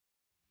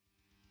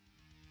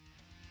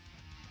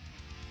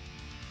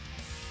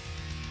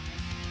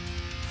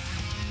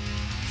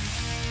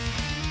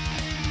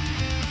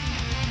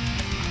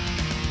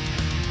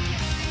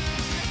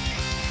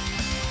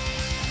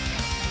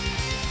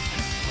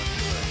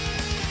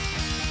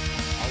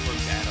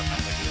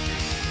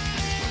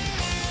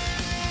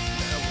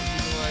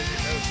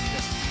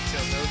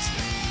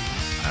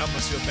I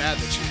almost feel bad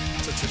that you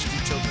took such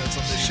detailed notes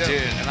on this show.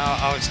 Dude, and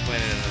I'll explain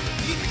it in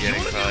the You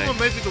beginning. want to know what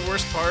might be the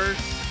worst part?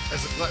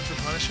 As a glutton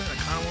for punishment, I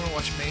kind of want to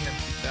watch Mayhem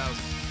 2000.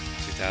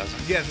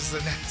 2000? Yeah,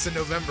 it's a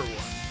November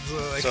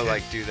one. So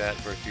do that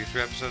for future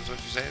episodes, what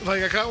you're saying?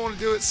 Like, I kind of want to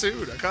do it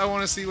soon. I kind of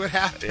want to see what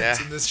happens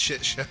Yeah. in this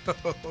shit show.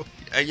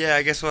 Yeah,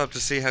 I guess we'll have to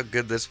see how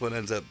good this one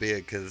ends up being,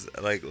 because,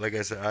 like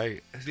I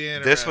said, Be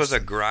this was a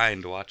interesting.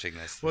 grind watching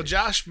this. Well,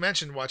 Josh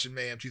mentioned watching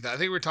Mayhem 2000. I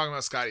think we were talking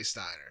about Scotty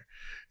Steiner.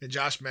 And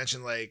Josh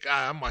mentioned, like,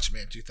 I'm watching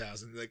Mayhem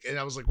 2000. Like, and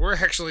I was like, we're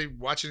actually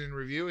watching and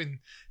reviewing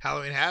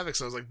Halloween Havoc.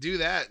 So I was like, do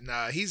that. And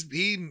he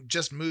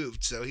just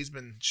moved, so he's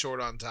been short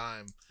on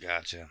time.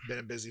 Gotcha. Been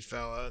a busy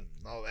fella and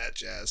all that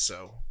jazz.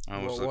 So I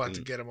was we'll have to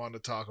looking- get him on to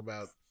talk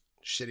about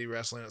shitty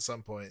wrestling at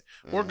some point.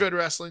 Or good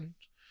wrestling.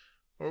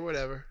 Or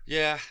whatever.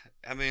 Yeah,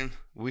 I mean,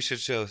 we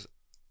should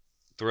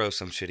throw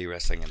some shitty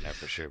wrestling in there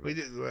for sure. But We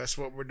did. That's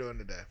what we're doing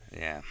today.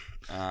 yeah.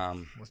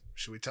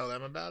 Should we tell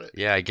them about it?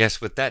 Yeah, I guess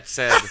with that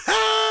said,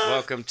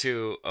 welcome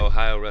to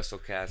Ohio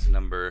WrestleCast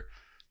number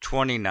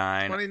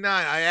 29.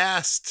 29. I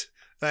asked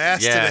Yeah,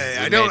 today.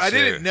 we I don't. made I sure.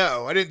 didn't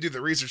know. I didn't do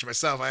the research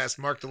myself. I asked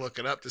Mark to look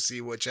it up to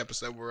see which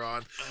episode we're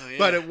on. Oh, yeah.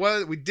 But it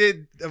was. We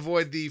did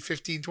avoid the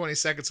 15, 20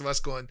 seconds of us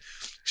going,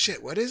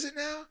 "Shit, what is it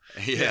now?"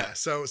 Yeah.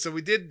 So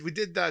we did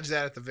dodge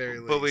that at the very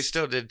least. But we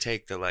still did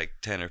take the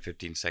 10 or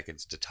 15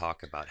 seconds to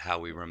talk about how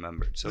we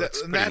remembered. So it's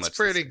and pretty that's much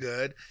the pretty same.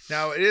 good.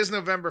 Now it is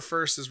November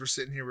 1st as we're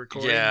sitting here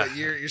recording. Yeah. But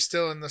you're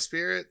still in the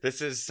spirit. This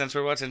is, since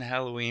we're watching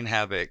Halloween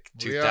Havoc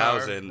We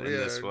 2000 are. in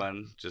this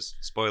one, just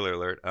spoiler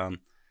alert.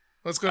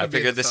 Let's go. I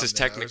figured this is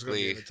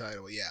technically- the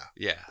title. Yeah.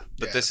 Yeah,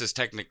 but Yeah. this is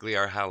technically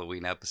our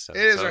Halloween episode.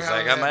 It is so our I was like, I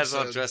Halloween might as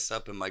well episode. dress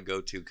up in my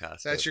go-to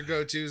costume. That's your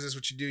go-tos. That's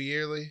what you do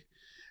yearly.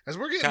 As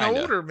we're getting Kinda.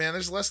 older, man,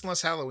 there's less and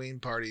less Halloween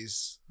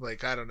parties.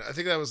 Like, I don't know. I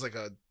think that was like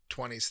a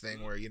 20s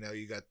thing where, you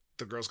got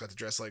the girls got to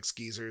dress like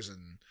skeezers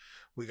and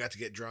we got to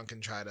get drunk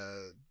and try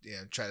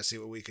to see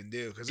what we can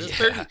do. Because it's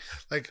Yeah. 30,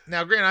 like,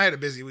 now, granted, I had a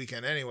busy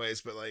weekend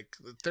anyways, but like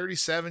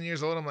 37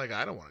 years old, I'm like,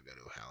 I don't want to go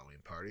to a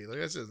Halloween party. Like,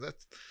 that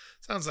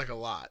sounds like a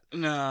lot.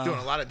 No. Doing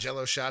a lot of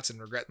Jello shots and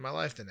regretting my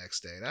life the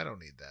next day. And I don't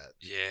need that.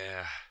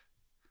 Yeah.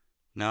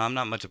 No, I'm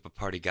not much of a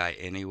party guy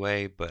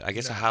anyway, but I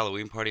guess a No.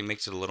 Halloween party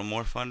makes it a little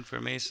more fun for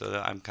me,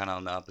 so I'm kind of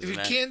on the opposite If you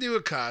end. can't do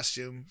a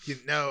costume,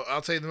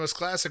 I'll tell you the most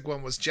classic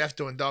one was Jeff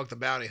doing Dog the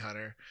Bounty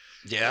Hunter.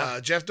 Yeah.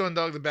 Jeff doing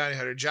Dog the Bounty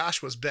Hunter.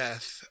 Josh was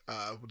Beth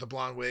with the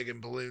blonde wig and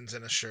balloons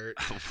and a shirt.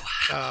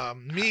 Wow.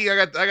 Me,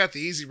 I got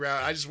the easy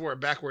route. I just wore a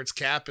backwards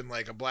cap and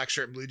like a black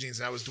shirt and blue jeans,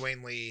 and I was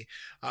Dwayne Lee.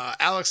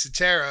 Alex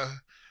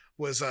Cetera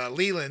was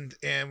Leland,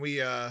 and we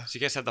So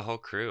you guys had the whole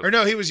crew. or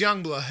no, he was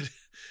Youngblood.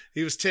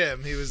 He was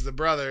Tim. He was the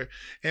brother.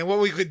 And what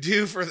we could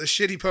do for the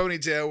shitty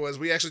ponytail was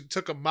we actually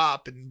took a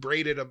mop and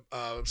braided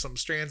some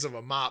strands of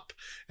a mop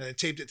and then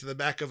taped it to the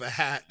back of a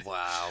hat.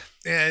 Wow.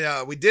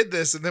 And we did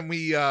this, and then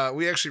we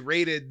actually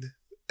rated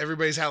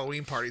everybody's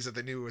Halloween parties that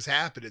they knew was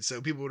happening.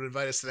 So people would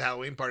invite us to the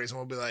Halloween parties, and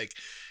we'll be like,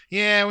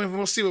 "Yeah,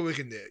 we'll see what we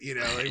can do."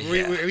 Like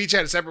Yeah. we each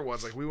had separate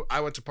ones. Like I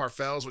went to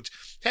Parfell's, which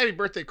happy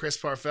birthday, Chris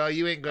Parfell.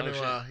 You ain't gonna,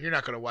 Oh, you're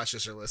not gonna watch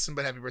this or listen,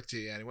 but happy birthday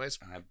to you anyways.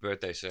 Happy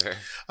birthday, sir.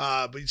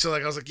 But so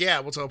like I was like, yeah,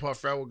 we'll tell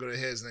Parfell, we'll go to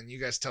his, and then you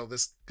guys tell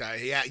this guy,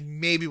 yeah,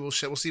 maybe we'll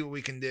see what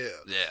we can do.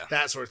 Yeah.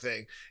 That sort of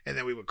thing, and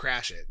then we would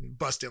crash it and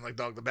bust in like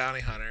Dog the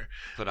Bounty Hunter.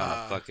 Put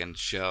on a fucking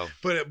show.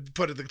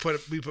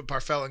 We put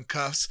Parfell in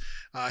cuffs.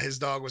 His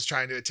dog was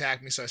trying to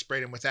attack me, so I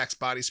sprayed him with Axe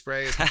body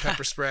spray as my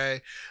pepper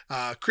spray.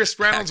 Chris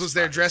Reynolds Axe was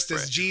there body dressed spray.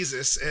 as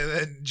Jesus, and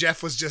then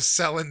Jeff was just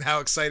selling how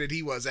excited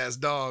he was as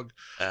dog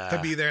to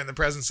be there in the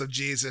presence of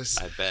Jesus.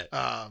 I bet.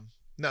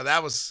 No,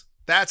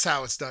 that's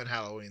how it's done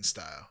Halloween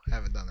style.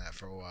 Haven't done that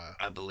for a while.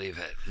 I believe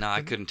it. No,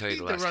 I couldn't tell you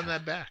the Need to last run time.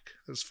 that back.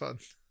 It was fun.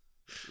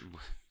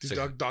 Do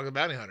So- dog the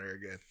Bounty Hunter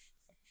again.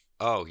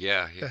 Oh,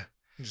 yeah.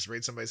 Just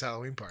raid somebody's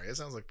Halloween party. That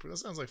sounds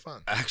like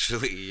fun.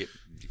 Actually,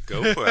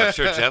 go for it. I'm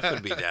sure Jeff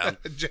would be down.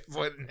 Jeff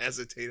wouldn't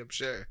hesitate, I'm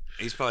sure.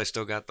 He's probably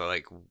still got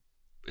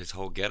his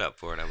whole get up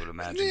for it, I would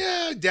imagine.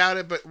 Yeah, I doubt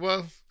it, but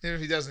well, even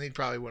if he doesn't, he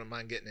probably wouldn't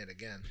mind getting it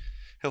again.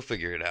 He'll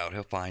figure it out.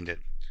 He'll find it.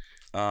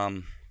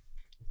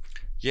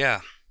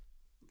 Yeah.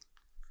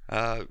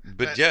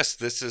 But yes,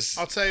 this is.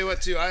 I'll tell you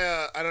what, too.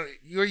 I don't.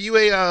 Are you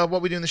a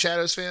What We Do in the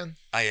Shadows fan?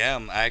 I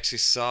am. I actually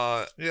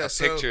saw Yeah, a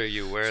so- picture of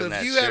you wearing So that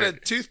if you shirt. had a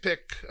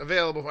toothpick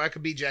available, I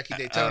could be Jackie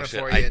Daytona Oh,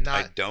 shit. for you, and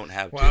I not. don't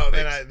have Well,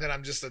 toothpicks. then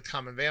I'm just a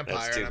common vampire,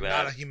 That's too and I'm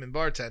bad. not a human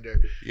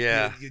bartender.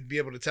 Yeah. You'd be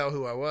able to tell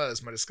who I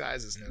was. My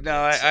disguise is no.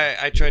 No, good, so.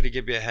 I tried to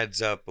give you a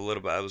heads up a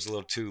little bit. I was a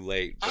little too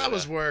late. I but,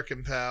 was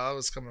working, pal. I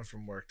was coming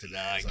from work today.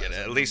 I as get it. as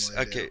I At least,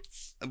 normally do. okay.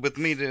 With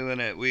me doing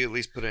it, we at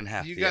least put in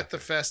half You the got the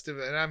effort. festive,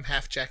 and I'm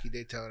half Jackie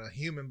Daytona,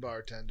 human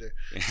bartender.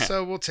 Yeah.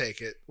 So we'll take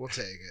it. We'll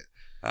take it.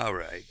 All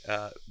right.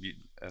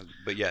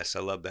 But yes, I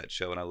love that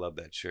show and I love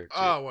that shirt. Too.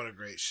 Oh, what a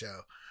great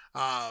show.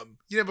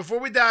 Before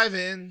we dive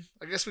in,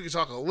 I guess we could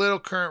talk a little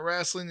current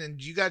wrestling. And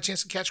you got a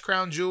chance to catch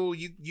Crown Jewel.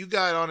 You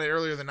got on it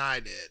earlier than I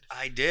did.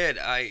 I did.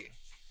 I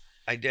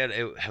did.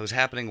 It was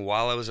happening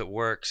while I was at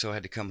work, so I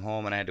had to come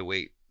home and I had to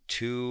wait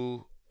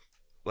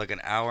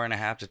an hour and a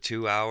half to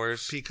 2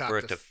 hours Peacock for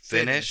it to to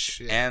finish,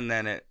 finish, yeah. and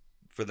then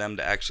for them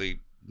to actually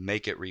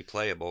make it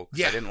replayable. 'Cause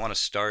Yeah. I didn't want to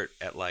start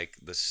at like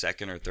the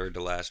second or third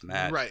to last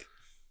match. Right.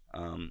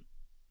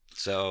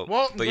 So,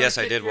 Well, but yes,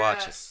 I did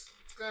watch it. It's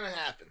gonna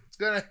happen. It's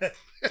gonna. Cut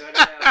it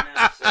out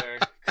now, sir.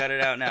 Cut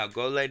it out now.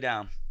 Go lay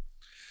down.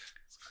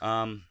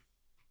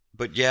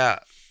 But yeah,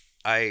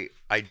 I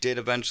did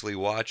eventually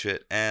watch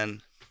it,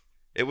 and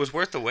it was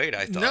worth the wait,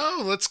 I thought. No,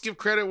 let's give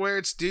credit where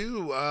it's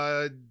due.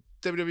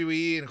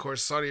 WWE and of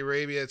course Saudi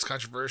Arabia, it's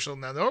controversial.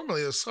 Now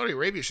normally those Saudi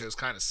Arabia shows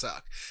kind of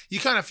suck. You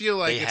kind of feel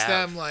like it's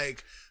them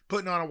like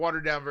putting on a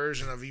watered down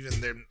version of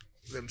even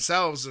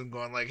themselves and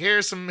going like,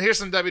 here's some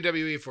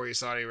WWE for you,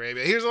 Saudi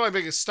Arabia. Here's all my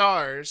biggest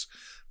stars,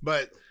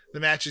 but the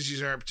matches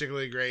usually aren't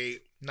particularly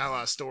great. Not a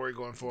lot of story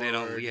going forward. They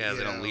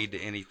don't lead to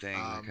anything.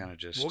 They kind of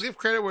just. We'll give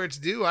credit where it's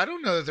due. I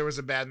don't know that there was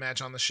a bad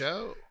match on the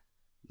show.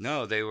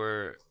 No, they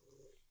were.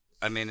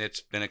 I mean, it's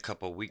been a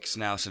couple weeks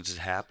now since it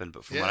happened,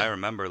 but from what I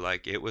remember,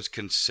 like it was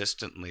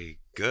consistently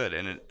good,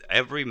 and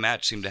every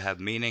match seemed to have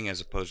meaning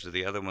as opposed to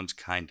the other ones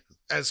kind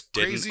of as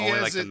didn't. Crazy Only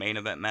as like the main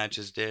event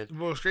matches did.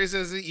 Well, as crazy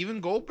as even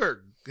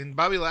Goldberg and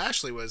Bobby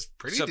Lashley was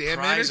pretty damn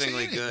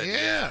surprisingly entertaining. good.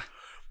 Yeah.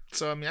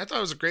 So I mean, I thought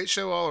it was a great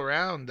show all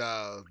around.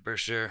 For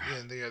sure.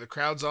 And the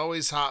crowd's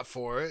always hot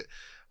for it.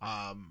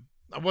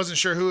 I wasn't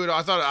sure who it.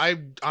 I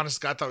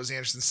honestly thought it was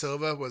Anderson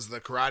Silva was the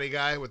karate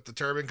guy with the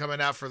turban coming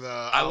out for the.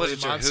 I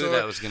wasn't sure who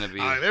that was going to be.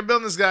 They're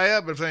building this guy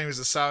up, but playing he was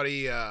a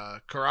Saudi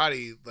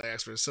karate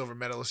expert, silver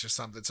medalist or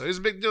something. So it was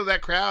a big deal to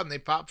that crowd, and they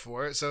popped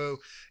for it. So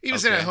even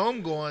sitting at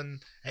home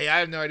going, "Hey, I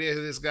have no idea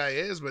who this guy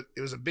is," but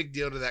it was a big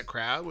deal to that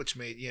crowd, which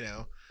made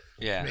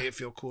made it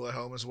feel cool at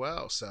home as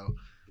well. So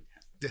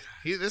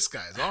this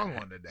guy's on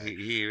one today.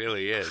 He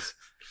really is.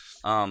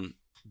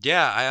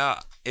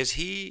 Is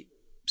he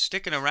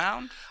sticking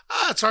around?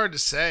 It's hard to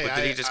say. Or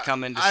did he just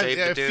come in to save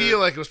the dude? I feel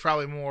like it was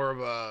probably more of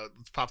a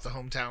let's pop the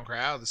hometown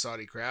crowd, the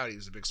Saudi crowd. He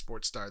was a big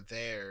sports star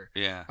there.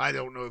 Yeah. I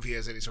don't know if he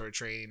has any sort of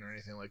training or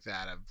anything like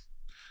that. I've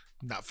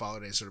not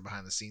followed any sort of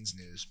behind the scenes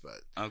news,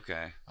 but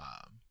okay.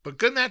 But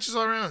good matches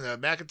all around.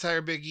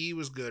 McIntyre Big E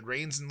was good.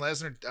 Reigns and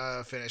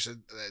Lesnar finished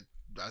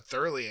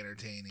thoroughly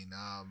entertaining.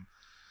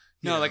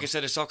 Like I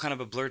said, it's all kind of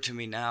a blur to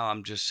me now.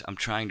 I'm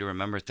trying to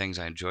remember things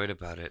I enjoyed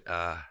about it.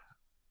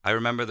 I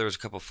remember there was a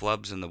couple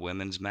flubs in the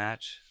women's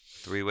match,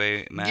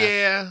 3-way match.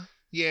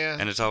 Yeah.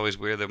 And it's always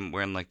weird them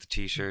wearing like the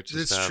t-shirts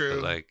and It's stuff.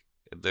 true.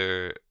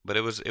 But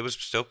it was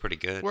still pretty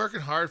good.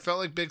 Working hard, felt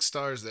like big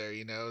stars there.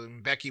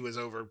 And Becky was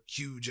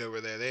huge over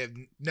there. They have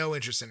no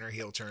interest in her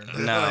heel turn.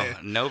 No,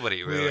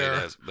 nobody really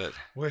does. But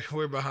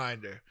we're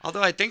behind her.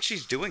 Although I think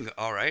she's doing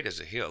all right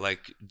as a heel.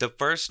 Like the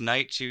first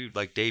night she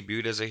like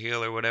debuted as a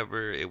heel or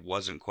whatever, it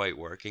wasn't quite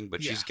working.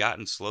 But she's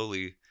gotten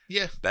slowly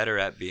better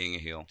at being a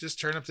heel. Just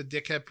turn up the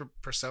dickhead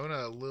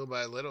persona little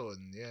by little,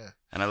 and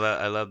And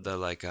I love the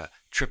like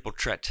triple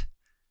threat.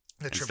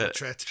 The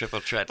triple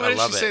threat. I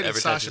love it.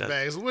 Every time Sasha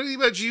Banks, what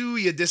about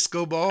you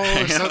disco ball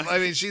or something? I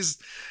mean, she's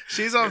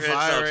on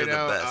fire right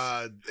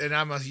now. And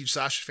I'm a huge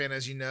Sasha fan,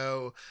 as you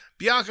know.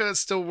 Bianca is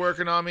still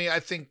working on me.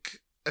 I think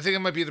it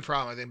might be the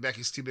problem. I think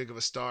Becky's too big of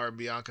a star, and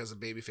Bianca's a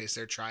babyface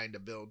they're trying to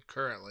build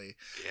currently.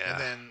 Yeah.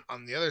 And then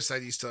on the other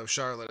side, you still have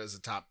Charlotte as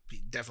a top,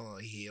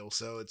 definitely heel.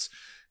 So it's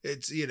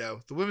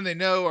the women they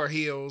know are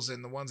heels,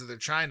 and the ones that they're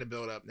trying to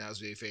build up now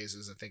as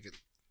babyfaces. I think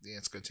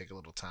it's going to take a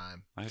little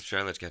time. I hope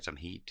Charlotte's got some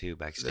heat too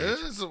backstage.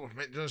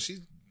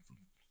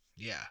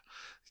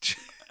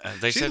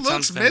 She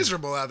looks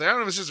miserable out there. I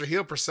don't know if it's just her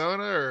heel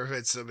persona or if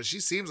it's, but she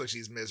seems like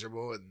she's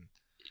miserable. And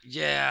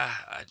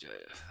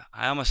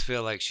I almost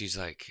feel like she's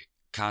like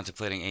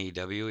contemplating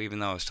AEW, even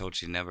though I was told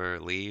she'd never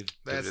leave.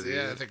 I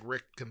think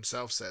Rick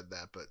himself said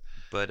that,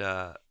 but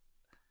I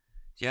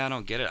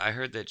don't get it. I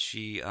heard that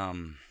she,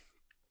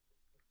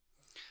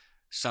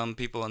 some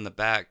people in the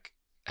back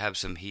have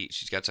some heat.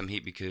 She's got some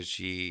heat because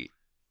she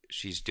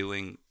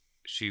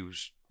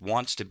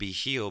wants to be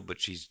heel, but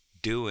she's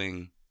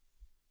doing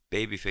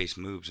babyface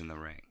moves in the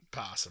ring.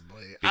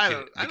 Possibly. I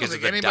don't think of the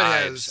anybody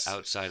dives has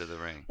outside of the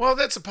ring. Well,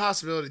 that's a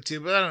possibility too,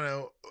 but I don't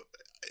know.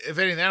 If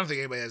anything, I don't think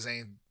anybody has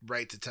any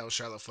right to tell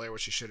Charlotte Flair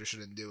what she should or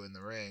shouldn't do in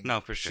the ring. No,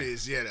 for sure.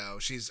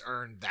 She's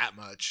earned that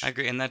much. I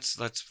agree, and that's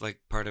like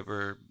part of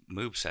her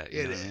moveset.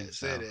 It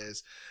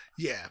is.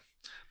 Yeah.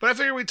 But I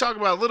figured we'd talk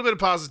about a little bit of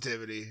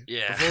positivity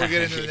before we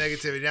get into the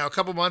negativity. Now, a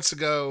couple months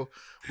ago,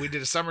 we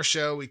did a summer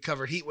show. We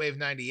covered Heatwave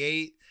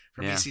 98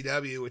 from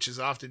ECW, which is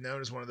often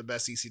known as one of the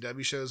best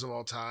ECW shows of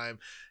all time.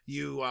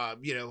 You,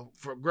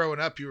 for growing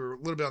up, you were a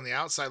little bit on the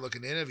outside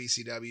looking in of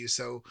ECW.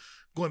 So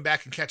going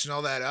back and catching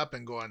all that up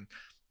and going,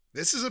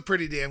 this is a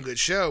pretty damn good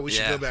show. We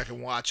should go back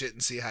and watch it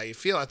and see how you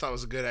feel. I thought it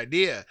was a good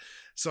idea.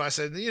 So I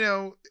said,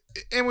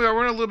 and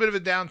we're in a little bit of a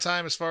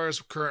downtime as far as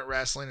current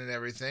wrestling and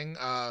everything.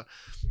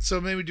 So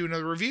maybe do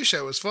another review show.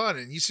 It was fun.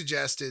 And you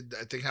suggested,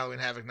 I think, Halloween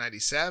Havoc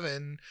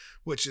 97,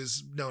 which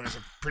is known as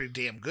a pretty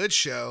damn good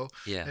show.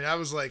 Yeah. And I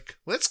was like,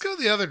 let's go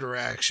the other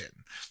direction.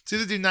 Let's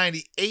either do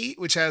 98,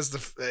 which has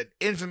the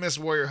infamous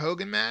Warrior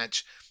Hogan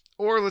match,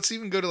 or let's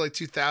even go to like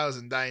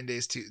 2000, Dying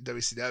Days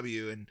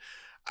WCW. And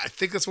I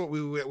think that's what we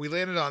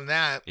landed on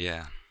that.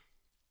 Yeah.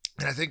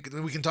 And I think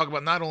we can talk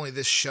about not only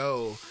this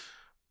show,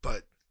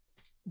 but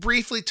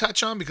briefly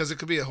touch on because it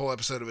could be a whole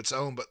episode of its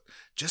own, but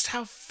just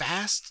how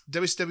fast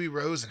WCW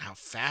rose and how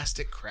fast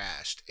it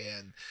crashed.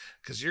 And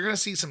because you're going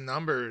to see some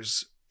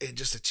numbers in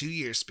just a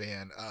 2-year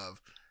span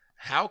of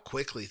how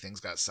quickly things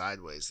got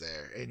sideways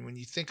there. And when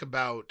you think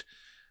about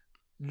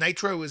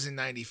Nitro was in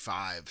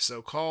 95,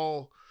 so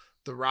call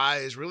the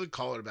rise, really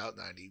call it about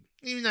 90,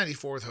 even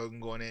 94 with Hogan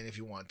going in if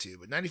you want to,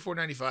 but 94,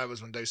 95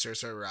 was when WCW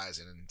started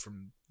rising and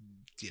from,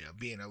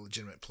 being a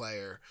legitimate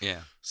player.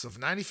 Yeah. So for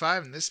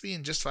 95 and this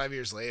being just 5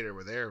 years later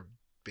where they're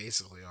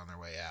basically on their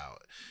way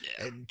out.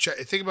 Yeah. And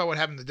think about what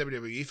happened to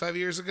WWE 5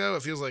 years ago.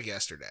 It feels like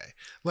yesterday.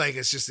 Like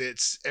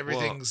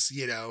everything's,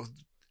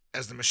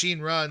 as the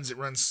machine runs, it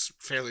runs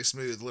fairly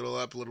smooth, a little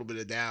up, a little bit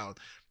of down.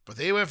 But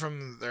they went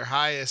from their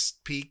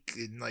highest peak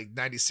in like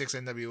 96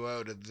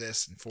 NWO to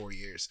this in 4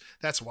 years.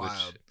 That's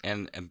wild.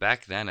 And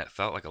back then it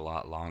felt like a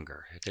lot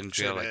longer. It didn't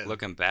feel like,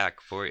 looking back,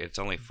 it's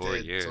only 4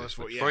 years.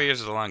 So 4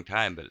 years is a long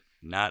time, but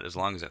not as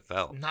long as it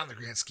felt. Not in the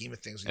grand scheme of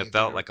things. It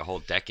felt like a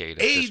whole decade.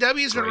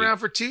 AEW has been around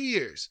for 2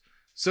 years.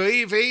 So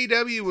if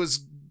AEW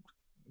was,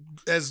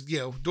 as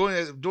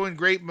doing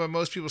great by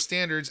most people's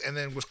standards, and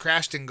then was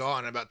crashed and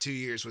gone in about 2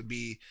 years, would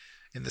be,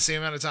 in the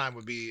same amount of time,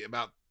 would be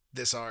about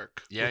this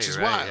arc. Yeah, which is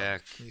right,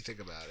 wild when you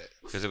think about it.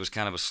 Because it was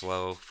kind of a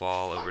slow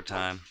fall over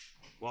time.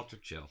 Walter,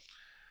 chill.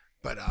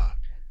 But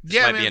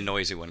this might be a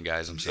noisy one,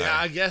 guys. I'm sorry. Yeah,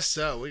 I guess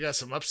so. We got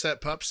some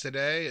upset pups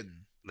today, and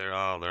they're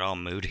all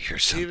moody or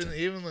something.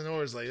 Even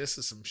Lenore's like, this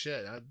is some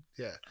shit.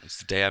 It's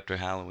the day after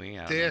Halloween.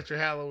 After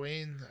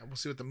Halloween. We'll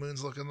see what the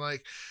moon's looking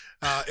like.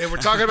 And we're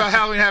talking about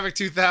Halloween Havoc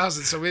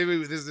 2000, so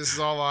maybe this is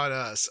all on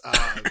us.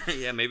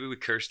 Yeah, maybe we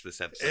cursed this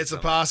episode. It's a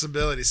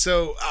possibility.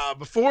 So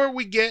before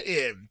we get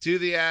into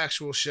the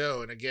actual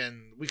show, and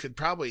again, we could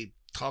probably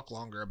talk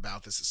longer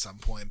about this at some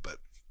point, but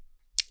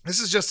this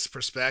is just a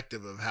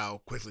perspective of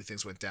how quickly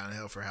things went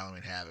downhill for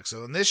Halloween Havoc.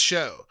 So in this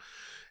show,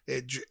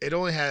 it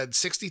only had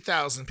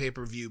 60,000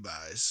 pay-per-view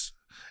buys.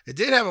 It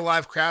did have a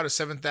live crowd of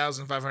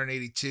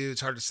 7,582.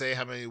 It's hard to say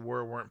how many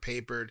weren't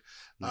papered.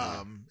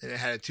 And it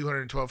had a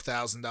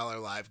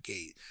 $212,000 live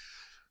gate.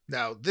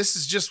 Now, this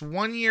is just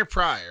 1 year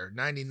prior,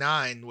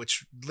 99,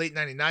 which late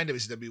 99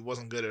 WCW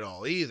wasn't good at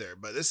all either.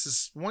 But this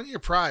is 1 year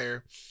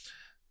prior.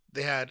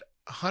 They had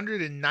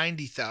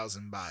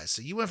 190,000 buys.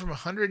 So you went from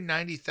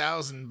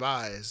 190,000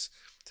 buys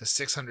to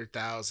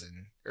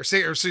 600,000 or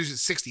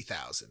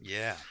 60,000.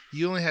 Yeah.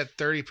 You only had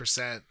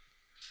 30%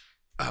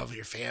 of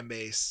your fan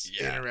base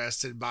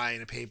interested in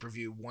buying a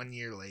pay-per-view 1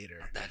 year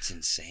later. That's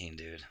insane,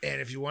 dude. And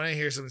if you want to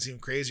hear something seem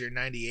crazier,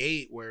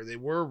 98, where they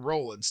were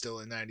rolling still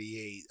in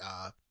 98,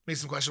 made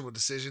some questionable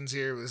decisions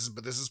here,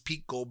 but this is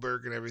Pete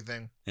Goldberg and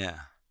everything.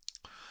 Yeah.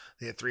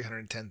 They had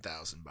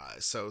 310,000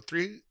 buys. So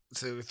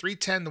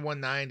 310 to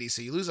 190,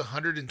 so you lose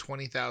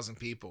 120,000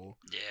 people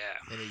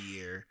in a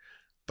year.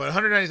 But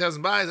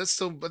 190,000 buys, that's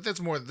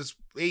more. This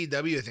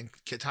AEW, I think,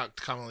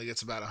 commonly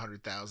gets about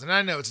 100,000.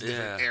 I know it's a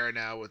different era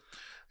now with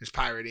there's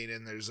pirating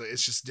and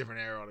it's just a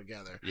different era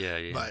altogether.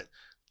 Yeah. But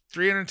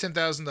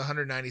 310,000 to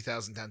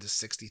 190,000 down to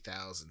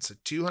 60,000. So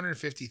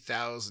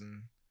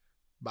 250,000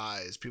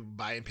 buys, people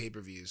buying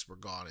pay-per-views were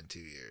gone in 2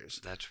 years.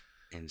 That's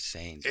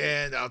insane. Dude.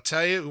 And I'll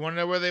tell you, you want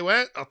to know where they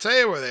went? I'll tell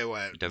you where they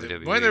went. WWE.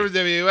 They went to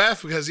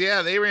WWF because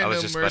they ran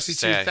No Mercy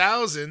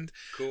 2000.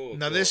 Cool.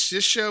 Now this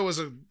show was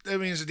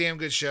it's a damn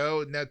good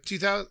show. Now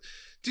 2000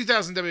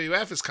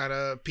 WWF is kind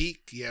of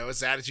peak,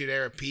 it's Attitude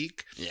Era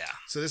peak. Yeah.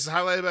 So this is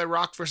highlighted by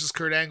Rock versus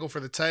Kurt Angle for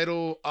the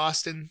title.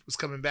 Austin was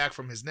coming back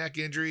from his neck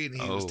injury and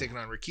he was taking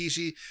on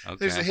Rikishi. Okay.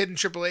 There's a hidden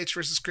Triple H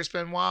versus Chris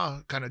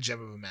Benoit kind of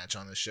gem of a match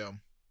on this show.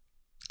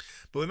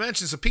 But we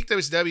mentioned, so peak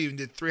WCW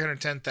did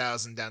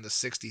 310,000 down to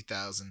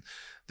 60,000.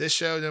 This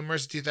show, No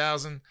Mercy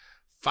 2000,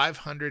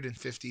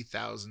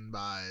 550,000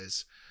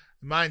 buys.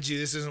 Mind you,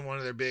 this isn't one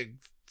of their big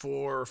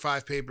 4 or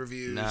 5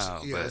 pay-per-views. No,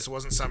 this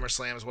wasn't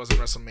SummerSlam, it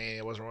wasn't WrestleMania,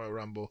 it wasn't Royal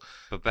Rumble.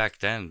 But back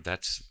then,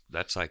 that's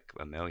like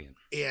 1 million.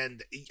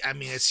 And I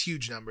mean, it's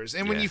huge numbers.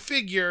 And when you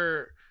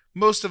figure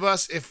most of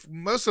us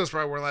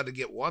probably weren't allowed to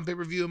get one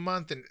pay-per-view a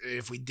month, and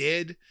if we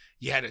did,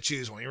 you had to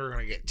choose one. You were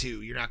going to get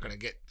 2. You're not going to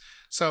get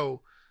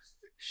so.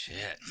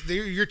 Shit.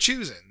 You're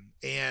choosing,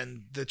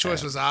 and the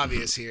choice was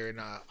obvious here in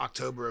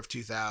October of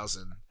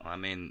 2000. I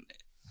mean,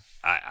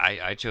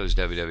 I chose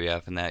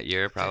WWF in that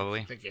year, probably.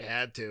 I think you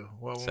had to.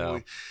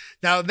 Well,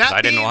 now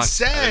that being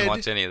said, I didn't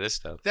watch any of this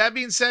stuff. That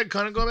being said,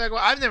 kind of going back,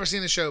 I've never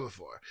seen the show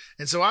before,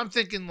 and so I'm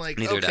thinking like,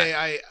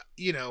 I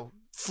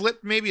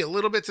flipped maybe a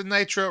little bit to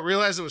Nitro,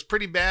 realized it was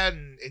pretty bad,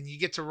 and you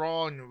get to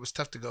Raw, and it was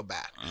tough to go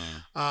back.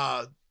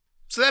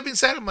 So that being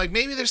said, I'm like,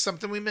 maybe there's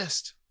something we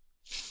missed.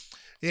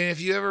 And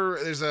if you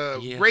there's a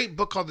great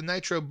book called The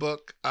Nitro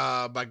Book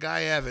by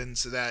Guy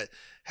Evans that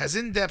has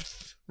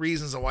in-depth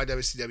reasons on why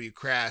WCW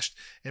crashed.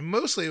 And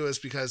mostly it was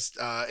because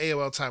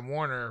AOL Time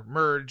Warner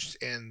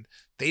merged and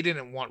they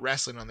didn't want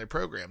wrestling on their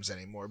programs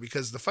anymore.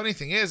 Because the funny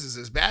thing is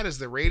as bad as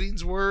the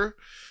ratings were,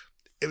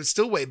 it was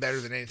still way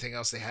better than anything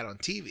else they had on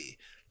TV.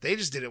 They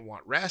just didn't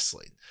want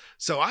wrestling.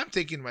 So I'm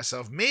thinking to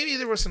myself, maybe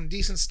there was some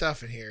decent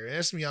stuff in here.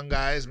 There's some young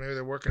guys. Maybe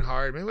they're working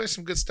hard. Maybe there's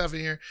some good stuff in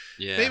here.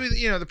 Yeah. Maybe,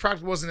 the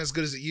product wasn't as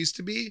good as it used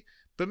to be,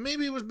 but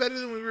maybe it was better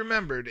than we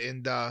remembered.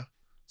 And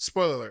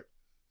spoiler alert,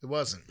 it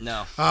wasn't.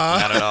 No,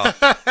 not at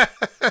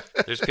all.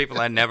 There's people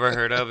I never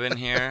heard of in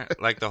here.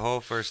 Like the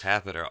whole first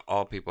half of it are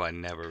all people I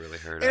never really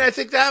heard And of. I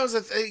think that was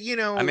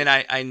I mean,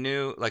 I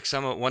knew like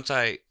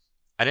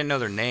I didn't know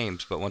their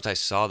names, but once I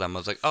saw them, I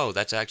was like, oh,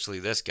 that's actually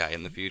this guy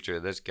in the future.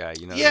 This guy,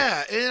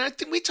 Yeah, and I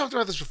think we talked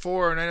about this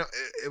before, and I know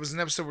it was an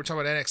episode we're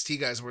talking about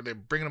NXT guys where they're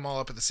bringing them all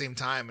up at the same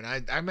time,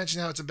 and I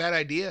mentioned how it's a bad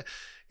idea.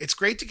 It's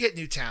great to get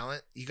new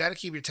talent. You got to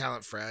keep your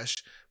talent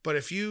fresh, but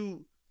if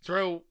you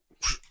throw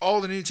all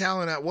the new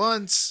talent at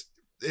once,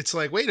 it's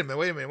like, wait a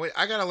minute,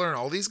 I got to learn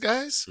all these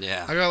guys.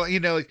 Yeah, I got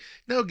like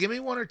no, give me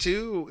one or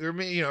two,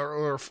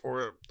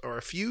 or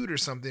a feud or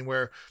something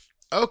where.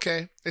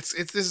 Okay, it's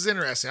this is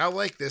interesting. I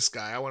like this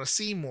guy. I want to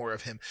see more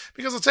of him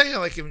because I'll tell you,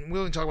 like, we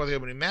only talk about the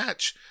opening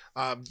match,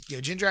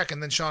 Jindrak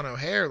and then Sean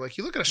O'Haire. Like,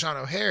 you look at a Sean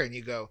O'Haire and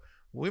you go,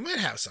 we might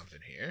have something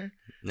here.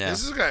 Yeah.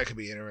 This is a guy I could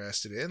be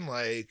interested in.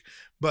 Like,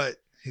 but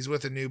he's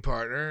with a new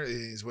partner.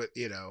 He's with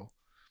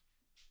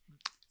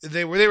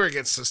they were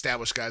against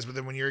established guys, but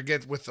then when you're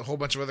with a whole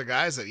bunch of other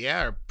guys that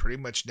are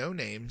pretty much no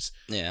names.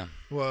 Yeah.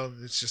 Well,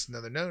 it's just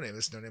another no name.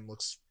 This no name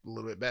looks a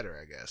little bit better,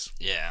 I guess.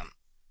 Yeah.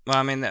 Well,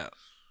 I mean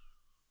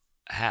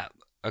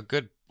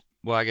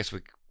I guess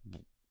we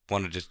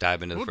want to just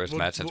dive into the first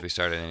match since we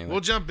started anyway. We'll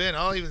jump in.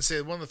 I'll even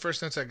say one of the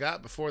first notes I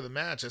got before the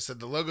match, I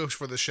said the logo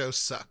for the show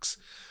sucks.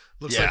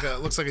 Looks like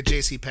a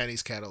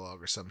JCPenney's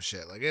catalog or some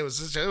shit. Like it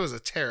was a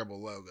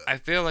terrible logo. I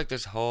feel like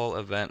this whole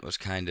event was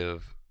kind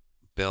of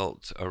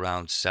built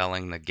around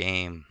selling the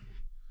game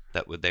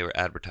that they were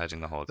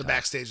advertising the whole time. The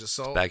Backstage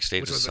Assault. Which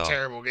was a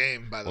terrible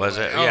game, by the way. Was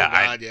it? Oh, yeah.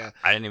 God, yeah.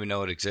 I didn't even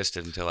know it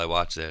existed until I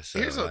watched this. So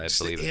Here's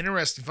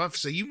interesting fun.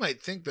 So you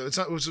might think, though,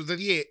 it was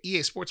the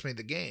EA Sports made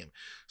the game.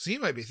 So you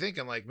might be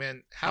thinking, like,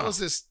 man, how is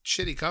this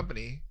shitty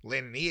company,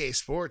 landing EA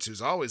Sports,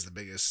 who's always the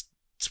biggest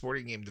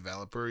sporting game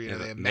developer,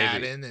 they have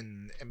Madden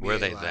and NBA Were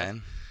they Live.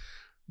 then?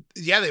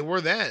 Yeah, they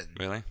were then.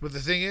 Really? But the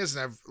thing is,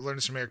 and I've learned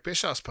this from Eric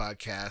Bischoff's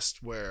podcast,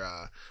 where,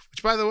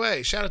 which by the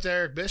way, shout out to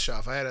Eric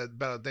Bischoff. I had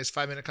about a nice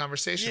 5-minute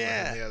conversation with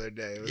him the other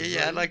day.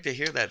 I'd like to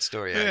hear that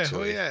story.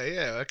 Actually,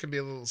 yeah, that could be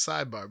a little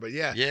sidebar, but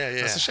yeah.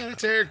 So shout out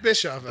to Eric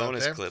Bischoff.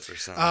 Bonus clip or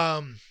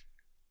something.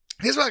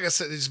 Here's what, like I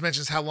said, it just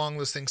mentions how long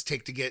those things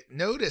take to get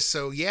noticed.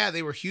 So yeah,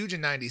 they were huge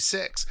in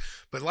 '96,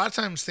 but a lot of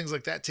times things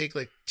like that take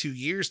like 2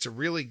 years to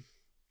really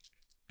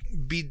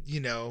be,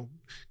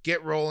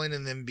 get rolling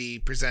and then be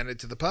presented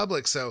to the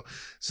public. So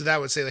that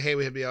would say, like, hey,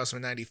 we would be awesome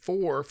in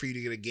 '94 for you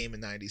to get a game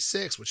in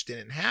 '96, which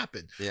didn't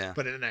happen. Yeah.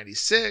 But in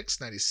 '96,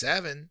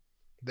 '97,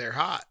 they're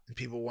hot and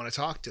people want to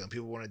talk to them.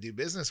 People want to do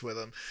business with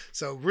them.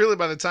 So really,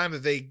 by the time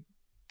that they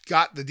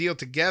got the deal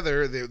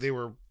together, they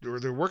were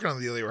working on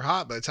the deal. They were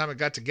hot. By the time it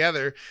got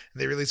together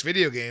and they released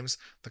video games,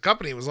 the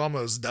company was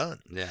almost done.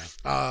 Yeah.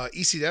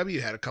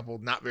 ECW had a couple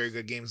not very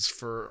good games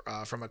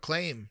from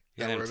Acclaim.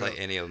 I didn't play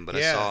any of them, but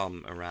I saw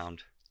them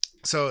around.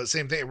 So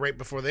same thing right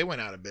before they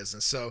went out of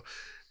business. So,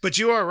 but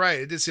you are right.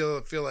 It did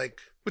feel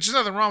like, which is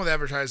nothing wrong with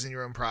advertising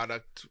your own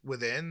product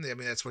within. I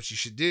mean, that's what you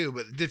should do.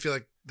 But it did feel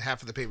like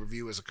half of the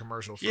pay-per-view was a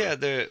commercial. For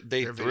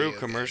they threw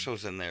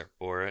commercials in there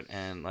for it,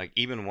 and like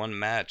even one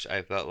match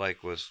I felt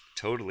like was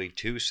totally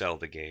to sell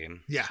the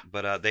game. Yeah.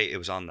 But it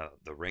was on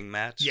the ring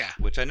match. Yeah.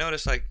 Which I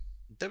noticed like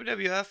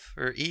WWF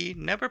or E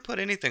never put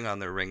anything on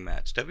their ring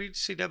match.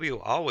 WCW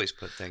always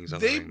put things on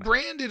the ring match. They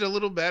branded a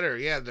little better.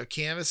 Yeah, the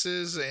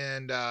canvases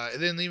and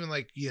then even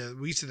like,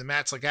 we used to the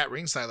mats like at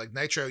ringside, like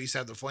Nitro used to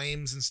have the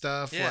flames and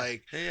stuff.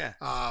 Yeah.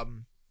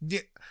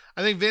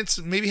 I think Vince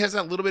maybe has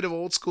that little bit of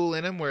old school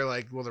in him where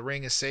like, well, the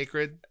ring is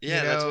sacred.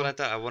 Yeah, that's what I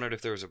thought. I wondered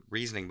if there was a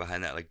reasoning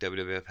behind that. Like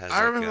WWF has.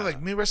 I remember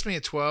like maybe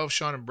WrestleMania 12,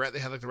 Shawn and Brett, they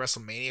had like the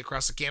WrestleMania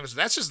across the canvas.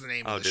 That's just the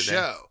name of the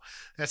show.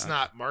 That's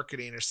not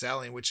marketing or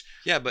selling, which.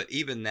 Yeah, but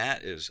even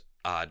that is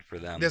odd for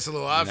them. That's a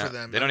little odd for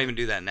them. They don't even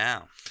do that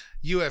now.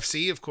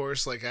 UFC, of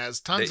course, like has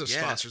tons of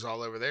sponsors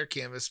all over their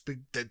canvas, but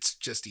that's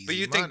just easy. But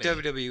you money.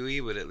 think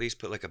WWE would at least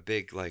put like a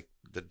big like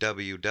the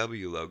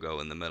WW logo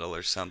in the middle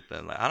or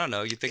something? Like, I don't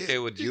know. You think they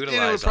would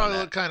utilize? It would probably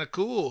look kind of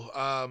cool.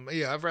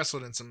 I've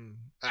wrestled in some.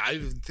 I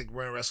even think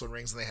we're in wrestling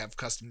rings and they have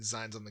custom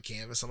designs on the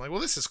canvas. I'm like, well,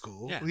 this is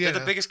cool. Yeah, they're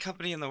the biggest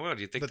company in the world.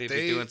 You think they'd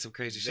be doing some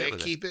crazy shit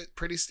with it? They keep it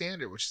pretty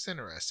standard, which is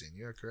interesting.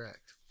 You're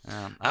correct.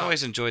 I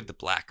always enjoyed the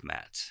black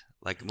mats.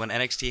 Like when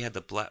NXT had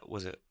the black,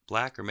 was it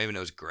black or maybe it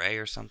was gray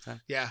or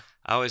something? Yeah.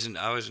 I always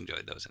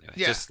enjoyed those anyway.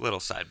 Yeah. Just a little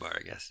sidebar,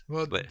 I guess.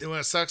 Well, what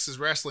it sucks is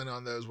wrestling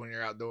on those when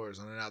you're outdoors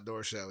on an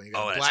outdoor show. And you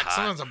got black.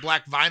 Sometimes a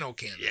black vinyl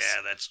canvas.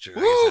 Yeah, that's true.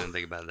 I didn't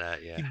think about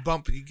that. Yeah. You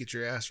bump it, you get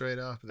your ass right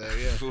off of there.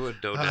 Yeah. Who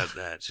don't have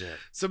that shit?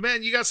 So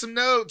man, you got some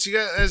notes. You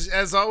got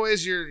as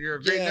always. You're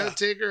a great note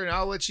taker, and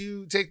I'll let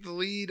you take the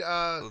lead.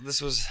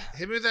 This was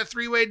hit me with that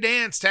 3-way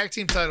dance tag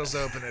team titles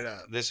to open it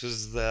up. This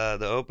was the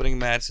opening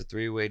match, the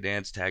 3-way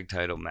dance tag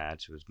title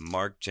match. It was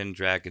Mark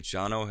Jindrak and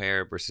Sean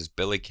O'Haire versus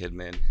Billy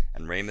Kidman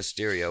and Rey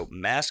Mysterio,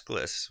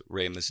 maskless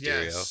Rey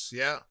Mysterio. Yes,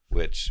 yeah.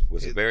 Which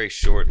was a very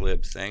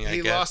short-lived thing. I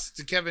guess. He lost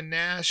to Kevin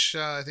Nash,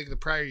 I think, the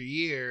prior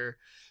year,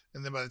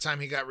 and then by the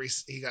time he got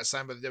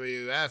signed by the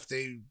WWF,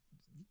 they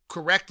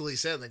correctly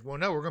said, like, well,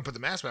 no, we're going to put the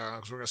mask back on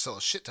because we're going to sell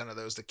a shit ton of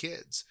those to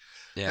kids.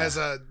 Yeah. As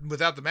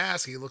without the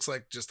mask, he looks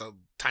like just a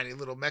tiny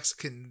little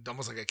Mexican,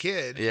 almost like a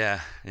kid.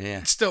 Yeah.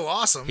 It's still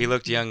awesome. He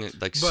looked young,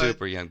 like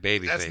super young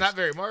baby That's face. not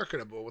very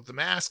marketable. With the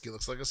mask, he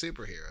looks like a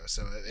superhero.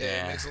 So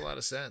it makes a lot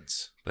of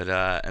sense. But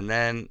and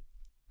then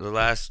the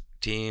last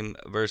team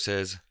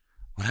versus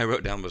what I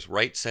wrote down was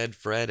Right Said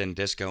Fred and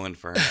Disco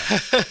Inferno.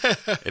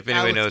 If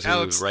anybody knows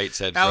who Right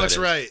Said Fred Alex is.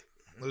 Wright.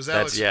 It was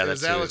Alex. Yeah, it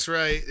was Alex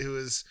Wright who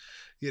was,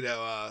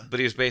 but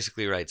he was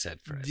basically Right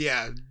Said Fred.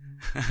 Yeah.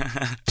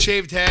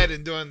 Shaved head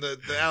and doing the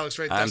Alex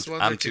Wright.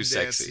 I'm too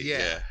sexy.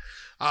 Yeah.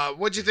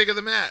 What'd you think of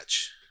the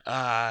match?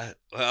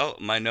 Well,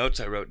 my notes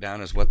I wrote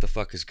down is what the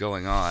fuck is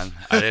going on.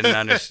 I didn't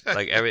understand.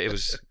 It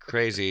was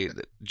crazy.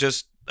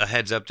 Just a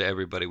heads up to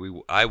everybody.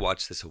 I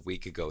watched this a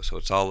week ago, so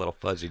it's all a little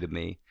fuzzy to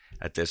me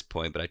at this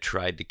point. But I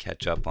tried to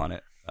catch up on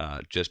it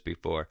just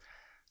before.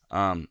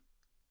 I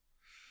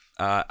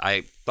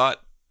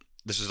thought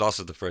this was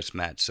also the first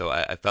match, so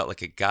I felt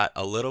like it got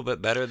a little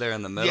bit better there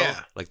in the middle.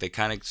 Yeah. Like they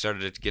kind of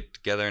started to get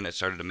together, and it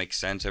started to make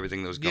sense,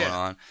 everything that was going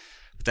on.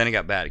 But then it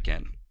got bad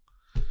again.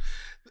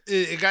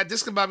 It got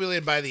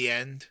discombobulated by the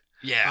end.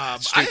 Yeah,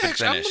 stupid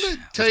finish. I'm going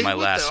to tell you my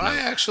what, last though. note. I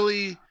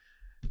actually,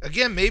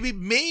 again, maybe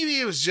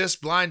it was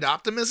just blind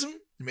optimism.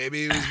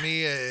 Maybe it was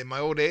me in my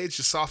old age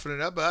just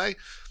softening up. But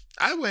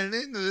I went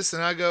into this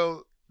and I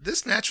go,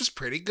 this match was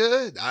pretty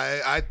good.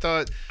 I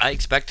thought I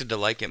expected to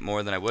like it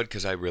more than I would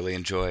because I really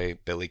enjoy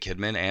Billy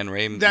Kidman and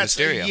Rey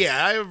Mysterio.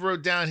 Yeah, I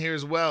wrote down here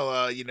as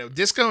well.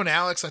 Disco and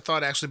Alex, I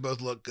thought actually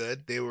both looked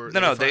good. They were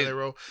their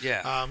role.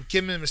 Yeah.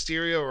 Kim and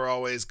Mysterio were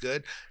always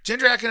good.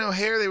 Jindrak and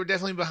O'Haire, they were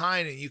definitely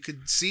behind, and you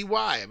could see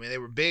why. I mean, they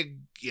were big.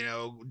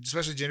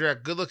 Especially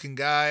Jindrak, good looking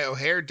guy.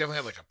 O'Haire definitely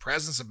had like a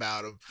presence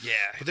about him.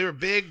 Yeah, but they were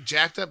big,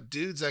 jacked up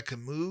dudes that could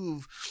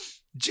move.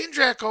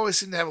 Jindrak always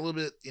seemed to have a little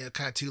bit,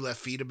 kind of two left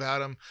feet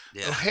about him.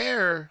 Yeah.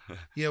 O'Haire,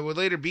 would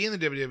later be in the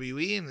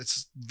WWE, and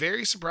it's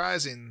very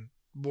surprising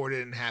more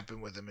didn't happen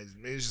with him.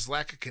 It was just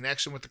lack of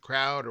connection with the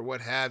crowd or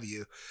what have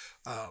you.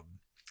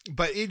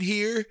 But in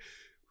here,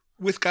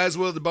 with guys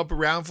willing to bump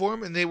around for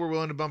him, and they were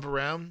willing to bump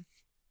around,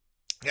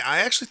 yeah, I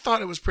actually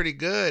thought it was pretty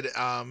good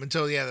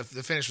until,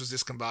 the finish was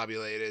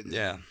discombobulated.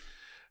 Yeah.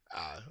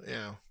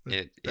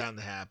 It bound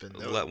to happen.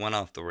 It went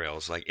off the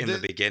rails. Like in the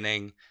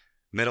beginning,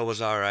 middle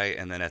was all right,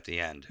 and then at the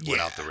end,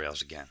 went off the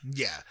rails again.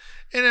 Yeah.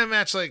 In a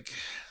match like,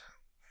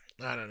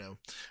 I don't know.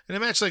 In a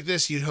match like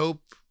this, you'd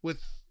hope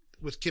with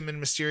Kim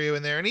and Mysterio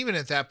in there, and even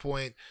at that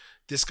point,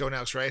 Disco and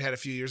Alex Wright had a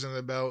few years under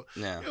the belt.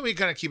 Yeah. We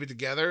kind of keep it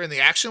together, and the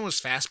action was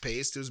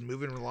fast-paced. It was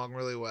moving along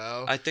really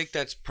well. I think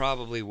that's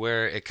probably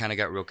where it kind of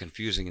got real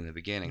confusing in the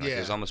beginning. Like it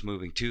was almost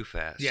moving too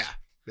fast. Yeah.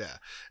 Yeah.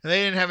 And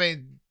they didn't have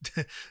any...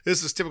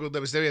 This was typical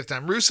WWE at the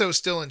time. Russo's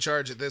still in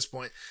charge at this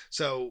point,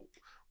 so...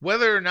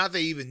 Whether or not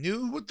they even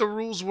knew what the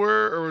rules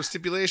were or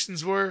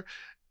stipulations were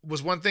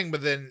was one thing,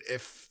 but then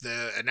if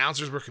the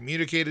announcers were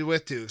communicated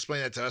with to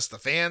explain that to us, the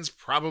fans,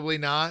 probably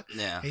not.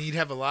 Yeah. And you'd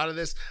have a lot of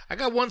this. I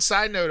got one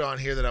side note on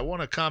here that I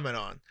want to comment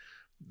on.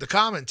 The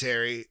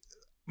commentary,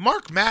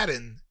 Mark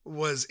Madden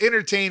was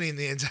entertaining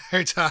the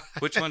entire time.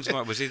 Which one's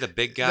more? Was he the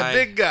big guy?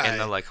 The big guy. In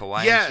the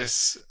Hawaiian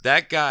Yes. shirt?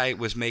 That guy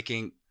was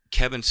making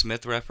Kevin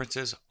Smith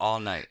references all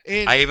night.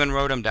 And I even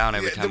wrote them down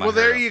every time I heard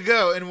there him. you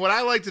go. And what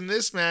I liked in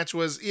this match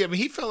was,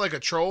 he felt like a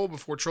troll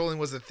before trolling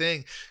was a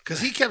thing,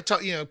 because he kept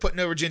putting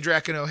over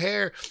Jindrak and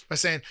O'Haire by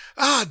saying,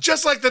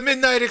 just like the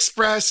Midnight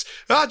Express,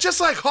 just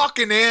like Hawk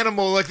and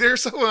Animal, like they're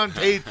so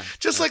unpaid,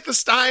 just like the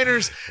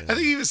Steiners. I think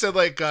he even said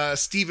like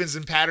Stevens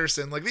and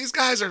Patterson, like these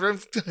guys are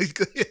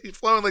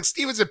flowing like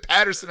Stevens and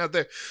Patterson out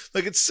there.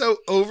 Like it's so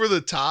over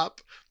the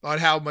top on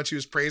how much he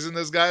was praising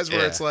those guys,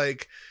 where it's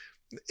like,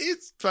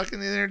 it's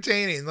fucking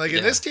entertaining. Like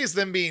in this case,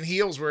 them being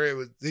heels,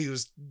 where he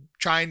was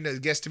trying to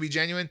guess to be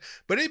genuine.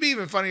 But it'd be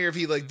even funnier if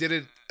he did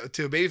it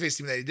to a babyface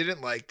team that he didn't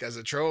like as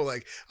a troll.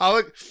 Like, oh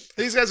look,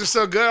 theyese guys are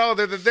so good. Oh,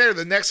 they're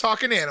the next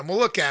Hawk and Animal.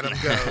 Look at them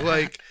go.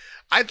 Like,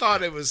 I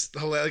thought it was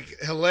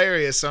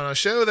hilarious on a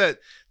show that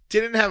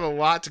didn't have a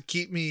lot to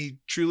keep me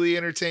truly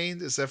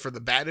entertained, except for the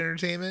bad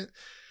entertainment.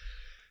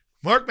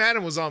 Mark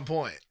Madden was on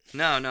point.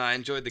 No, I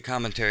enjoyed the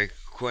commentary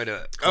quite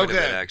a bit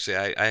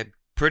actually. I'm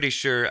pretty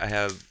sure I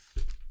have.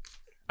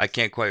 I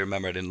can't quite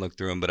remember. I didn't look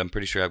through them, but I'm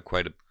pretty sure I have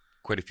quite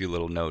a few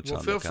little notes. Well,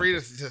 feel free to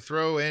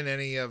throw in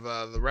any of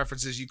the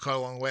references you caught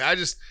along the way. I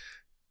just,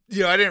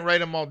 I didn't write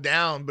them all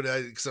down, but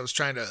because I was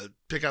trying to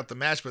pick out the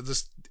match. But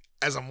just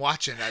as I'm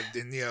watching,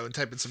 and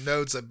typing some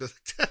notes, I'd be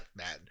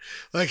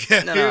like,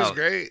 man, it was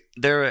great.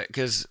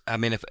 Because I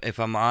mean, if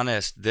I'm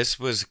honest, this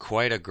was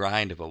quite a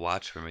grind of a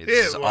watch for me.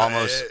 This is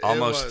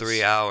almost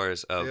 3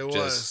 hours of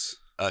just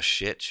a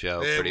shit show,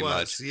 pretty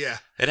much. Yeah.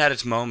 It had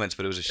its moments,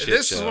 but it was a shit show.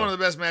 This is one of the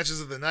best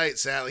matches of the night,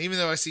 sadly. Even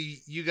though I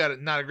see you got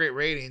not a great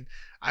rating,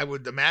 I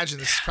would imagine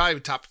this is probably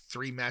top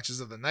 3 matches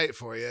of the night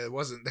for you. There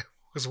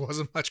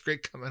wasn't much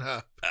great coming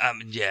up.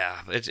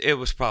 Yeah, it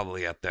was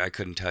probably up there. I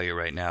couldn't tell you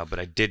right now, but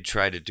I did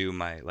try to do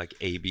my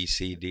A, B,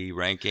 C, D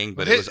ranking,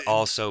 but it was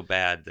all so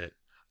bad that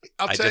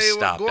I'll I tell just you what,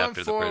 stopped going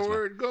after the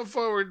first one.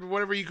 forward,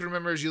 whatever you can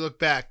remember as you look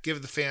back,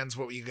 give the fans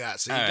what you got.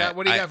 So All right.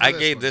 what do you got for I this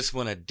gave one? this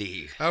one a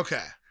D.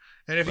 Okay.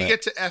 And if you But-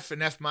 get to F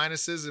and F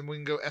minuses, and we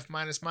can go F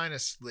minus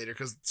later,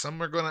 because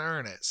some are going to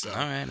earn it. So, All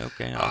right,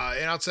 okay.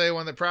 and I'll tell you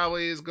one that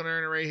probably is going to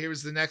earn it right here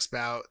is the next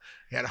bout.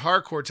 You had a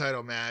hardcore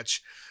title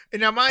match.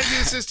 And now, mind you,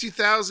 this is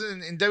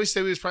 2000, and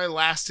WCW was probably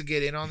last to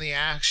get in on the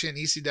action.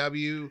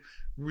 ECW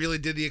really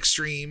did the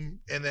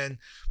extreme, and then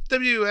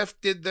WF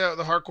did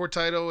the hardcore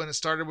title, and it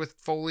started with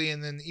Foley,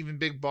 and then even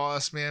Big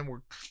Boss, man,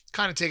 were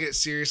kind of taking it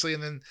seriously,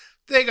 and then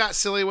they got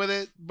silly with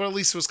it, but at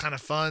least it was kind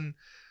of fun.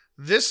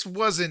 This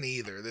wasn't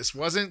either. This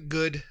wasn't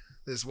good.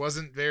 This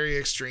wasn't very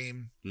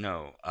extreme.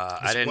 No, This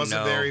I didn't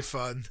wasn't know. very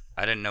fun.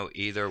 I didn't know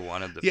either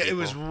one of the Yeah, people.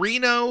 it was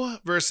Reno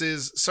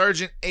versus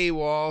Sergeant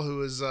AWOL,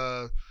 who is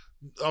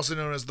also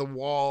known as the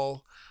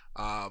Wall.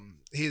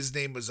 His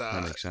name was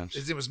That makes sense.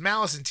 his name was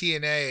Malice in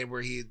TNA,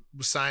 where he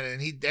was signing,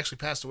 and he actually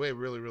passed away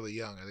really, really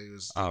young. I think it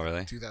was Oh,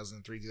 really?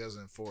 2003,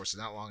 2004, so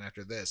not long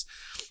after this.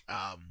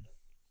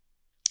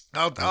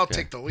 I'll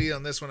take the lead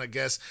on this one, I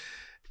guess.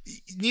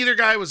 Neither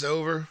guy was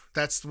over.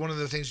 That's one of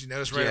the things you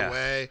notice right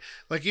away.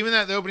 Like even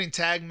the opening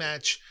tag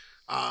match,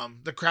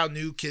 the crowd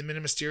knew Kidman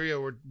and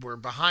Mysterio were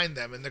behind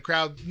them, and the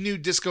crowd knew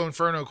Disco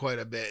Inferno quite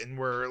a bit, and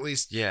were at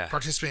least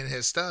participating in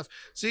his stuff.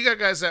 So you got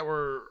guys that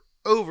were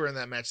over in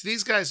that match.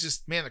 These guys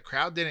just, man, the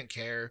crowd didn't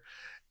care,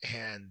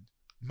 and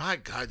my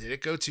God, did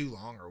it go too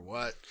long or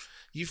what?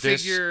 You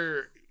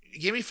figure,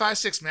 give me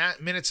 5-6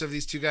 minutes of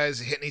these two guys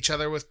hitting each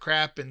other with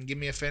crap and give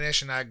me a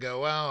finish, and I'd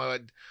go, well,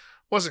 it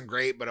wasn't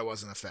great, but it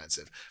wasn't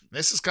offensive.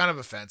 This is kind of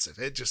offensive.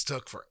 It just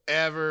took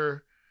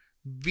forever.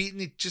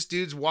 Beating just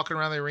dudes walking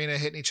around the arena,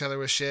 hitting each other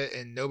with shit,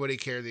 and nobody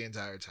cared the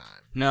entire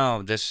time.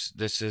 No, this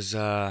is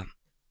the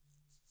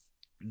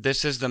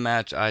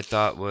match I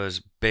thought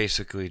was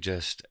basically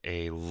just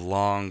a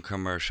long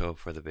commercial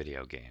for the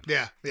video game.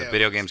 Yeah. The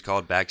video game's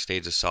called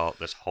Backstage Assault.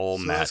 This whole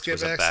match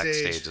was a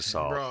backstage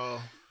assault. Bro.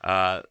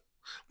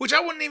 Which I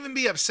wouldn't even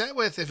be upset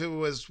with if it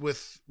was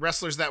with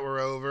wrestlers that were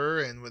over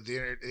and with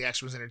the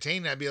action was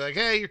entertaining. I'd be like,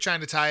 hey, you're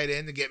trying to tie it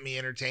in to get me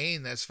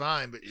entertained. That's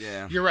fine. But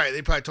you're right.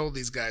 They probably told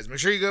these guys, make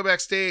sure you go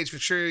backstage,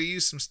 make sure you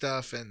use some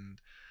stuff, and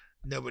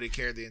nobody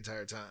cared the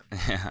entire time.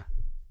 Yeah.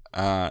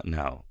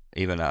 No.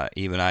 Even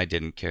I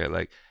didn't care.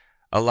 Like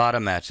a lot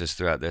of matches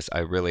throughout this, I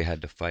really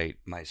had to fight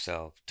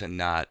myself to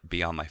not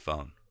be on my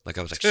phone. Like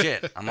I was like,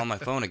 shit, I'm on my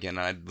phone again.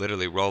 And I'd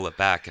literally roll it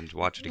back and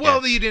watch it again.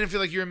 Well, you didn't feel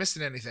like you were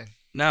missing anything.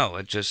 No,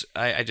 it just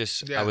I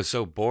was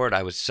so bored.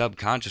 I was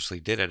subconsciously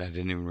did it. I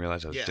didn't even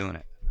realize I was doing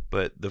it.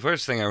 But the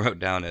first thing I wrote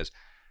down is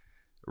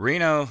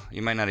Reno.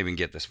 You might not even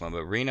get this one,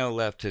 but Reno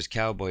left his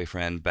cowboy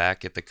friend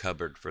back at the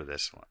cupboard for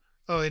this one.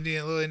 Oh,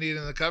 little Indian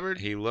in the cupboard?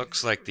 He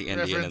looks like the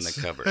Indian in the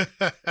cupboard.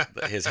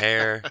 His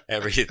hair,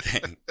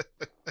 everything.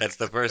 That's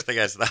the first thing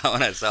I saw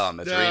when I saw him.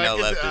 Reno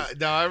left.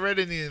 No, I read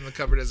Indian in the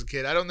Cupboard as a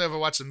kid. I don't know if I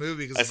watched the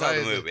movie because I saw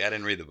the movie. I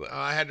didn't read the book.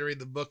 I had to read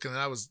the book, and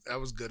I was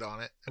good on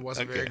it. It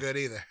wasn't very good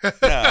either. No.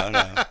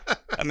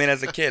 I mean,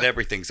 as a kid,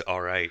 everything's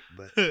all right.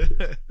 But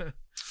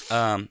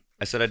I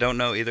said I don't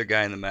know either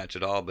guy in the match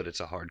at all, but it's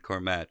a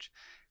hardcore match.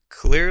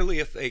 Clearly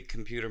a fake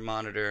computer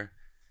monitor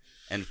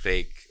and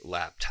fake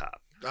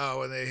laptop. Oh,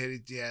 when they hit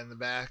it, in the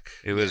back.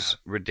 It was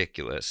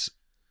ridiculous.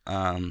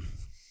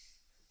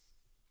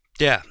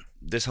 This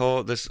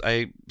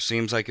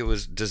seems like it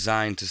was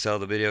designed to sell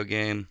the video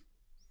game.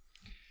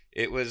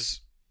 It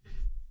was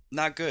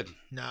not good.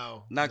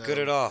 No. Not good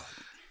at all.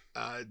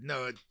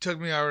 No, it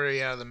took me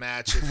already out of the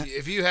match.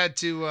 If you had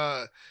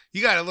to,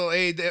 you got a little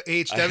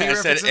AHW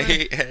reference in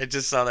there? I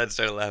just saw that and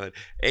started laughing.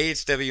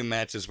 AHW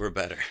matches were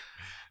better.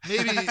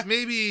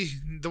 Maybe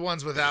the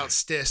ones without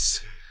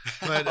Stiss.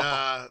 But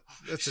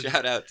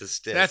shout out to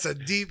Stiss. That's a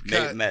deep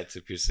cut. Nate Metz,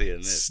 if you're seeing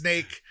this.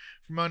 Snake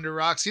from Under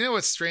Rocks. You know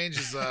what's strange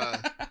is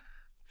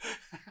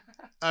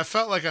I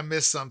felt like I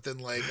missed something.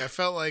 Like I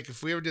felt like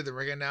if we ever did the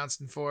ring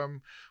announcing for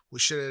him, we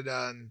should have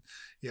done,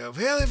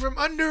 hailing from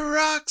Under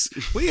Rocks,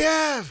 we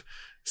have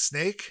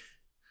Snake,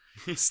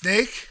 and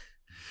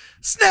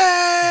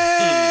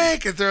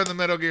throw the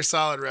Metal Gear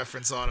Solid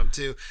reference on him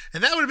too.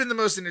 And that would have been the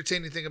most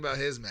entertaining thing about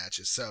his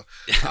matches. So,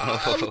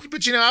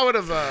 I would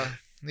have,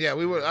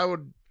 I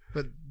would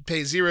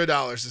pay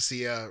 $0 to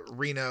see a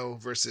Reno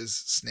versus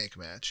Snake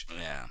match.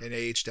 Yeah. In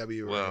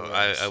AHW. Well,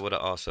 I would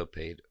have also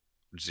paid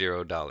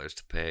 $0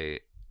 to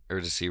pay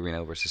or to see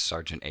Reno versus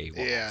Sergeant AWOL.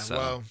 Yeah. So.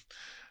 Well,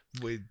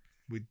 we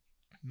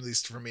at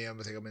least for me, I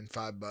think I'm in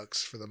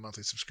 $5 for the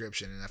monthly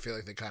subscription, and I feel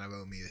like they kind of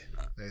owe me.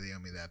 They owe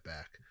me that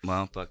back.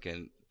 Well,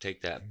 fucking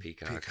take that,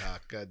 Peacock.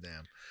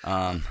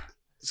 Goddamn.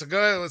 So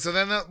go ahead. So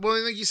then,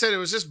 like you said, it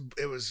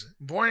was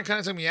boring. Kind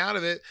of took me out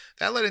of it.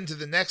 That led into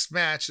the next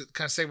match. It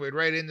kind of segued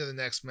right into the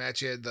next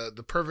match. You had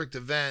the perfect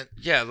event.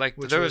 Yeah, like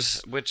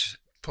which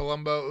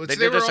Palumbo. They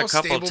did this a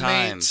couple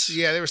times.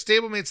 Yeah, they were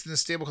stablemates in the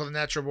stable called the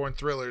Natural Born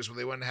Thrillers, where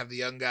they wanted to have the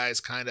young guys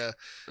kind of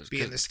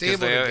be in the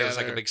stable together. It was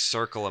like a big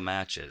circle of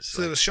matches. So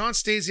there was Sean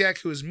Stasiak,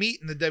 who was meat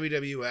in the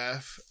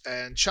WWF,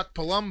 and Chuck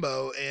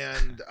Palumbo,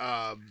 and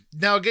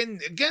now again,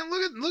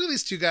 look at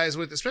these two guys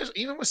with, especially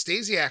even with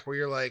Stasiak, where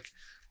you're like,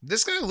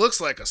 This guy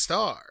looks like a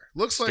star.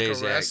 Looks like a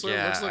Stasiak, wrestler.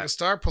 yeah. Looks like a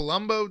star.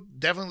 Palumbo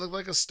definitely looked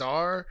like a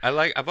star.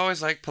 I've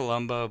always liked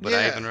Palumbo, but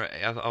Yeah.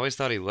 I've always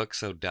thought he looked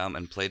so dumb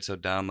and played so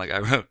dumb. Like I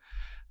wrote,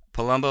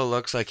 Palumbo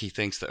looks like he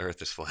thinks the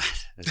Earth is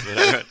flat. That's what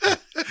I wrote.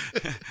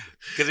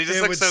 Because he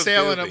just looks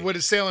so goofy.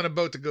 Would sail on a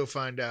boat to go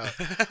find out.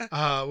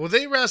 Well,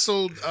 they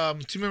wrestled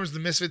two members of the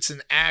Misfits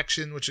in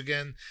action, which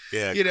again,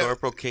 Yeah, you know,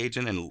 Corporal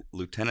Cajun and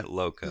Lieutenant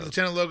Loco.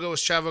 Lieutenant Logo was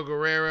Chavo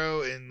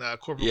Guerrero, and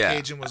Corporal Yeah.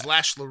 Cajun was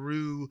Lash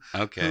LaRue,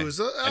 Okay. who was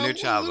I knew a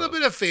Chavo. little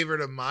bit of favorite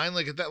of mine.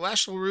 Like that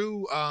Lash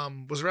LaRue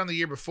was around the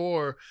year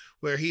before,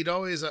 where he'd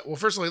always well,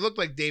 first of all, he looked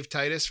like Dave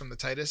Titus from the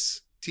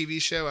Titus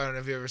TV show. I don't know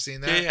if you've ever seen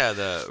that. Yeah,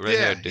 the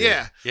red-haired dude.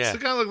 Yeah. Yeah. So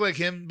it kind of looked like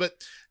him, but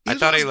I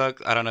thought he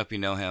looked, I don't know if you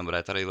know him, but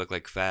I thought he looked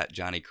like fat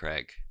Johnny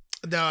Craig.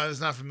 No, I was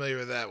not familiar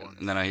with that one.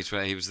 No,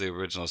 he was the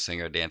original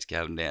singer of Dance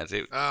Gavin Dance.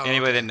 Oh,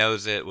 Anybody okay. that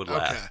knows it would Okay.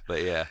 laugh.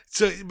 But yeah.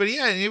 So, but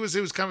yeah, and he was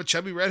kind of a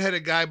chubby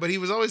redheaded guy, but he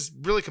was always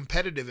really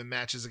competitive in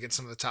matches against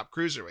some of the top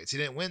cruiserweights. He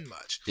didn't win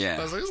much. Yeah.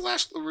 But I was like, this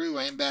Lash LaRue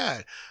ain't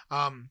bad.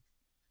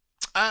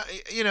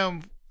 You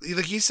know,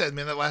 like you said,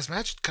 man, that last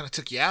match kind of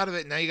took you out of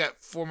it. Now you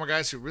got four more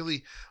guys who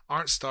really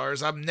aren't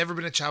stars. I've never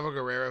been a Chavo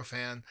Guerrero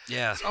fan.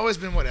 Yeah. It's always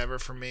been whatever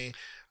for me.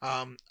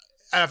 And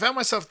I found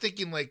myself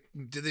thinking, like,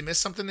 did they miss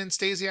something in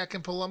Stasiak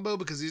and Palumbo?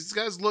 Because these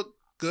guys look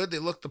good. They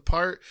looked the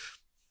part.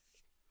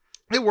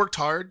 They worked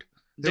hard.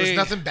 There was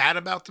nothing bad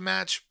about the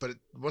match, but it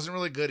wasn't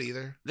really good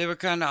either. They were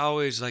kind of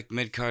always like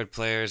mid-card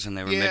players, and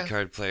they were Yeah.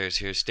 mid-card players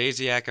here.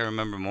 Stasiak, I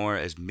remember more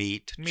as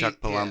Meat. Meat, Chuck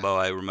Palumbo,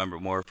 yeah. I remember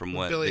more from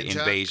what Billy the and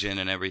Chuck. invasion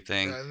and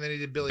everything. And then he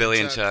did Billy Billy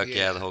and and Chuck.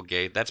 Chuck, the whole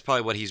gate. That's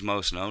probably what he's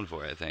most known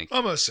for, I think.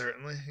 Almost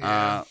certainly.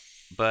 Yeah.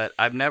 But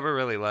I've never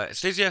really liked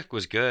Stasiak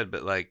was good,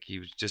 but like he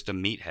was just a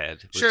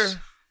meathead. Sure.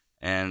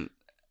 And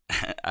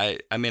I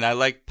mean I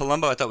like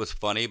Palumbo. I thought was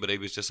funny, but he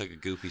was just like a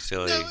goofy,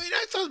 silly. No, and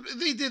I thought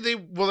they did.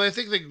 I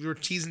think they were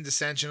teasing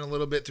dissension a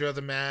little bit throughout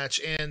the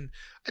match, and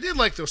I did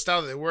like the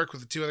style that they worked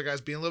with the two other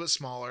guys being a little bit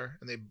smaller,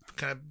 and they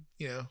kind of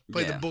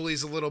played the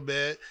bullies a little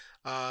bit,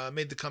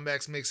 made the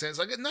comebacks make sense.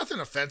 Like nothing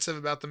offensive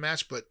about the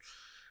match, but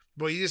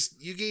boy,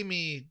 you gave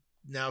me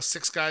now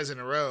 6 guys in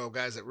a row,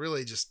 guys that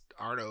really just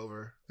aren't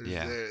over.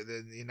 They're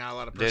not a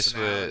lot of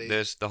personality.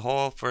 The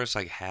whole first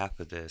like half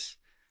of this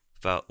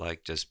felt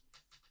like just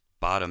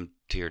bottom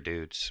tier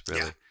dudes,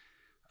 really.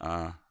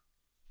 Yeah.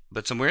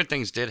 But some weird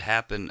things did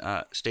happen.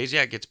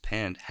 Stasiak gets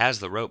pinned, has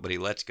the rope, but he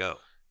lets go.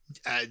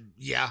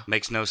 Yeah.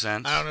 Makes no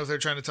sense. I don't know if they're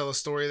trying to tell a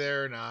story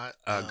there or not.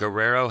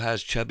 Guerrero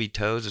has chubby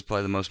toes. Is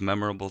probably the most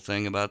memorable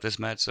thing about this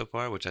match so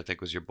far, which I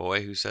think was your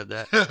boy who said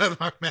that.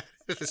 Mark Madden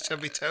with his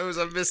chubby toes.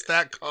 I missed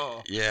that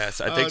call. Yes,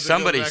 I I'll think have to go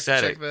somebody back and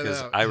said check it that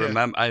because out. I Yeah.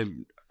 remember I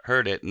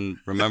heard it and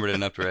remembered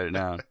enough to write it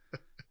down.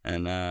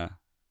 And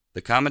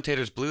the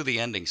commentators blew the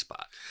ending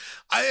spot.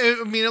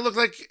 I mean, it looked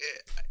like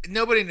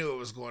nobody knew what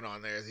was going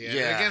on there at the end.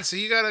 Yeah. And again, so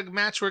you got a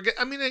match where,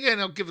 I mean, again,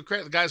 I'll give the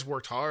credit. The guys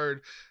worked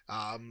hard.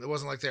 It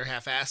wasn't like they're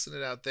half-assing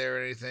it out there or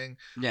anything.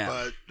 Yeah.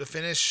 But the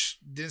finish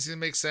didn't seem to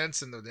make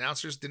sense, and the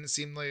announcers didn't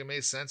seem like it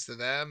made sense to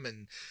them.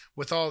 And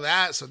with all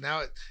that, so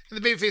now and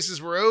the baby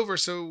faces were over.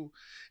 So,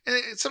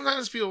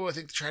 sometimes people, I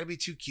think, try to be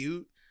too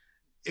cute.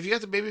 If you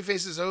got the baby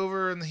faces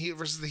over and the heel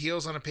versus the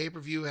heels on a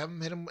pay-per-view, have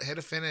them hit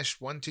a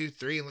finish 1, 2,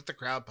 3, and let the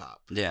crowd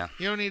pop. Yeah.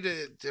 You don't need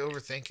to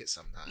overthink it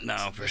sometimes.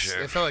 No, for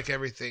sure. It felt like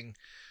everything.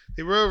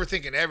 They were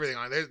overthinking everything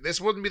on it. This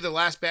wouldn't be the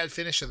last bad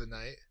finish of the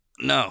night.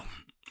 No,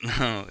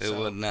 it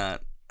would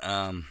not.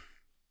 But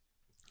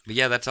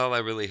yeah, that's all I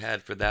really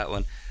had for that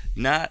one.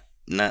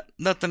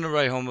 Nothing to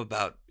write home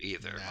about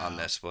either on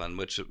this one,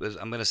 which was,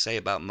 I'm going to say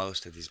about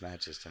most of these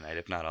matches tonight,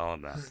 if not all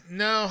of them.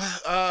 No,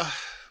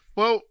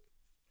 well,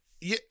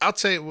 yeah, I'll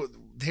tell you.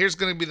 Here's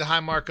going to be the high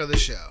mark of the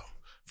show,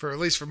 at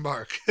least for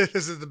Mark.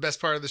 This is the best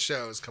part of the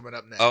show is coming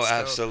up next. Oh,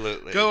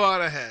 absolutely. Go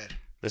on ahead.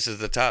 This is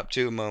the top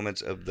 2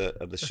 moments of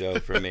the show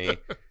for me.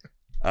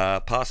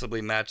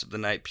 Possibly match of the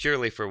night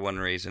purely for one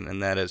reason,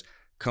 and that is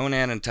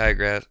Conan and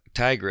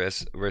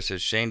Tigress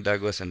versus Shane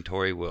Douglas and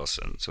Tori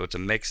Wilson. So it's a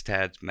mixed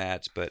tag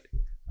match, but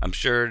I'm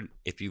sure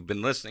if you've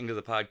been listening to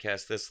the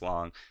podcast this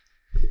long,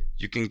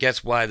 you can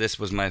guess why this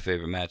was my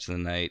favorite match of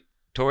the night.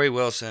 Tori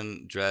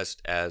Wilson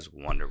dressed as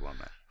Wonder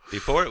Woman.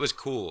 Before it was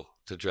cool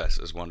to dress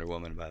as Wonder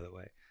Woman, by the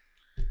way.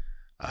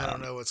 I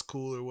don't know what's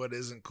cool or what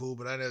isn't cool,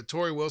 but I know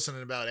Tori Wilson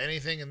in about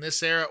anything in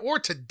this era or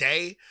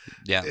today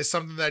is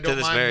something that I don't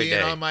mind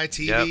being on my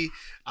TV. Yep.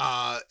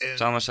 And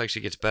it's almost like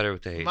she gets better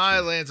with the age. My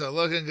Lanza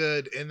looking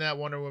good in that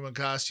Wonder Woman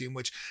costume,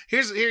 which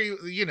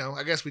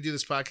I guess we do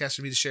this podcast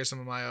for me to share some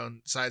of my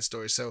own side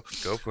stories. So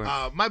go for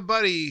it. My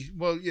buddy,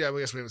 I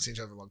guess we haven't seen each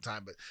other for a long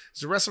time, but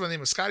there's a wrestler by the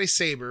name of Scotty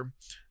Saber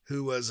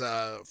who was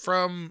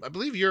from, I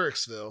believe,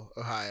 Uricksville,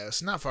 Ohio.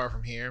 So not far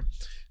from here.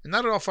 And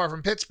not at all far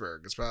from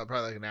Pittsburgh. It's probably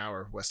like an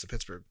hour west of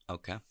Pittsburgh.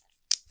 Okay.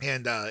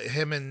 And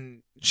him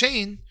and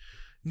Shane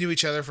knew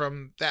each other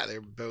from that. They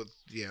were both,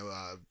 he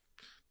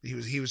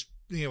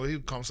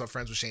would call himself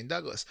friends with Shane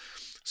Douglas.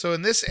 So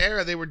in this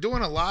era, they were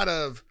doing a lot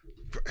of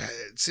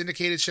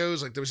syndicated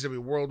shows like WCW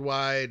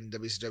Worldwide and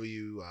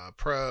WCW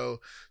Pro,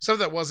 stuff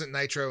that wasn't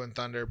Nitro and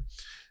Thunder.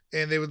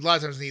 And they would a lot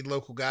of times need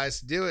local guys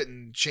to do it,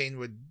 and Shane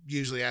would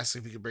usually ask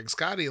if he could bring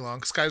Scotty along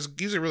because Scotty's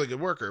usually a really good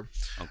worker.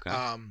 Okay.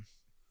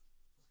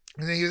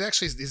 And then he was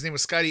actually, his name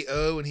was Scotty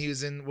O, and he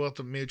was in, we'll have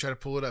to maybe try to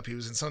pull it up. He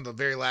was in some of the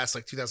very last,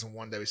 like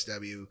 2001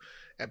 WCW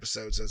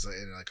episodes as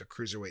in like a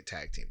cruiserweight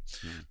tag team.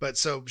 But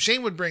so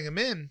Shane would bring him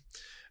in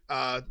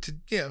to,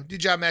 do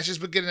job matches,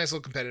 but get a nice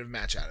little competitive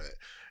match out of it.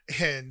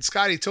 And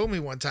Scotty told me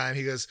one time,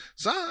 he goes,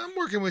 "So I'm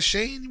working with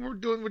Shane. We're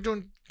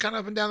doing kind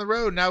of up and down the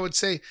road." And I would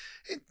say,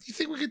 "Hey, you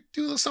think we could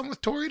do a little something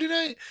with Tori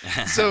tonight?"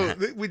 So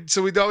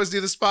we'd always do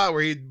the spot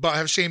where he'd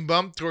have Shane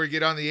bump, Tori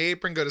get on the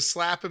apron, go to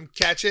slap him,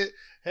 catch it.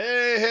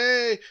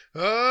 Hey,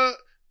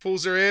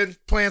 pulls her in,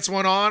 plants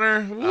one on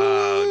her. Woo,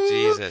 oh,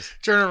 Jesus.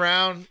 Turn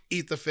around,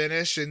 eat the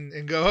finish,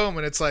 and go home.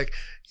 And it's like,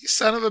 you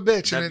son of a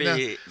bitch. That'd and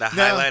be the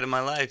highlight of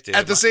my life, dude.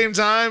 At the same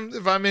time,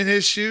 if I'm in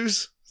his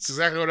shoes, it's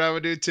exactly what I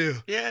would do too.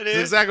 Yeah, dude. It's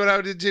exactly what I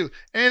would do too.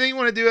 Anything you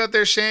want to do out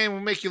there, Shane, will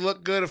make you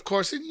look good, of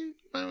course. And you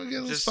might want to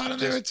get a little spot in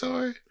there with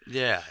Tori.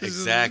 Yeah,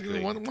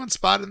 exactly. One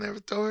spot in there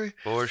with Tori.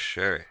 For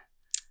sure.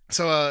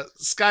 So,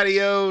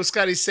 Scotty O,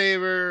 Scotty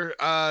Saber,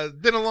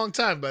 been a long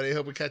time, buddy.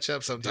 Hope we catch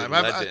up sometime.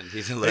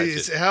 He's a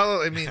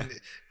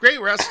legend.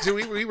 Great wrestler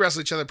too. We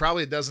wrestled each other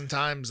probably a dozen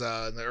times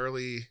in the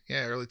early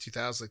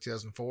 2000s, like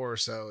 2004 or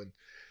so. And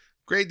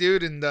great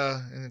dude and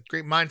a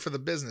great mind for the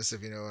business,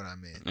 if you know what I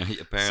mean.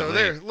 Apparently. So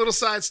there, little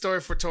side story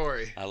for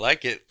Tori. I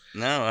like it.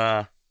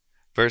 No,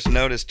 first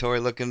notice, Tori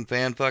looking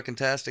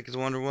fan-fucking-tastic as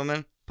Wonder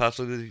Woman.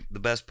 Possibly the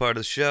best part of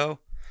the show.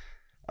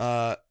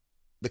 The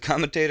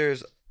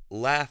commentators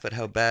laugh at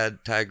how bad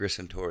Tigress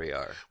and Tori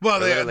are. Well,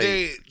 they have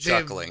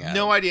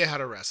no idea idea how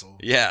to wrestle.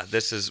 Yeah,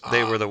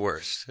 they were the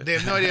worst. They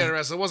have no idea how to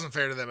wrestle. It wasn't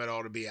fair to them at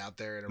all to be out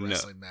there in a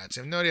wrestling match.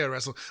 They have no idea how to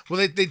wrestle.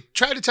 Well, they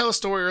tried to tell a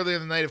story earlier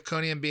in the night of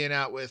Conan being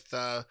out with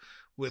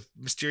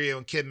Mysterio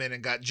and Kidman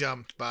and got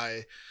jumped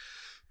by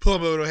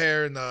Pullman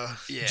O'Hare and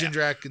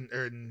Jindrak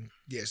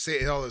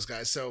and all those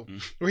guys. So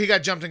where he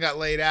got jumped and got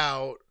laid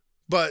out,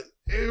 but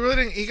it really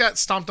didn't, he got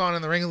stomped on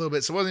in the ring a little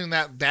bit, so it wasn't even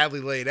that badly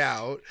laid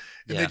out.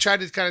 And they tried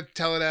to kind of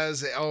tell it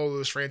as, it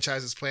was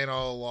franchise's plan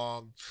all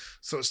along.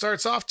 So it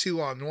starts off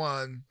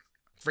 2-on-1,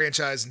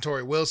 franchise and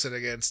Tori Wilson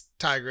against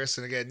Tigress,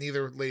 and again,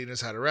 neither lady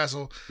knows how to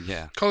wrestle.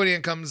 Yeah.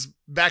 Conan comes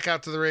back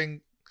out to the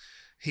ring.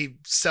 He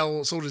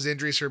sold his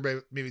injuries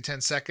for maybe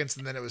 10 seconds,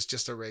 and then it was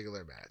just a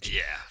regular match.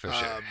 Yeah, for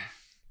sure.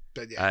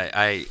 But yeah.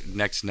 I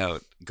next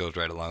note goes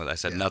right along with it. I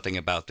said nothing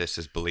about this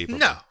is believable.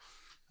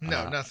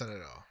 No, nothing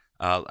at all.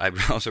 I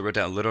also wrote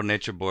down Little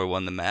Nature Boy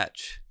won the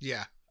match.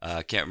 Yeah.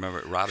 I can't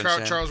remember.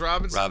 Robinson? Charles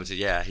Robinson? Robinson,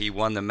 yeah. He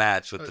won the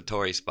match with the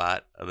Tori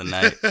spot of the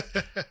night.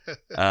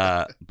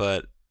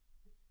 But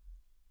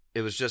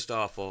it was just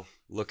awful.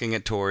 Looking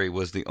at Tori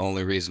was the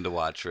only reason to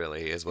watch,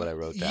 really, is what I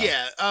wrote down.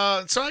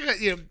 Yeah. So I got,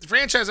 the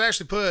franchise I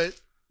actually put,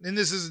 and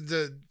this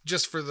is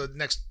just for the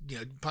next,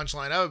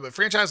 punchline of it, but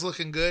franchise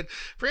looking good.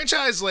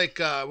 Franchise, would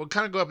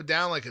kind of go up and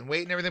down, in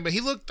weight and everything, but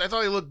I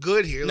thought he looked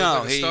good here.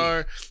 He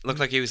looked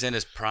like he was in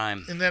his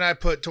prime. And then I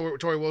put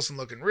Tori Wilson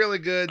looking really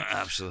good.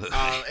 Absolutely.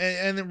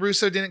 And then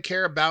Russo didn't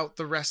care about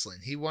the wrestling.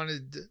 He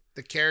wanted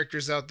the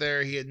characters out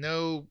there. He had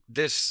no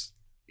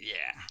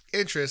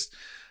interest,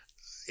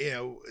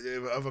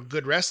 of a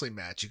good wrestling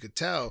match. You could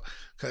tell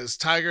because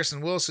Tigress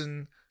and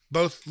Wilson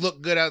both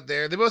looked good out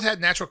there. They both had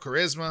natural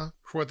charisma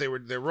for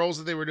what their roles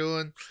that they were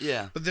doing.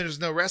 Yeah. But there's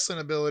no wrestling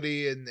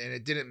ability, and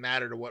it didn't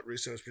matter to what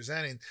Russo was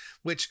presenting,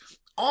 which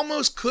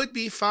almost could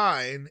be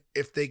fine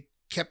if they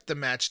kept the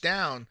match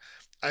down.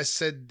 I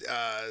said,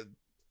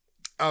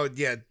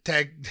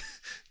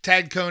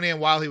 tag Conan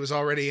while he was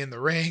already in the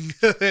ring.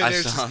 I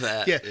saw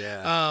that.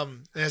 Yeah.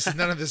 And I said,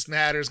 none of this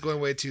matters, going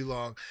way too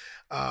long.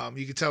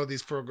 You can tell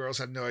these poor girls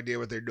have no idea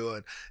what they're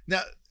doing.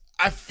 Now,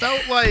 I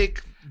felt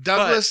like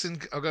Douglas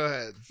go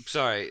ahead.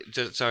 Sorry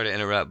to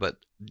interrupt, but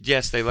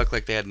yes, they looked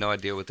like they had no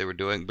idea what they were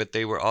doing, but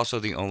they were also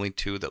the only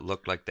two that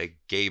looked like they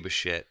gave a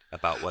shit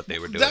about what they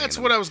were doing. That's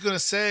what I was going to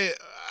say.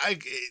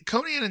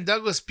 Conan and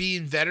Douglas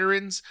being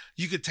veterans,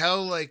 you could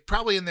tell,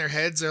 probably in their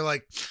heads, they're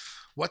like,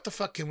 what the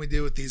fuck can we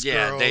do with these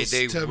girls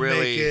they to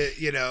really,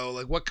 make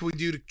it, what can we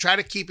do to try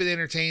to keep it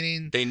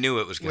entertaining? They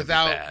knew it was going to be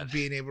without bad.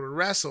 Being able to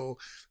wrestle.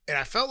 And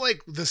I felt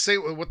like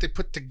what they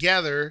put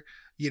together,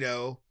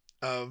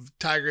 of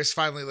Tigress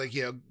finally,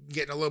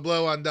 getting a low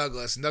blow on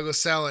Douglas and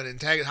Douglas selling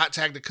and hot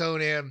tag to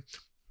Conan.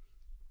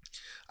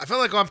 I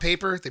felt like on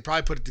paper, they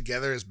probably put it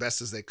together as best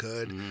as they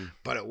could,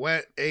 but it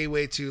went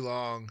way too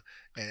long.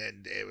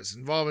 And it was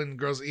involving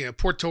girls,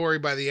 poor Tori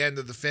by the end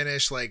of the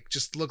finish,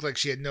 just looked like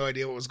she had no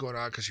idea what was going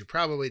on because she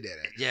probably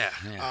didn't. Yeah.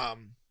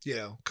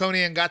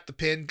 Conan got the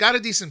pin, got a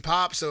decent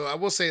pop. So I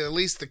will say at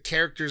least the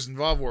characters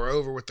involved were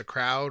over with the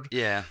crowd.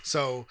 Yeah.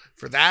 So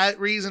for that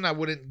reason, I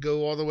wouldn't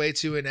go all the way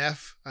to an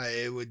F.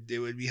 It would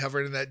be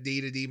hovering in that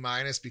D to D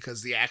minus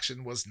because the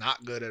action was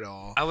not good at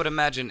all. I would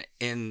imagine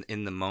in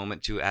the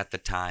moment too, at the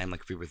time,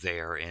 if we were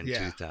there in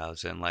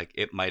 2000,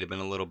 it might have been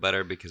a little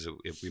better because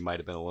we might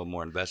have been a little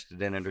more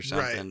invested in it or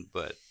something. Right.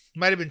 But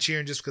might have been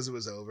cheering just because it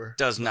was over.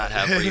 Does not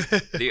have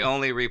the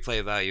only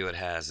replay value it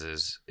has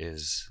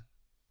is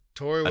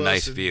Tori a Wilson,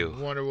 nice view.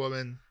 Wonder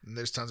Woman, and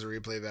there's tons of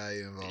replay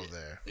value involved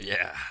there.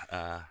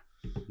 Yeah.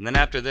 And then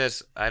after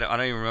this, I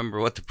don't even remember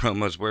what the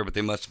promos were, but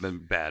they must have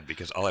been bad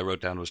because all I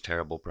wrote down was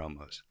terrible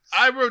promos.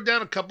 I wrote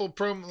down a couple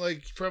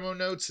promo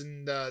notes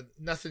and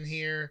nothing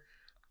here.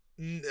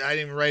 I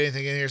didn't write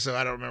anything in here, so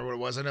I don't remember what it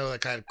was. I know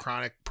that kind of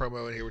Chronic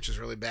promo in here, which is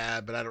really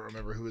bad, but I don't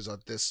remember who was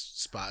at this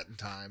spot in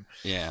time.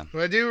 Yeah.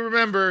 But I do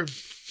remember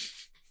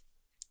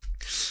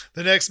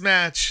the next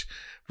match,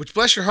 which,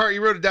 bless your heart,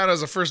 you wrote it down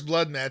as a First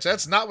Blood match.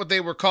 That's not what they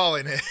were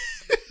calling it.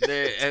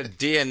 The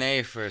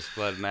DNA First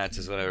Blood match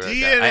is what I wrote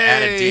down. I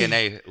added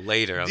DNA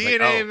later. I was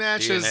DNA like,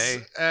 match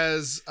DNA?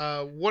 as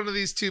one of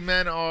these two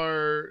men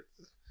are,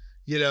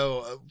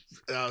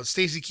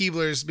 Stacy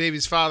Keibler's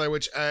baby's father,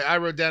 which I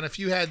wrote down. If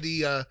you had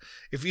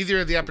if either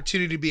had the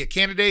opportunity to be a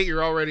candidate,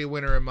 you're already a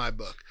winner in my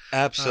book.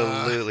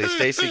 Absolutely.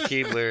 Stacy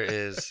Keibler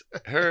is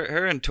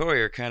her and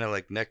Tori are kind of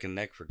like neck and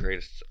neck for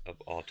greatest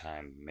of all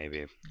time,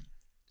 maybe.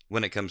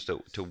 When it comes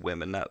to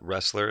women, not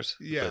wrestlers,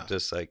 but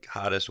just like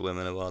hottest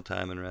women of all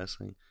time in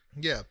wrestling.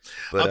 Yeah.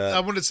 But I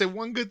wanted to say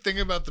one good thing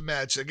about the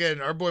match. Again,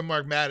 our boy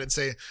Mark Madden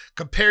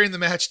comparing the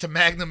match to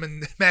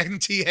Magnum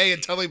TA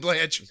and Tully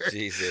Blanchard.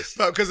 Jesus.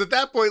 Because at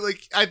that point,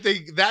 I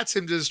think that's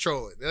him just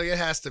trolling. It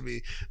has to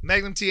be.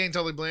 Magnum TA and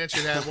Tully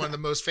Blanchard had one of the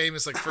most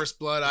famous First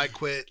Blood, I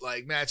Quit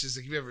matches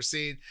that you've ever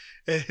seen.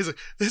 And he's like,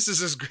 this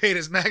is as great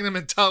as Magnum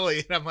and Tully.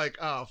 And I'm like,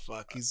 oh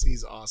fuck,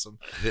 he's awesome.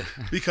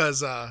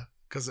 Because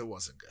it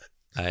wasn't good.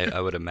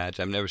 I would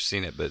imagine. I've never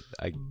seen it, but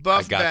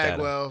Buff I got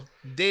Bagwell,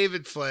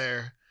 David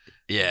Flair.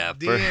 Yeah.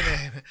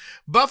 DNA.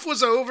 Buff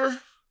was over.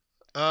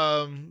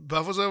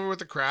 Buff was over with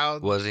the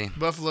crowd. Was he?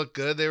 Buff looked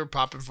good. They were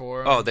popping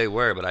for him. Oh, they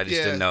were, but I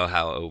just didn't know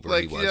how over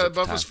he was. Yeah, at the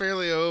Buff time. was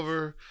fairly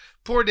over.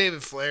 Poor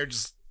David Flair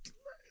just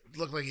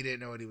looked like he didn't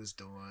know what he was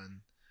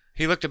doing.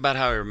 He looked about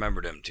how I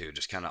remembered him too,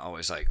 just kind of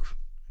always like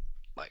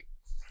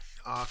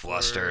Awkward,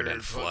 flustered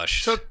and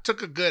flushed.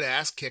 Took a good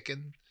ass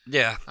kicking.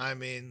 Yeah. I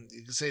mean,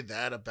 you can say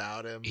that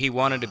about him. He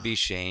wanted to be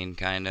Shane,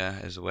 kind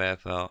of, is the way I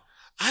felt.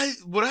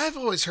 What I've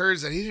always heard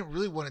is that he didn't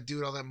really want to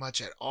do it all that much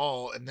at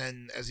all. And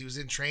then as he was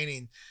in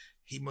training,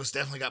 he most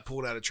definitely got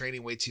pulled out of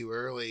training way too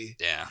early.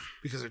 Yeah.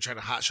 Because they're trying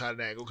to hotshot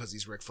an angle because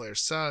he's Ric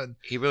Flair's son.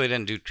 He really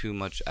didn't do too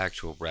much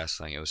actual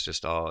wrestling. It was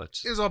just all... It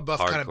was all Buff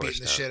kind of beating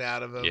stuff. the shit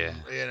out of him.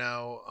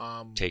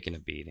 Yeah. Taking a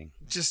beating.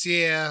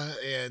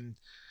 And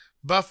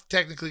Buff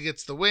technically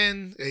gets the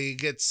win.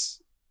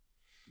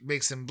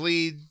 Makes him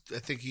bleed. I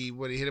think he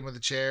hit him with a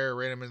chair or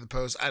ran him in the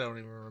post. I don't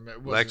even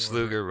remember. Lex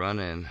Luger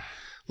running.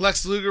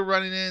 Lex Luger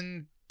running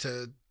in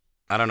to...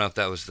 I don't know if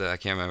that was I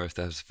can't remember if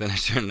that was the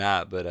finish or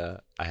not,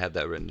 but I had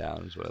that written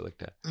down is what I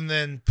looked at. And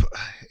then,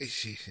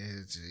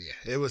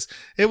 it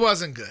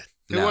wasn't good.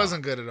 It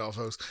wasn't good at all,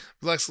 folks.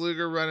 Lex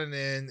Luger running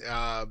in.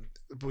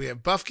 We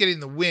have Buff getting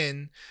the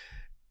win.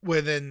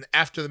 Where then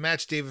after the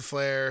match, David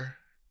Flair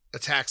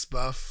attacks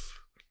Buff.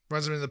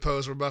 Runs him in the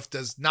pose where Buff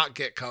does not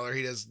get color.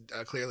 He does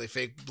clearly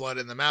fake blood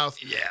in the mouth.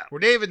 Yeah. Where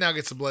David now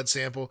gets a blood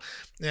sample.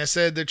 And I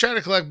said they're trying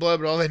to collect blood,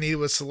 but all they needed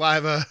was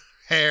saliva,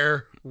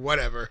 hair,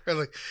 whatever.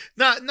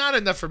 Not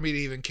enough for me to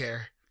even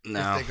care.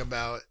 No. To think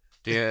about.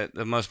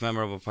 The most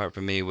memorable part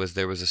for me was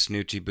there was a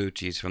snoochie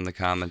boochies from the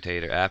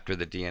commentator after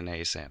the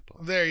DNA sample.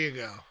 There you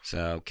go.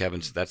 So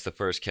that's the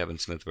first Kevin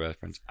Smith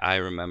reference I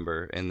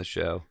remember in the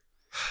show.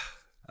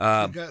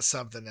 You got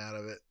something out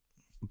of it.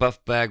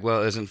 Buff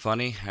Bagwell isn't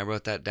funny. I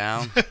wrote that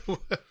down.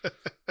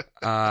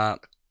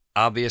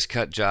 Obvious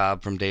cut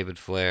job from David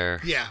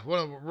Flair. Yeah, one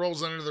of them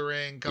rolls under the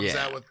ring, comes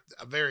out with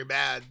a very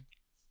bad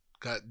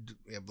cut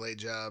blade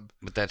job.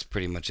 But that's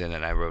pretty much it.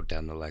 And I wrote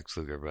down the Lex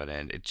Luger run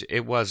in.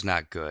 It was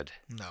not good.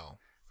 No.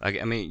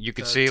 You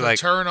could see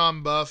turn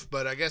on Buff,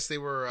 but I guess they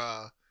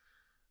were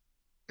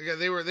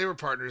they were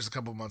partners a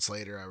couple months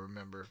later, I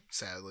remember,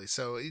 sadly.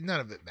 So none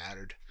of it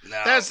mattered.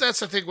 No. That's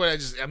I think what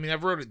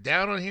I've wrote it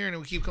down on here and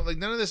we keep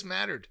none of this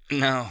mattered.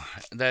 No,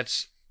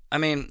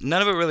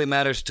 none of it really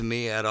matters to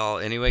me at all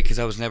anyway, because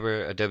I was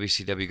never a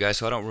WCW guy,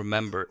 so I don't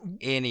remember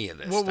any of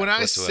this. Well, when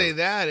I whatsoever. say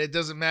that, it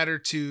doesn't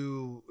matter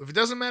if it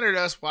doesn't matter to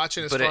us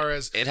watching as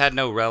it had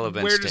no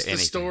relevance where to does anything.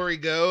 The story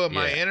go? Am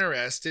I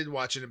interested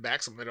watching it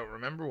back? Something I don't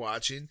remember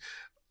watching.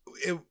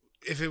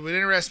 If it would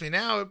interest me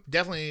now, it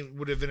definitely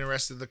would have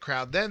interested the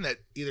crowd then that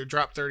either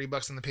dropped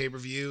 $30 on the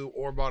pay-per-view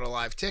or bought a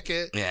live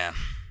ticket. Yeah.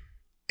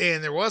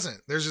 And there wasn't.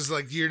 There's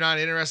just you're not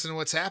interested in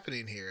what's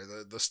happening here.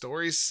 The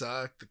stories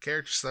suck. The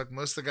characters suck.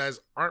 Most of the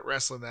guys aren't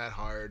wrestling that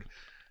hard.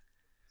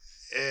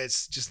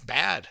 It's just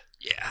bad.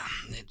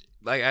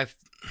 Yeah.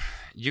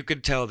 You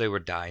could tell they were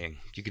dying.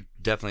 You could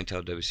definitely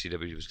tell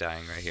WCW was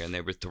dying right here. And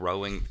they were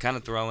throwing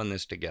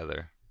this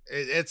together.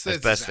 It's as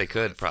best they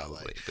could,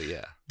 probably. But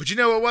yeah. But you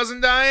know what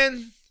wasn't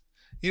dying?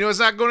 You know what's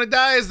not going to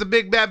die is the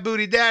big bad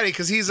booty daddy,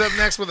 because he's up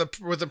next with a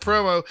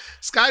promo.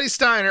 Scotty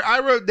Steiner, I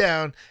wrote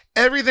down,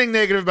 everything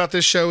negative about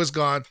this show is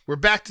gone. We're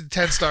back to the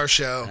 10-star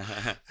show.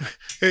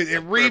 For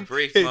a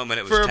brief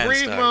moment, it was 10 stars. For a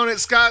brief moment,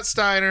 Scott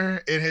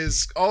Steiner, in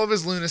all of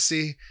his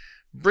lunacy,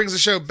 brings the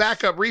show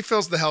back up,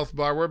 refills the health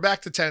bar. We're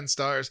back to 10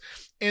 stars.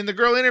 And the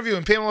girl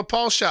interviewing, Pamela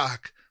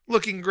Paulshock,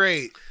 looking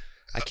great.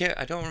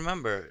 I don't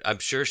remember. I'm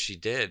sure she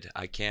did.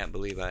 I can't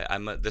believe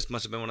this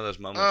must have been one of those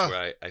moments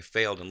where I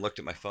failed and looked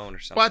at my phone or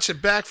something. Watch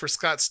it back for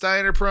Scott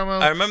Steiner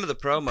promo. I remember the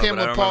promo, but I don't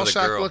Pamela remember the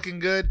Paulshock girl. looking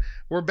good.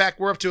 We're back.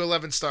 We're up to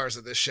 11 stars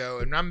at this show,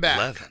 and I'm back.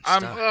 11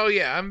 stars. Oh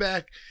yeah, I'm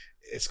back.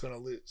 It's gonna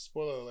lose.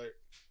 Spoiler alert.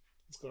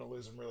 It's gonna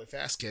lose them really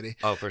fast, Kitty.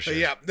 Oh, for sure.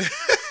 Yeah.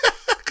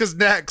 Because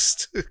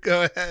next,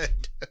 go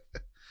ahead.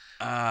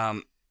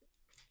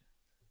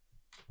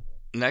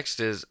 Next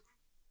is,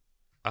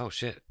 oh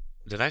shit.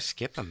 Did I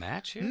skip a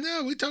match here?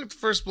 No, we talked the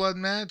first blood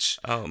match.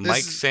 Oh,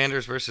 Mike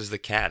Sanders versus the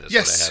Cat is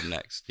Yes. what I have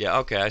next. Yeah,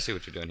 okay, I see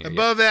what you're doing here.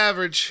 Above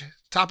average,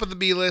 top of the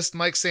B list,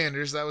 Mike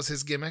Sanders. That was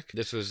his gimmick.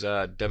 This was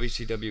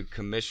WCW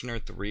Commissioner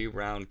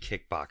 3-round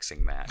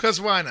kickboxing match. Because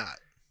why not?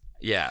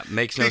 Yeah,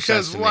 makes no sense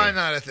Because to why me.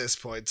 not at this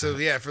point? So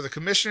yeah, for the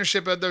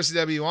commissionership at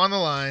WCW on the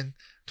line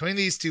between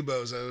these two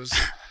bozos.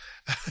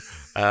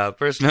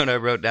 First note I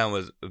wrote down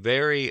was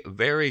very,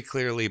 very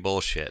clearly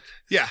bullshit.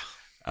 Yeah,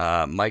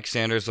 Mike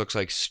Sanders looks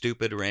like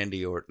stupid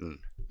Randy Orton.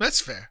 that's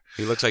fair.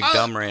 He looks like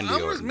dumb Randy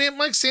Orton. Man,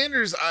 Mike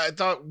Sanders, I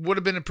thought would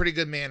have been a pretty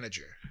good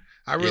manager.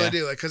 I really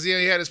do, like, because he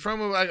had his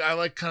promo. I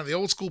like kind of the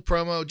old school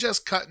promo,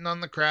 just cutting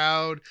on the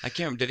crowd. I can't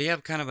remember. Did he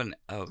have kind of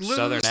a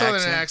Southern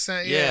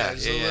accent? Yeah.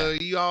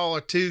 Y'all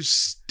are too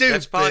stupid.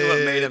 That's probably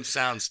what made him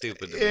sound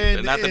stupid to me.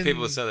 But not that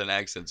people with Southern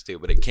accents do,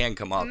 but it can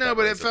come off. No,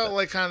 but it felt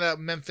like kind of that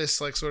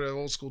Memphis, like sort of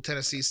old school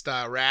Tennessee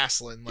style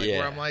wrestling, like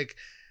where I'm like,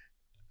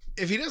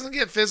 if he doesn't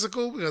get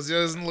physical because he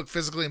doesn't look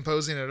physically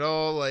imposing at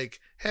all, like,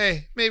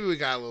 hey, maybe we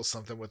got a little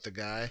something with the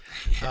guy.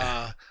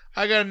 Yeah.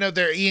 I got a note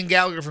there. Ian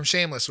Gallagher from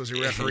Shameless was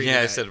your referee. Yeah,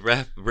 tonight. I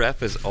said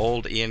ref is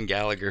old Ian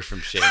Gallagher from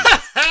Shameless.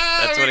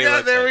 That's what he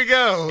looked there like. we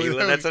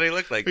go. That's what he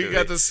looked like. We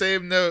got the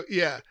same note.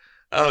 Yeah.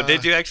 Oh,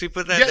 did you actually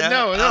put that down?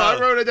 No, I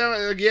wrote it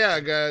down. Yeah,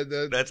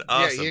 that's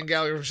awesome. Yeah, Ian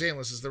Gallagher from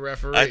Shameless is the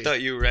referee. I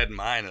thought you read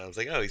mine, and I was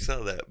like, oh, he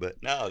saw that.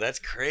 But no, that's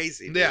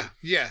crazy. Dude.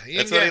 Yeah.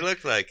 That's what he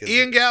looked like.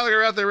 Ian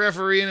Gallagher out there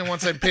refereeing, and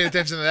once I paid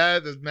attention to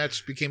that, the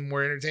match became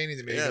more entertaining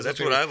to me. Yeah, that's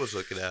what I was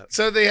looking at.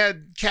 So they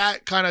had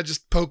Cat kind of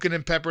just poking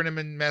and peppering him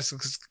and messing.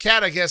 Because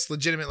Cat, I guess,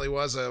 legitimately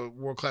was a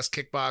world-class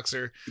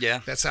kickboxer. Yeah.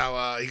 That's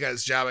how he got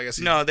his job, I guess.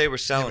 No, they were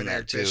selling that,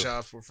 Eric too.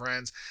 Bischoff were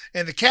friends.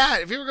 And the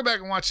Cat, if you ever go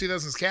back and watch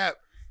 2000's Cat,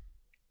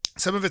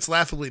 some of it's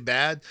laughably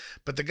bad,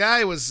 but the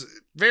guy was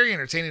very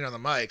entertaining on the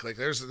mic. Like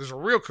there's a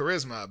real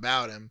charisma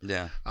about him.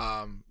 Yeah.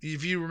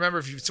 If you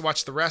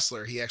watched The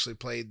Wrestler, he actually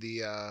played the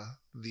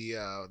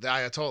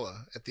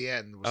Ayatollah at the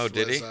end.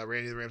 Did he?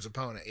 Randy the Ram's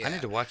opponent. Yeah. I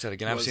need to watch that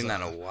again. I haven't seen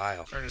that in a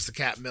while. Ernest the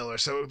Cat Miller.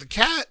 So the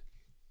Cat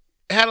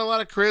had a lot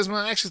of charisma.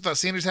 I actually thought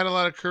Sanders had a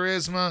lot of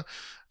charisma.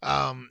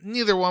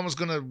 Neither one was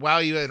going to wow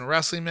you in a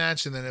wrestling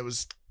match, and then it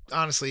was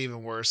honestly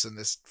even worse than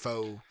this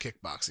faux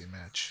kickboxing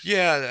match.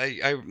 Yeah,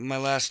 I my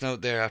last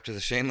note there after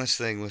the Shameless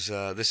thing was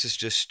this is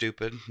just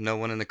stupid. No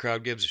one in the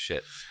crowd gives a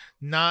shit.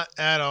 Not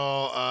at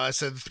all. I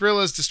said the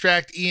thrill is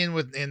distract Ian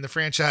in the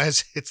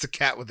franchise. It's the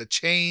Cat with a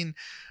chain.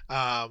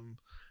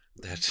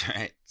 That's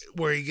right.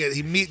 Where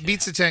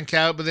beats the 10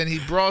 count, but then he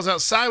brawls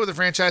outside with the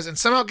franchise and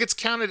somehow gets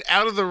counted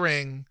out of the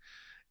ring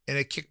in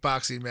a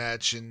kickboxing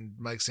match, and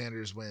Mike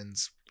Sanders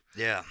wins.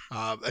 Yeah.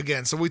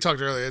 Again, so we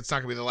talked earlier, it's not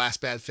going to be the last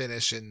bad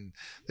finish, and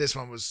this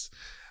one was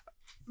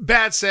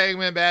bad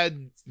segment,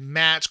 bad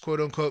match,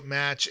 quote unquote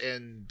match,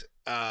 and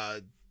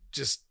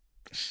just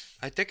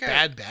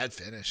bad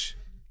finish.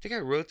 I think I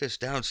wrote this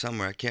down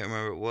somewhere. I can't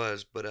remember what it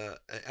was, but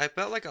I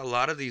felt like a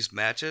lot of these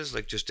matches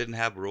just didn't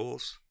have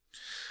rules.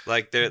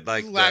 Like they're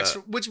like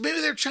which maybe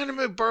they're trying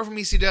to borrow from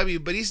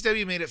ECW, but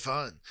ECW made it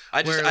fun.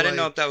 I didn't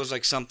know if that was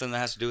like something that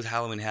has to do with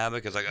Halloween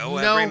Havoc. It's like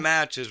every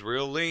match is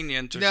real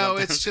lenient or something.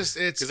 No, it's just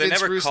it's they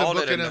never Russo called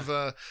booking it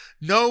of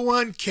no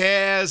one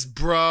cares,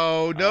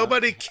 bro.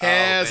 Nobody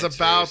cares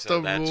about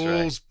Russo, the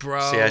rules, right.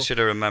 bro. See, I should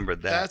have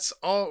remembered that. That's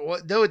all.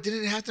 No, it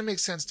didn't have to make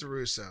sense to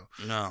Russo.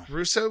 No,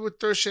 Russo would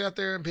throw shit out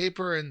there on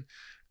paper and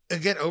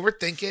again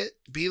overthink it,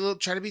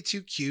 try to be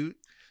too cute.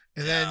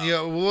 And then,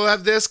 we'll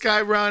have this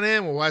guy run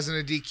in. Well, why isn't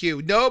it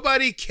DQ?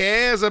 Nobody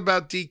cares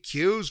about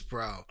DQs,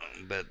 bro.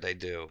 But they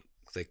do.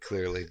 They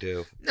clearly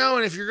do. No,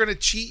 and if you're going to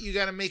cheat, you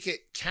got to make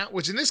it count,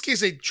 which in this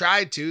case they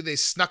tried to. They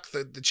snuck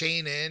the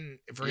chain in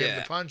for him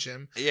to punch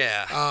him.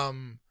 Yeah.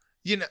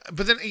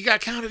 But then he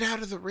got counted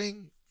out of the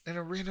ring in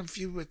a random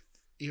fight with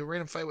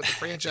the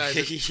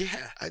franchise.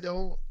 Yeah. I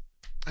don't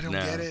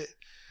get it.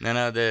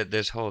 No,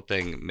 this whole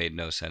thing made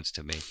no sense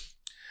to me.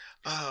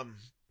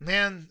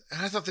 Man,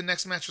 I thought the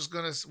next match was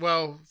going to...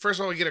 Well,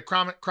 first of all, we get a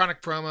chronic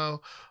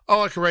promo.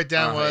 All I could write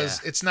down was,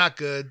 it's not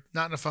good.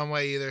 Not in a fun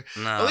way either.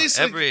 No, at least,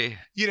 the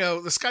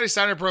Scotty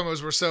Steiner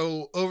promos were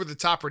so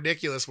over-the-top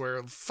ridiculous where,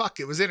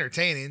 it was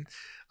entertaining.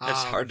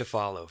 That's hard to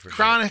follow.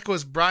 Chronic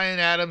was Brian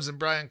Adams and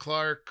Brian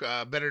Clark,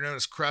 better known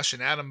as Crush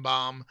and Adam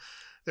Bomb.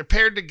 They're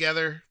paired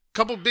together.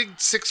 Couple big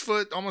 6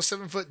 foot, almost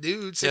 7 foot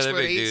dudes,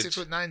 6'8",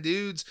 6'9"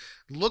 dudes.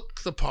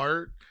 Look the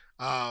part.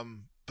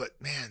 But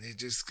man, they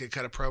just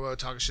cut a promo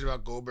talking shit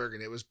about Goldberg,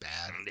 and it was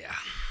bad. Yeah.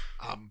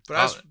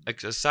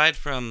 Aside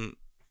from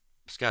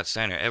Scott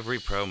Steiner, every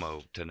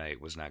promo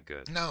tonight was not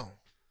good. No,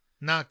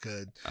 Not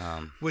good.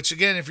 Which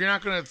again, if you're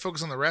not going to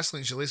focus on the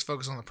wrestling, you should at least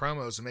focus on the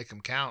promos and make them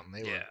count. And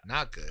they were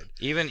not good.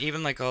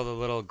 Even like all the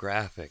little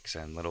graphics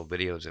and little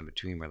videos in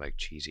between were like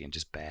cheesy and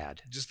just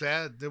bad. Just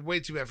bad. They're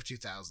way too bad for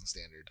 2000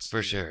 standards.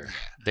 For sure. Yeah.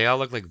 They all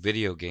look like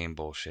video game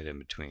bullshit in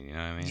between. You know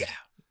what I mean? Yeah.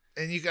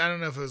 And I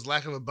don't know if it was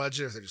lack of a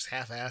budget, or if they're just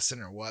half-assing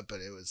or what,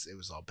 but it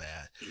was all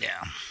bad.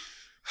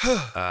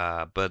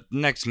 Yeah. But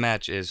next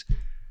match is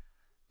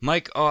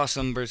Mike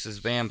Awesome versus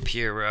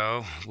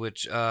Vampiro,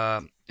 which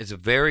is a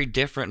very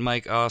different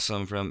Mike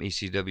Awesome from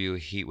ECW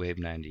Heatwave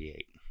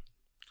 98.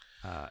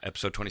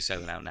 Episode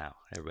 27 out now,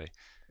 everybody.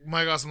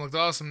 Mike Awesome looked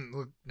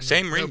awesome.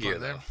 Same ring gear,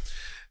 though.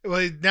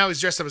 Well, now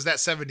he's dressed up as that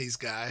 70s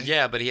guy.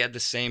 Yeah, but he had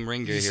the same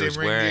ring gear he was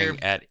wearing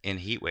in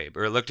Heatwave,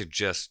 or it looked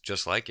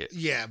just like it.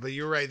 Yeah, but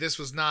you're right. This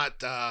was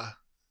not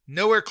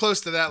nowhere close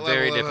to that level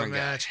very of different a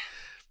match.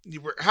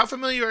 How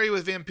familiar are you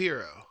with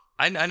Vampiro?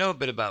 I know a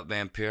bit about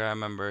Vampiro. I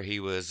remember he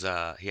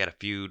had a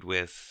feud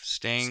with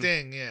Sting.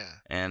 Sting, yeah.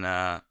 And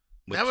that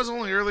was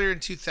only earlier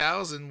in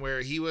 2000, where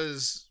he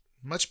was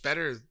much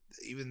better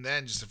even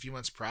then, just a few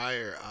months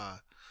prior.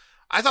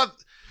 I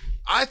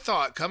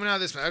thought coming out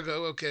of this match, I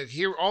go, okay,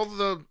 here, all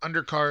the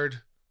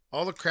undercard,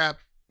 all the crap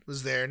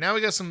was there. Now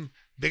we got some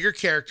bigger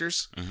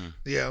characters. Mm-hmm.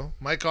 You know,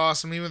 Mike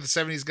Awesome, even the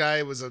 70s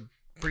guy, was a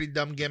pretty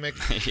dumb gimmick.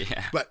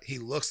 Yeah. But he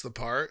looks the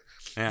part.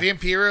 Yeah.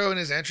 Vampiro and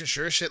his entrance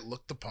sure as shit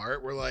looked the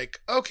part. We're like,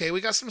 okay, we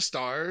got some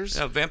stars.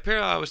 Yeah,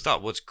 Vampiro I always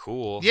thought was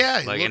cool. Yeah.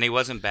 And he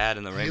wasn't bad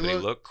in the ring, but he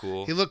looked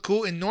cool. He looked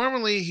cool. And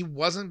normally he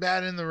wasn't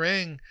bad in the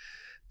ring.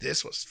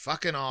 This was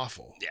fucking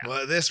awful. Yeah.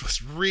 Well, this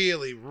was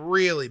really,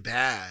 really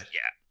bad.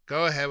 Yeah.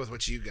 Go ahead with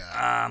what you got.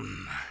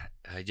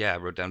 I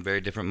wrote down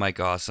very different Mike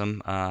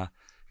Awesome.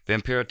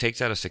 Vampiro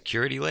takes out a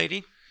security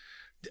lady.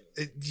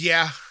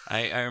 Yeah.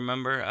 I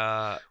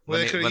remember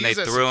when they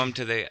threw him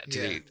into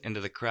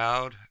the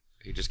crowd.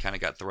 He just kind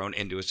of got thrown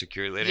into a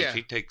security lady. Yeah. And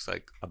she takes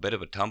like a bit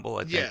of a tumble,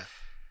 I think. Yeah.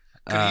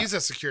 Could use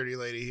that security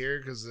lady here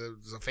because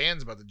the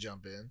fan's about to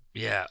jump in.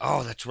 Yeah.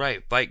 Oh, that's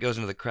right. Fight goes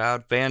into the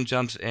crowd. Fan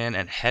jumps in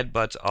and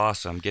headbutts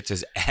Awesome. Gets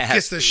his ass.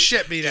 Gets the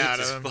shit beat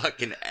out of him.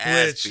 Fucking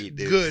ass beat,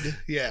 dude. Good.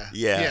 Yeah.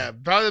 Yeah. Yeah.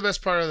 Probably the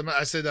best part of the match.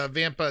 I said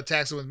Vampa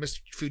attacks him with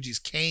Mr. Fuji's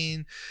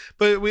cane,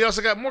 but we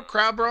also got more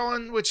crowd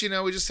brawling, which we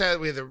had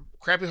the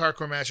crappy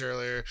hardcore match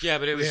earlier. Yeah,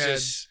 but it was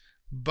just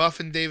Buff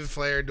and David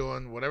Flair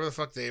doing whatever the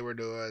fuck they were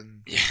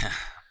doing. Yeah.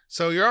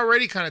 So you're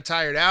already kind of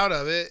tired out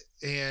of it,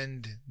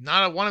 and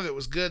not one of it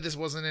was good. This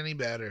wasn't any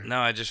better.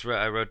 No,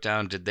 I wrote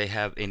down, did they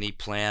have any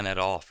plan at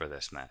all for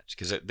this match?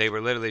 Because they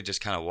were literally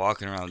just kind of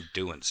walking around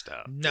doing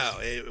stuff. No,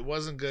 it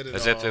wasn't good at all.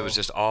 As if it was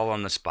just all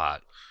on the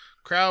spot.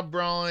 Crowd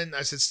brawling.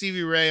 I said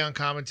Stevie Ray on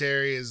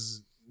commentary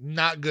is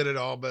not good at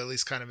all, but at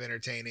least kind of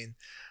entertaining.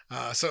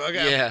 So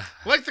I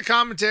like the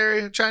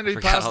commentary. I'm trying to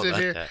be positive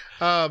here.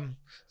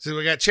 So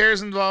we got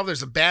chairs involved.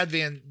 There's a bad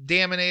Van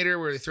Daminator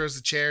where he throws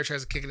the chair, tries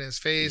to kick it in his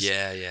face.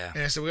 Yeah, yeah.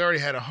 And I said we already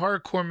had a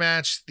hardcore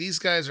match. These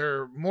guys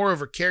are more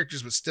over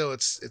characters, but still,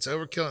 it's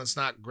overkill and it's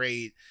not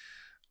great.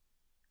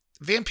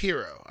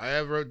 Vampiro, I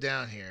have wrote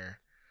down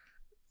here,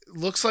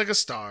 looks like a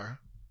star.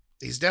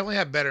 He's definitely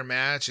had better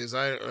matches.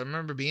 I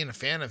remember being a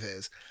fan of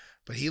his,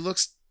 but he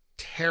looks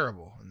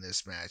terrible in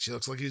this match. He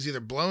looks like he was either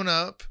blown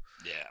up,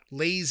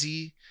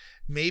 lazy,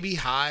 maybe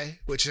high,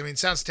 which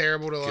sounds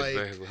terrible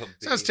to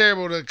sounds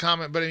terrible to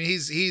comment, but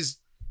he's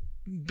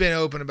been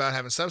open about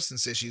having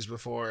substance issues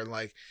before,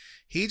 and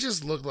he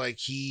just looked like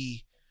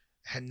he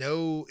had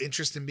no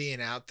interest in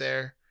being out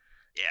there,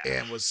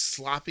 and was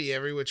sloppy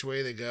every which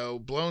way they go,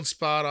 blown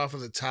spot off of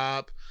the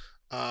top.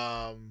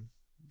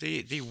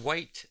 The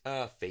white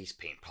face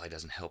paint probably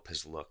doesn't help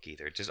his look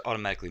either. It just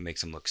automatically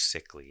makes him look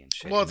sickly and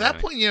shit. Well, at that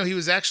point, he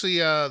was actually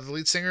the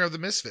lead singer of the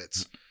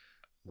Misfits.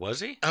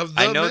 Was he?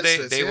 I know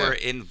Misfits, they were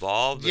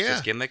involved with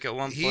his gimmick at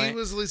one point. He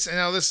was lead.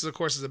 Now this is, of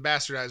course, a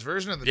bastardized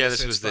version of the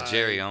Misfits. Yeah, this was the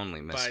Jerry only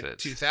Misfits. By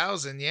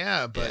 2000,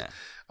 but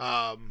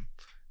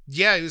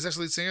he was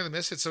actually lead singer of the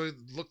Misfits, so he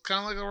looked kind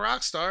of like a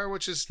rock star,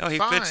 which is he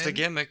fine. fits the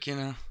gimmick,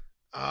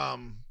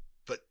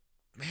 But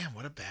man,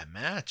 what a bad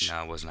match!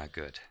 No, it was not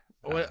good.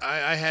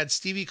 I had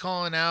Stevie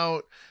calling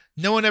out.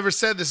 No one ever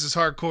said this is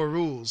hardcore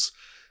rules.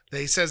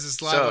 He says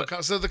it's live,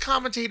 so the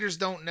commentators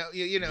don't know.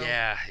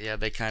 Yeah,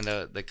 they kind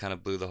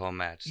of blew the whole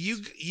match.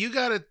 You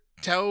gotta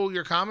tell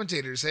your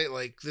commentators, hey,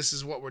 this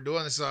is what we're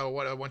doing. This is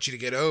what I want you to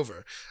get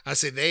over. I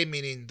say they,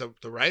 meaning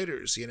the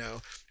writers.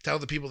 Tell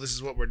the people this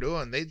is what we're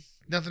doing. They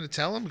nothing to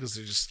tell them because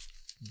they're just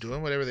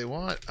doing whatever they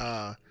want.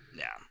 No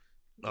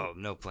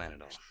plan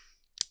at all.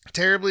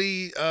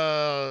 Terribly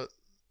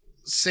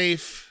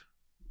safe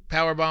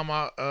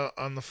powerbomb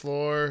on the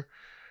floor,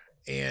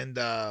 and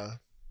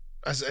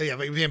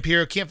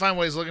Vampiro can't find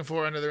what he's looking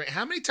for under the ring.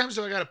 How many times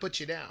do I got to put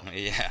you down?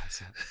 Yeah,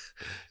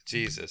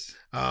 Jesus.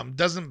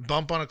 Doesn't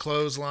bump on a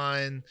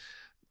clothesline.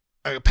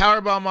 A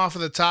powerbomb off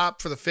of the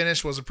top for the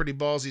finish was a pretty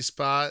ballsy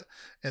spot,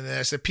 and then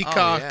I said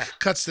Peacock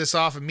cuts this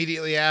off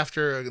immediately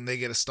after, and they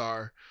get a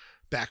star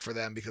back for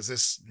them because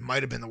this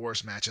might have been the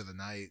worst match of the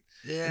night.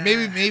 Yeah, and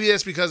maybe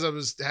that's because I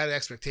had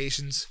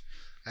expectations.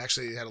 I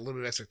actually had a little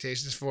bit of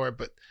expectations for it,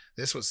 but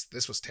this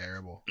was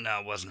terrible.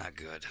 No, it was not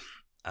good.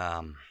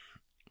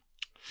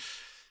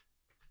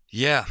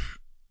 Yeah.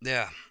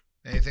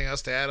 Anything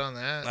else to add on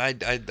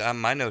that?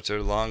 My notes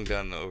are long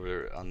done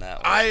over on that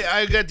one.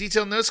 I got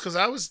detailed notes because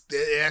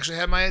it actually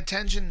had my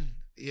attention.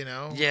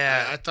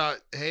 Yeah. I thought,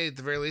 hey, at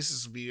the very least,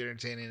 this will be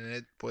entertaining.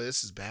 And boy,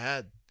 this is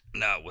bad.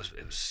 No,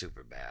 it was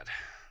super bad.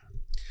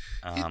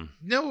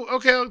 No,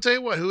 okay, I'll tell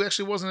you what. Who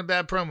actually wasn't a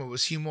bad promo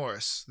was Hugh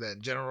Morris,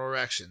 that General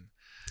Erection.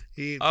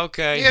 He had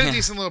a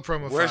decent little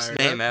promo. Worst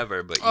name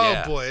ever, but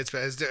yeah. Oh boy, it's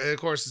bad. Of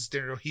course, it's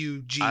General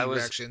Hugh G. I was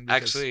Erection.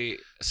 Actually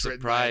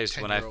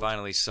surprised when I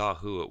finally saw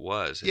who it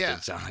was. It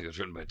didn't sound like it was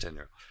written by a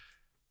 10-year-old.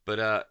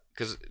 But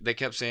because they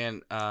kept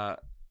saying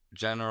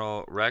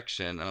General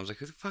Erection, and I was like,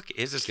 who the fuck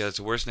is this guy? It's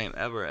the worst name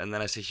ever. And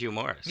then I see Hugh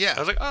Morris. Yeah. I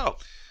was like, oh,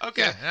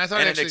 okay. Yeah, and I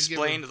thought it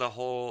explained the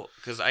whole,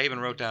 because I even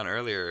wrote down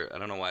earlier, I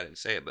don't know why I didn't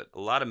say it, but a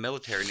lot of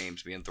military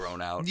names being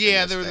thrown out.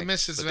 Yeah, they were the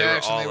Misfits of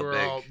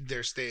Action.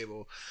 They're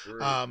stable.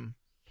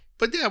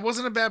 But yeah, it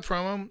wasn't a bad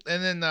promo.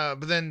 And then,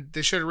 but then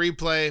they showed a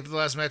replay of the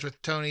last match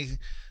with Tony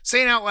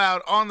saying out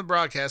loud on the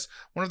broadcast,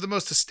 one of the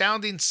most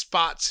astounding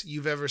spots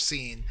you've ever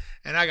seen.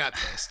 And I got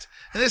pissed.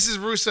 And this is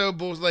Russo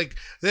bulls. Like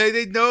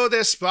they know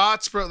their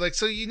spots, bro. Like,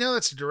 so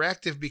that's a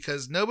directive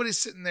because nobody's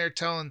sitting there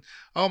telling,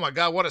 oh my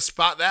God, what a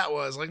spot that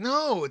was. Like,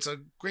 no, it's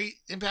a great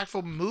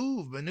impactful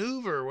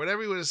maneuver,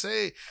 whatever you want to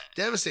say.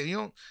 Devastating. You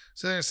don't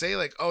sit there and say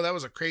like, oh, that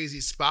was a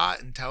crazy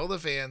spot and tell the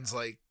fans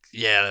like,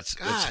 yeah, that's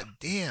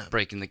damn,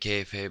 breaking the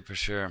kayfabe for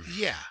sure.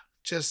 Yeah,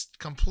 just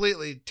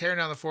completely tearing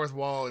down the fourth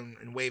wall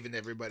and waving to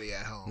everybody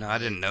at home. No, I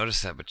didn't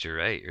notice that, but you're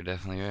right. You're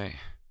definitely right.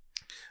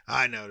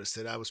 I noticed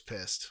it. I was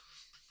pissed.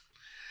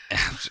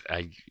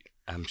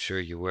 I'm sure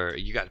you were.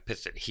 You got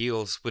pissed at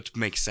heels, which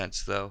makes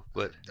sense though.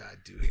 But I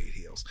do hate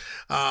heels.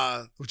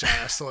 Which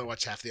I still only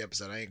watched half the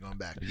episode. I ain't going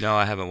back. No,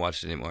 I haven't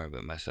watched any more of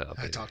it myself.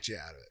 I talked you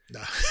out of it.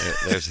 No.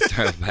 There's a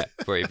throwback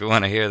for you. If you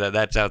want to hear that,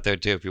 that's out there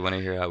too. If you want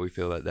to hear how we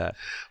feel about that.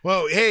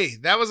 Well, hey,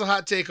 that was a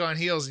hot take on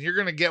heels, and you're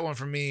gonna get one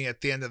from me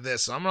at the end of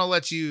this. So I'm gonna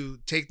let you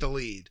take the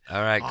lead.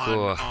 All right,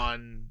 cool.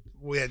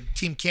 We had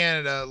Team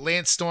Canada,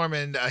 Lance Storm,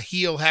 and a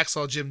heel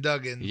Hacksaw Jim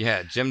Duggan.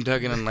 Yeah, Jim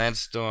Duggan and Lance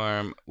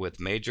Storm with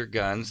Major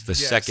Guns.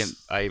 Second,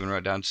 I even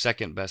wrote down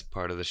second best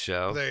part of the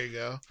show. There you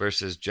go.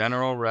 Versus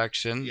General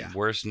Erection,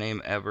 worst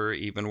name ever,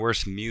 even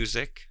worse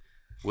music.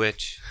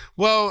 Which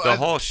the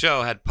whole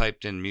show had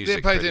piped in music.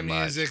 They piped in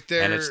music,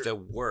 and it's the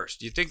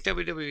worst. Do you think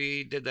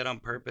WWE did that on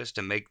purpose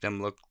to make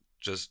them look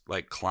just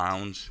like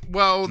clowns?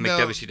 Well, to make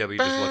WCW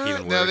just look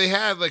even worse. No, they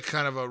had like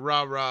kind of a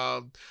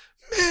rah-rah.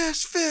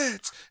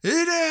 Misfits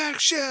in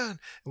action.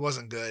 It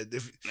wasn't good.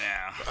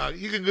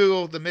 You can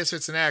Google the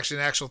Misfits in action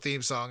actual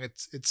theme song.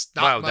 It's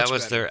not. Wow, much that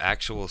was better. their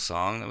actual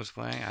song that was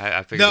playing.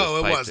 I figured. No,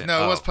 it was.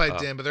 No, it was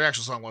piped in, but their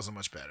actual song wasn't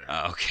much better.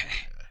 Okay,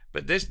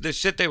 but the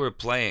shit they were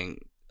playing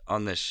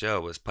on this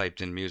show was piped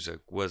in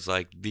music was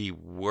like the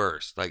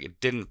worst. Like it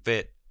didn't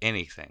fit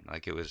anything.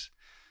 Like it was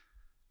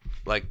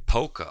like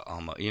polka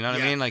almost. You know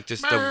what I mean? Like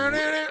just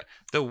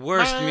the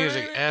worst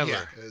music ever.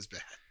 Yeah, it was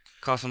bad.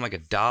 Cost them like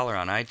 $1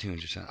 on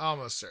iTunes or something.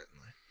 Almost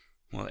certainly.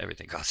 Well,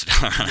 everything costs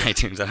 $1 on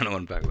iTunes. I don't know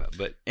what I'm talking about.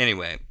 But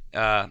anyway,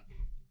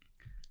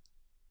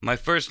 my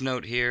first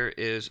note here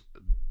is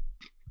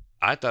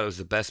I thought it was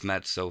the best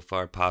match so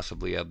far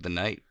possibly of the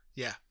night.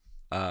 Yeah.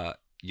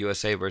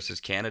 USA versus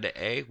Canada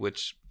A,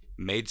 which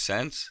made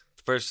sense.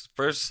 First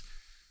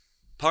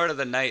part of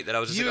the night that I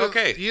was just like,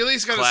 okay. You at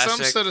least got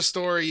some sort of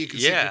story you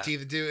can sink your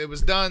teeth into. It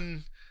was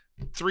done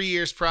 3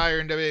 years prior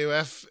in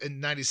WWF in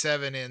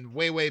 '97 and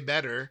way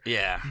better.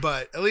 Yeah.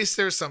 But at least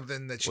there's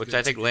something that you. Which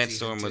I think Lance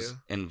Storm was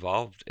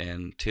involved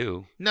in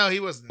too. No, he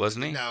wasn't.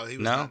 Wasn't he? No, he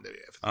was not in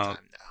WWF at the time.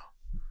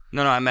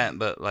 No, I meant,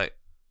 but like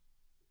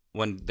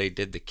when they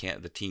did the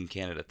Team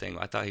Canada thing,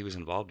 I thought he was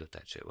involved with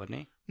that shit, wasn't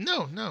he?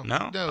 No.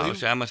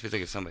 I must be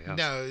thinking of somebody else.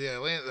 No,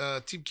 yeah.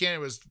 Team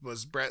Canada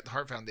was Bret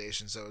Hart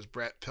Foundation, so it was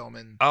Bret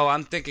Pillman. Oh,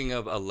 I'm thinking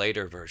of a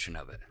later version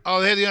of it.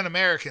 Oh, they had the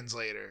Un-Americans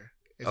later.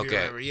 If you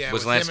remember. Yeah,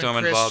 was Lance Storm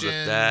involved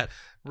with that?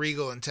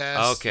 Regal and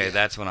Test. Okay,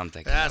 that's what I'm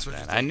thinking. That's what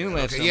I knew.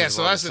 Lance Storm. Yeah,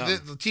 so that's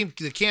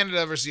the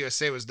Canada versus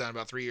USA was done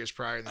about 3 years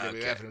prior in the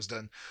WWF, and it was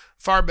done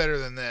far better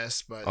than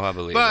this. But I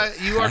believe.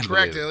 But you are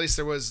correct. At least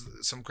there was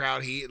some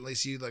crowd heat. At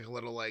least you like a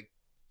little like,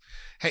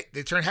 hey,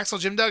 they turned Hacksaw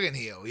Jim Duggan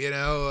heel.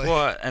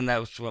 Well, and that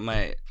was what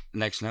my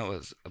next note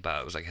was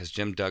about. It was like, has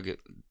Jim Duggan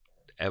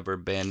ever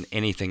been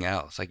anything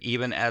else? Like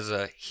even as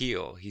a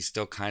heel, he's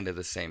still kind of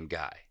the same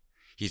guy.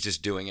 He's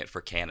just doing it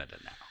for Canada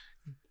now.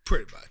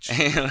 Pretty much.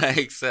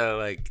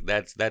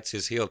 That's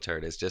his heel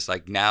turn. It's just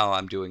like now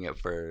I'm doing it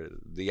for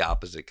the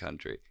opposite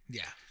country.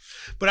 Yeah.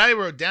 But I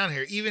wrote down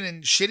here, even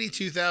in shitty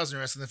 2000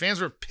 wrestling, the fans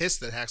were pissed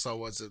that Hacksaw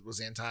was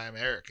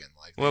anti-American.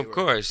 Like, well, of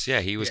course, yeah,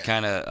 he was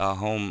kind of a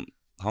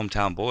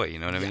hometown boy. You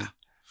know what I mean?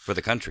 For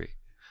the country.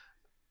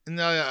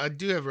 No, I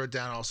do have wrote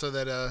down also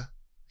that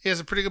he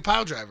has a pretty good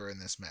pile driver in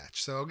this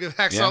match. So I'll give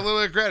Hacksaw a little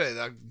bit of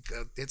credit.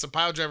 It's a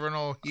pile driver and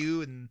all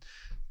Hugh and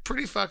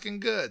pretty fucking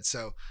good.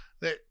 So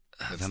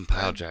Them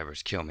pile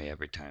drivers kill me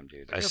every time,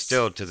 dude. I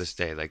still, to this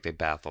day, like, they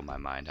baffle my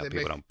mind how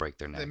people don't break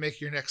their neck. They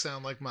make your neck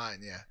sound like mine,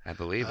 yeah. I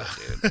believe it,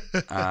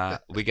 dude.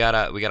 We got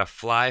a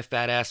fly,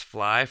 fat ass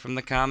fly from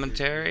the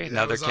commentary.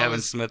 Another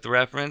Kevin Smith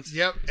reference.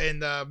 Yep, and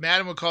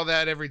Madden would call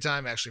that every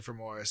time, actually, for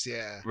Morris,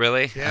 yeah.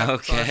 Really? Yeah.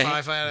 Okay.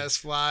 Fly, fat ass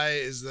fly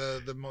is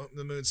the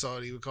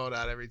moonsault. He would call it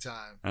out every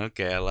time.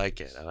 Okay, I like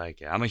it.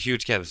 I'm a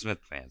huge Kevin Smith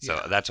fan,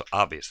 so that's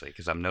obviously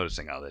because I'm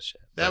noticing all this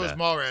shit. That was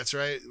Mallrats,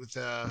 right? With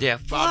fly,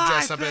 Bob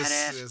dressed up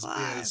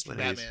as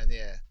Batman,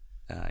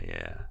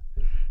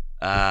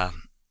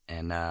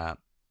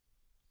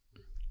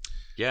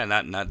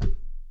 not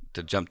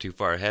to jump too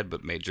far ahead,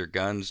 but Major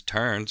Guns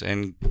turns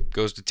and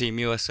goes to Team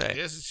USA.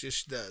 Yes, it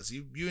just does.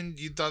 You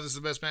thought this was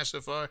the best match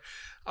so far?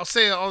 I'll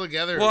say it all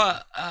together.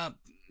 Well,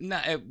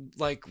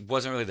 it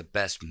wasn't really the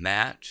best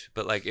match,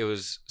 but like it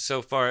was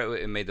so far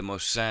it made the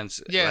most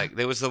sense. Yeah, like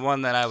it was the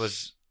one that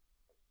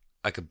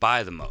I could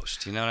buy the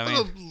most. You know what I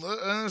mean?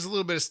 There's a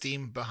little bit of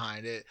steam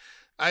behind it.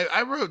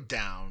 I wrote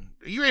down.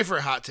 Are you ready for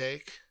a hot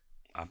take?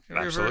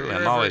 Absolutely,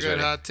 I'm always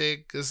ready. Hot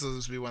take. This will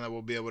be one that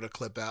we'll be able to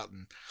clip out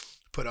and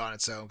put on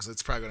its own because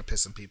it's probably going to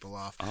piss some people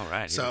off. All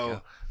right.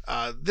 So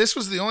this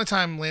was the only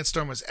time Lance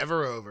Storm was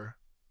ever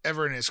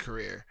in his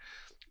career.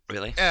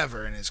 Really?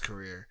 Ever in his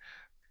career.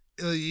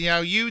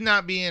 You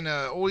not being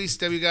a old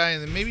ECW guy,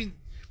 and then maybe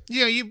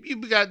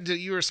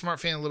you were a smart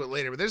fan a little bit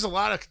later, but there's a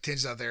lot of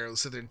contingents out there who'll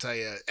sit there and tell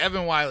you.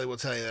 Evan Wiley will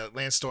tell you that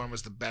Lance Storm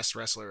was the best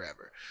wrestler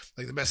ever,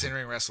 like the best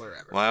in-ring wrestler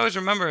ever. Well, I always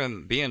remember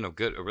him being a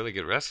really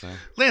good wrestler.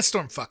 Lance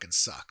Storm fucking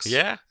sucks.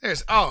 Yeah.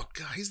 God,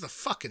 he's the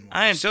fucking worst.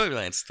 I enjoy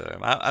Lance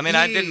Storm. I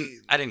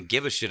didn't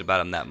give a shit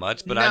about him that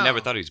much, but I never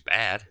thought he was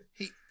bad.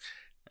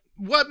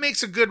 What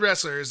makes a good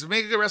wrestler is to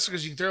make a good wrestler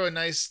because you can throw a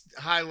nice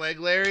high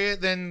leg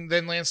lariat, then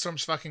Lance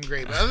Storm's fucking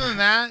great. But other than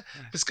that,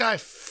 this guy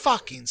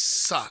fucking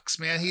sucks,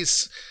 man.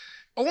 He's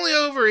only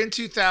over in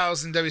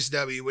 2000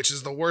 WCW, which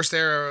is the worst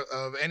era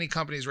of any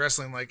company's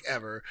wrestling like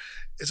ever.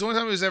 It's the only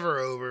time he was ever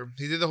over.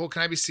 He did the whole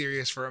 "Can I be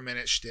serious for a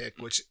minute" shtick,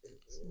 which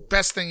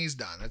best thing he's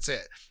done. That's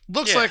it.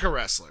 Looks like a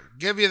wrestler.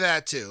 Give you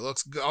that too.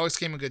 Always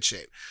came in good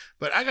shape.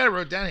 But I got it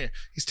wrote down here.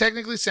 He's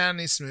technically sound and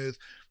he's smooth.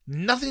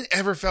 Nothing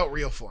ever felt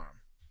real for him.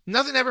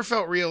 Nothing ever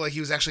felt real like he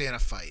was actually in a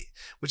fight,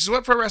 which is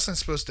what pro wrestling's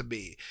supposed to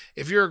be.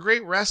 If you're a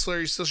great wrestler,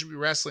 you still should be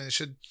wrestling.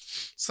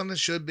 Something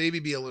should maybe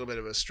be a little bit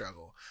of a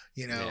struggle,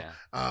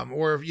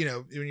 or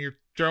when you're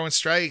throwing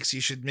strikes, you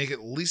should make it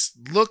at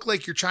least look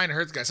like you're trying to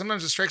hurt the guy.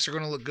 Sometimes the strikes are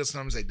going to look good,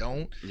 sometimes they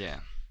don't.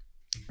 Yeah.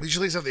 You should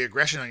at least have the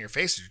aggression on your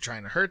face if you're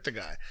trying to hurt the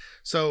guy.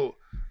 So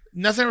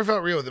nothing ever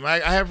felt real with him. I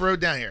have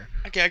wrote down here.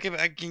 Okay,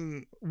 I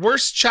can.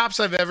 Worst chops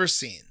I've ever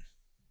seen.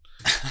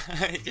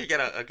 You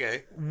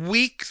gotta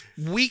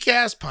weak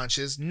ass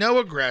punches, no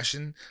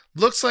aggression,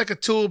 looks like a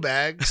tool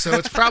bag, so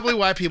it's probably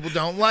why people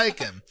don't like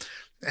him.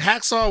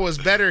 Hacksaw was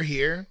better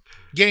here,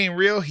 getting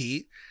real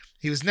heat.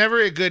 He was never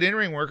a good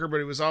in-ring worker, but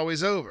he was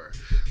always over.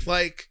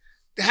 Like,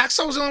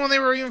 Hacksaw was the only one they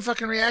were even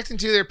fucking reacting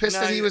to. They're pissed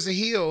that he was a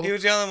heel. He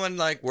was the only one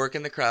like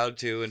working the crowd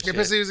too, and they're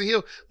pissed that he was a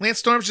heel. Lance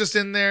Storm's just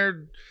in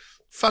there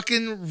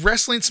fucking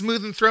wrestling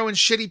smooth and throwing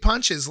shitty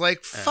punches.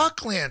 Like,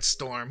 fuck Lance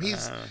Storm.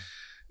 He's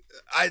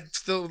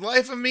the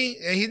life of me,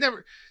 and he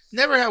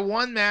never had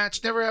one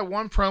match, never had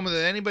one promo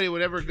that anybody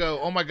would ever go,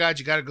 oh my God,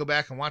 you got to go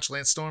back and watch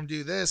Lance Storm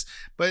do this.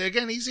 But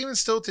again, he's even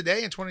still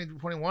today in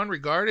 2021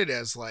 regarded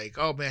as like,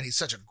 oh man, he's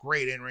such a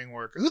great in-ring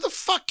worker. Who the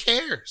fuck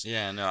cares?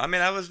 Yeah, no, I mean,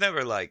 I was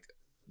never like,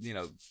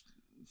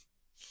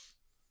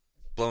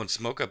 blowing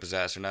smoke up his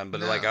ass or nothing,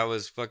 but like I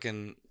was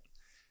fucking.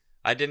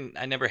 I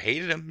never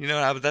hated him.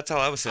 That's all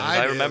I was saying.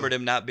 I remembered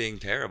him not being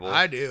terrible.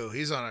 I do.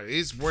 He's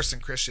worse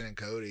than Christian and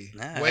Cody.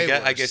 Way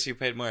worse. I guess you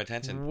paid more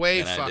attention.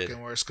 Way fucking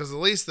worse. Because at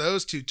least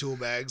those two tool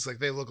bags, like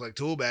they look like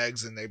tool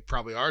bags, and they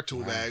probably are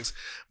tool bags.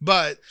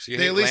 But so you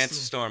hate Lance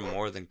Storm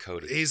more than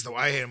Cody.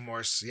 I hate him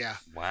worse. Yeah.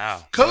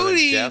 Wow.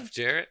 Cody. Jeff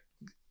Jarrett.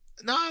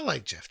 No, I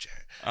like Jeff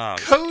Jarrett. Oh,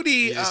 Cody.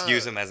 You just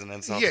use him as an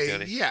insult to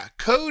Cody. Yeah.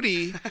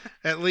 Cody,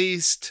 at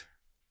least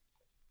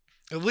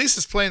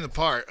is playing the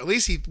part. At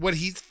least what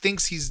he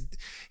thinks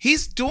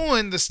he's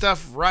doing the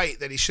stuff right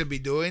that he should be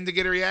doing to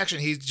get a reaction.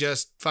 He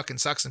just fucking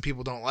sucks and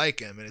people don't like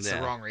him and it's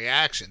the wrong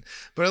reaction.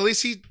 But at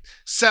least he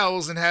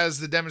sells and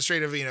has the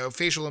demonstrative,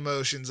 facial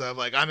emotions of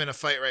like, I'm in a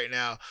fight right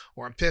now,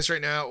 or I'm pissed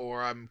right now,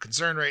 or I'm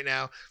concerned right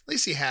now. At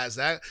least he has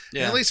that.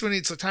 Yeah. And at least when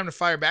it's time to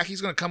fire back,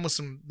 he's going to come with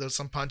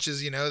some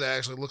punches, that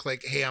actually look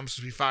like, hey, I'm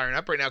supposed to be firing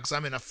up right now because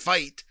I'm in a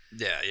fight.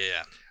 Yeah.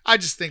 I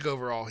just think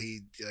overall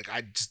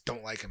I just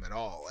don't like him at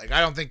all. Like,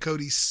 I don't think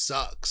Cody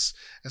sucks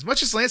as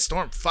much as Lance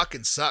Storm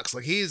fucking sucks.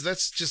 Like,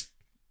 that's just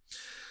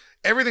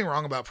everything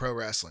wrong about pro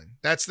wrestling.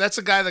 That's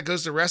a guy that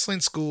goes to wrestling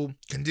school,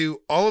 can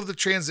do all of the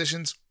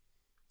transitions,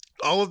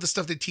 all of the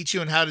stuff they teach you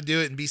and how to do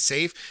it and be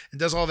safe, and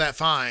does all that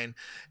fine,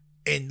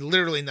 and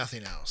literally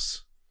nothing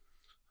else.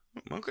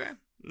 Okay.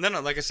 No,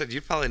 like I said,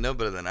 you probably know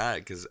better than I,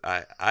 because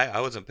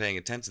I wasn't paying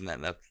attention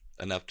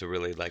enough to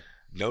really like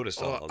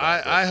noticed all Well,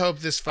 that. I hope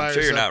this fires.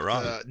 I'm sure you're up not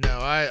wrong.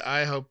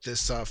 I hope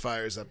this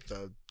fires up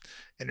the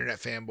internet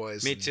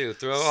fanboys. Me too.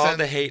 Throw all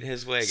the hate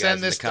his way, guys.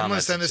 In the comments I'm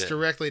gonna send this and shit.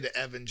 directly to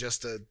Evan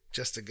just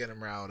to get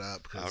him riled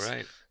up. All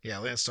right. Yeah,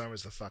 Lance Storm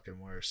is the fucking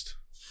worst.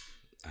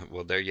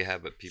 Well, there you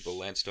have it, people.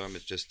 Lance Storm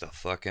is just the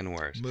fucking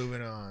worst.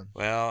 Moving on.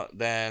 Well,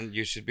 then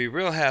you should be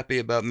real happy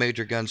about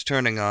Major Guns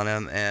turning on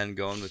him and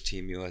going with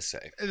Team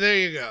USA. There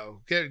you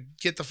go.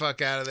 Get the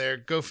fuck out of there.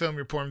 Go film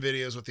your porn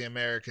videos with the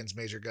Americans,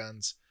 Major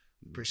Guns.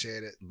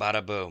 Appreciate it.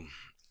 Bada boom.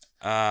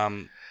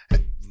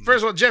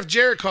 First of all, Jeff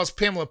Jarrett calls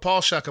Pamela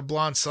Paulshock a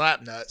blonde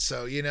slapnut.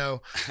 So,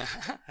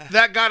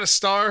 that got a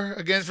star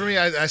again for me.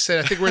 I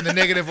said I think we're in the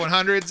negative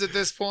 100s at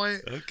this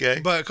point. Okay.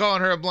 But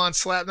calling her a blonde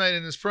slapnut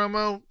in his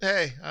promo,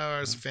 hey, I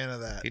was a fan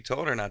of that. He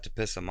told her not to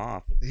piss him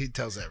off. He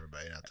tells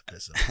everybody not to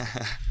piss him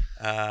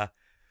off.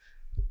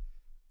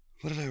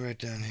 What did I write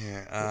down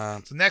here?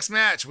 So next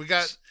match, we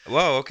got...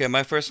 Whoa, okay.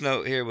 My first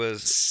note here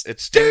was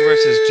it's Sting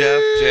versus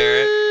Jeff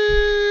Jarrett.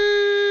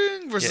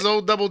 Versus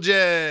old Double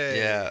J.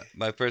 Yeah,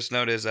 my first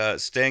note is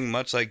Sting,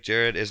 much like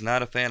Jarrett, is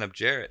not a fan of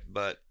Jarrett,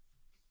 but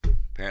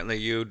apparently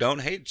you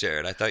don't hate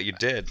Jarrett. I thought you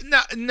did.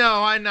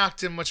 No, I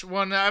knocked him much.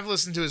 Well, I've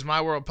listened to his My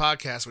World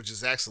podcast, which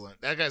is excellent.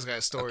 That guy's got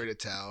a story to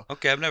tell.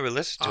 Okay, I've never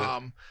listened to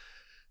it.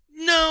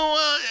 No,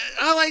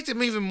 I liked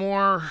him even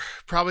more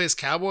probably as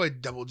Cowboy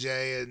Double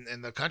J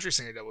and the country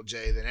singer Double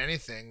J than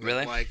anything.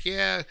 Really? Like,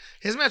 yeah,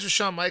 his match with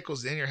Shawn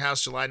Michaels, the In Your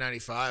House, July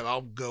 '95.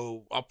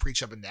 I'll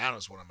preach up and down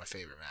as one of my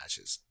favorite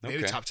matches.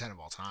 Maybe top 10 of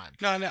all time.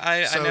 No,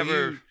 I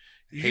never.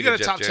 You got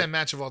a top 10 Jarrett.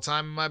 match of all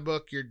time in my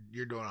book.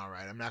 You're doing all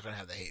right. I'm not gonna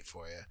have the hate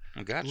for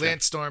you. Gotcha.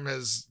 Lance Storm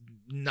has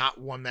not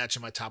one match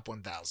in my top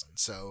 1,000,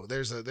 so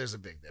there's a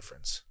big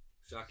difference.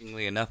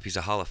 Shockingly enough, he's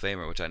a Hall of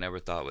Famer, which I never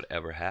thought would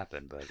ever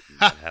happen, but it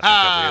happened a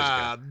couple years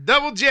ago.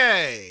 Double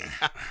J.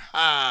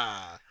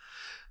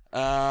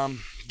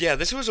 Yeah,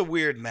 this was a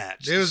weird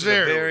match. It was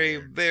very,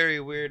 very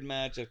weird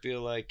match. I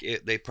feel like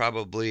they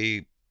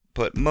probably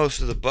put most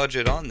of the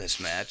budget on this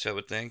match, I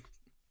would think,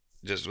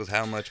 just with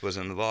how much was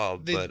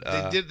involved. They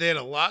had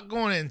a lot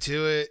going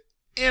into it,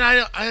 and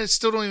I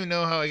still don't even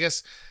know how. I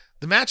guess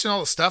the match and all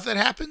the stuff that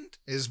happened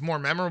is more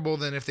memorable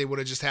than if they would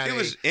have just had it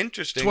was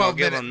interesting.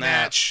 12-minute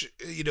match,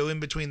 in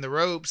between the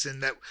ropes,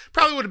 and that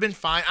probably would have been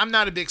fine. I'm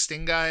not a big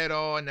Sting guy at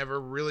all. I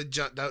never really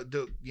got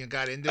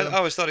into him. I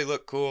always thought he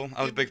looked cool.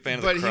 I was a big fan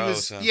of the Crow.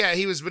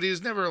 He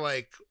was never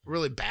like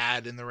really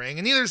bad in the ring,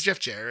 and neither is Jeff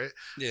Jarrett.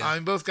 Yeah.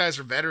 Both guys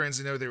were veterans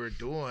and know what they were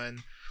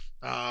doing.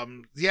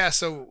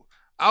 So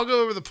I'll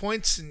go over the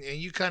points, and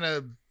you kind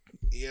of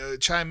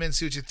chime in,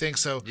 see what you think.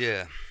 So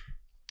yeah.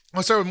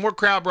 I'll start with more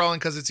crowd brawling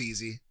because it's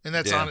easy, and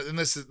that's on it. And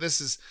this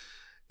is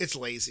it's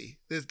lazy.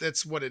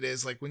 That's what it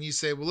is. Like when you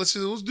say, "Well, let's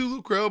do a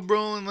little crowd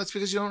brawling,"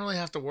 because you don't really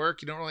have to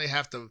work, you don't really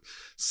have to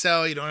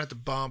sell, you don't have to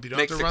bump, you don't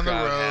have to run the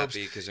ropes.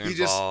 You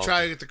just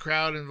try to get the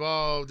crowd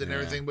involved and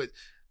everything. But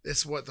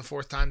it's the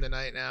fourth time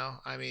tonight now.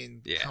 I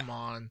mean, come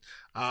on.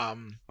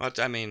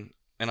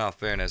 In all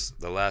fairness,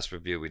 the last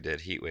review we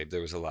did, Heatwave,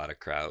 there was a lot of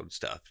crowd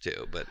stuff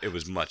too, but it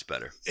was much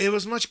better. It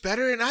was much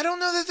better, and I don't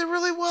know that there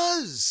really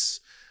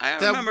was. I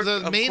remember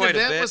the main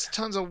event was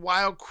tons of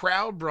wild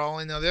crowd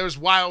brawling. Now there was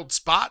wild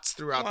spots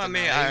throughout the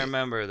night. I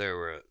remember there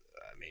were.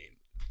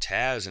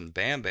 Taz and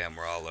Bam Bam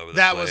were all over the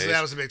place.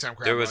 That was a big time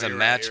crowd. There was a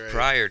match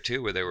prior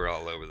too where they were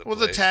all over the place.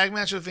 Well, the tag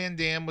match with Van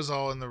Dam was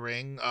all in the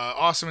ring.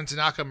 Awesome and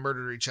Tanaka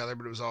murdered each other,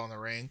 but it was all in the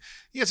ring.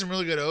 You had some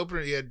really good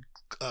openers. You had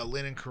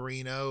Lynn and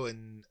Carino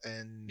and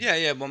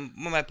yeah. Well,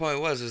 my point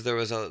was there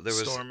was at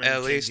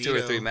least 2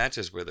 or 3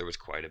 matches where there was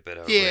quite a bit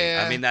of ring.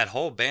 I mean, that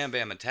whole Bam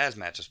Bam and Taz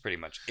match was pretty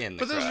much in the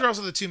But those were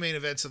also the 2 main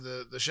events of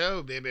the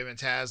show: Bam Bam and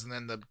Taz, and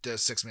then the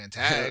 6-man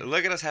tag.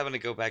 Look at us having to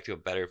go back to a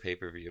better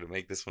pay-per-view to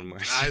make this one more.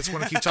 I just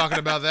want to keep talking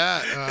about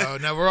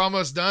that. Now we're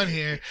almost done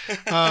here.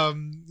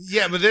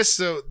 But this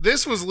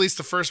was at least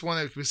the first one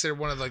that we considered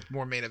one of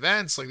more main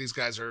events. Like these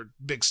guys are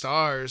big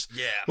stars.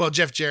 Yeah. Well,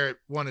 Jeff Jarrett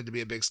wanted to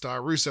be a big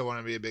star. Russo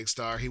wanted to be a big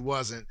star. He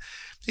wasn't.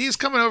 He was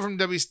coming over from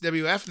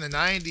WWF in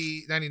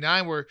the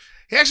 99 where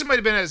he actually might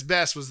have been at his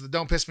best was the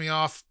Don't Piss Me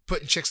Off,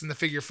 putting chicks in the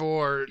figure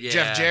 4,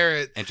 Jeff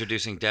Jarrett.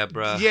 Introducing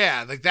Deborah.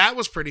 Yeah, that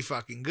was pretty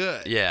fucking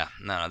good. Yeah,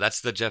 no,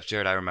 that's the Jeff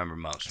Jarrett I remember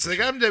most. So they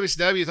got him to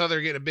WCW, thought they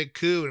were getting a big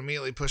coup, and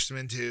immediately pushed him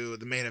into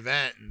the main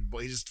event, and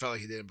he just felt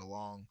like he didn't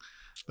belong.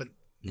 But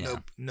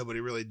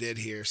nobody really did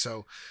here.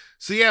 So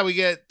we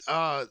get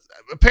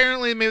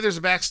apparently maybe there's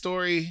a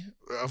backstory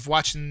of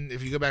watching,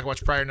 if you go back and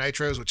watch prior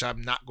Nitros, which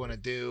I'm not going to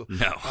do.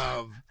 No.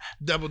 Of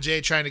Double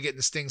J trying to get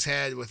into Sting's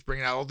head with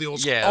bringing out all the old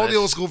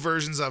school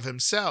versions of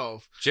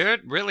himself.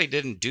 Jarrett really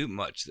didn't do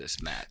much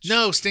this match.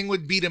 No, Sting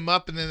would beat him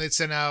up, and then they'd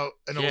send out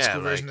an old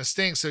school version of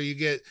Sting. So you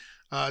get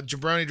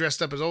Jabroni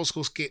dressed up as old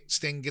school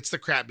Sting, gets the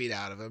crap beat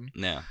out of him.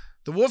 Yeah.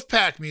 The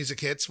Wolfpack music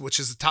hits, which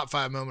is the top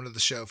 5 moment of the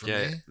show for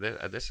me.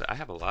 I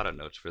have a lot of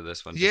notes for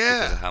this one just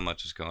because of how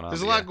much is going on.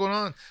 There's a lot going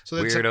on.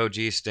 So Weird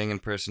OG Sting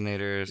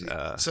impersonators.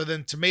 So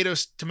then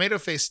Tomato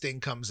Face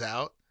Sting comes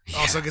out,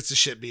 also gets the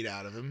shit beat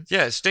out of him.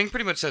 Yeah, Sting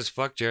pretty much says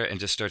fuck Jarrett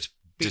and just starts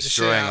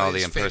destroying all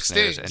the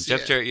impersonators. And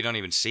Jeff Jarrett you don't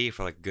even see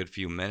for a good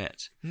few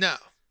minutes. No.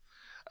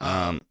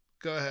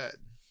 Go ahead.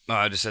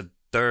 I just said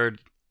third,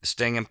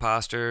 Sting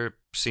Imposter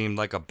seemed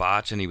like a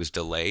botch and he was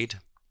delayed.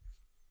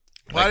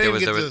 Well,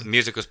 Like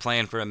music was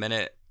playing for a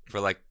minute for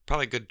like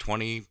probably a good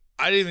 20.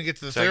 I didn't even get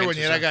to the third one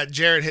yet. I got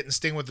Jarrett hitting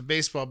Sting with the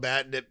baseball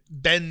bat, and it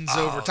bends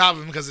over top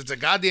of him because it's a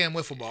goddamn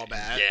wiffle ball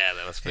bat. Yeah,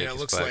 that was fake. And it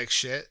looks like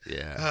shit.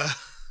 Yeah.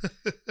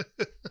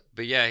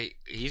 But yeah,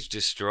 he's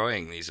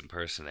destroying these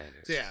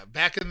impersonators. Yeah,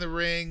 back in the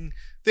ring.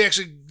 They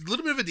actually a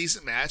little bit of a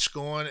decent match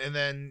going, and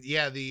then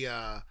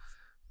the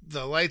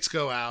lights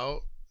go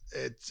out.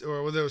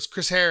 There was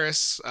Chris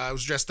Harris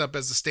was dressed up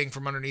as the Sting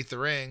from underneath the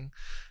ring.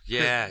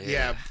 Yeah.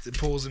 It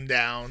pulls him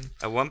down.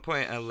 At one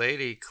point, a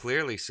lady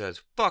clearly says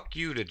 "fuck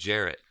you" to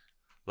Jarrett.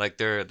 Like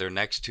they're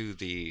next to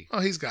the. Oh,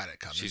 he's got it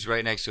coming. She's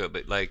right next to it,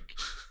 but like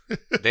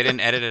they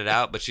didn't edit it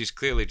out. But she's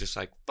clearly just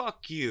like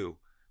 "fuck you"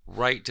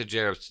 right to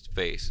Jarrett's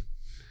face.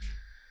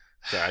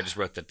 Sorry, I just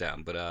wrote that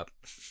down. But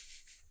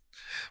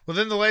well,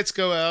 then the lights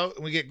go out,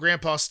 and we get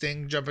Grandpa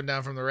Sting jumping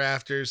down from the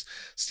rafters.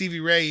 Stevie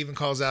Ray even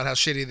calls out how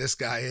shitty this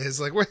guy is.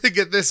 Like, where'd they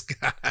get this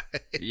guy?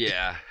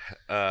 Yeah,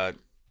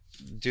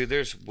 dude,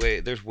 there's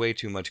way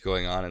too much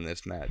going on in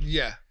this match.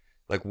 Yeah,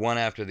 like one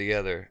after the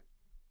other.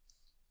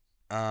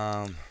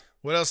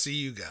 What else do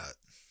you got?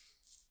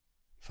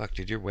 Fuck,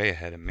 dude, you're way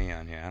ahead of me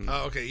on here.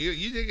 Oh, okay,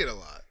 you did get a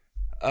lot.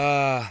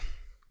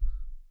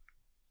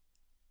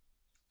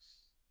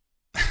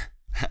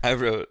 I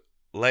wrote,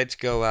 lights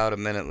go out a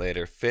minute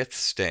later. Fifth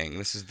Sting.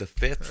 This is the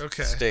fifth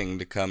Sting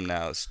to come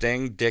now.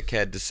 Sting,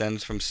 dickhead,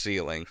 descends from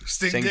ceiling.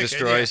 Sting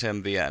destroys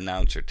him via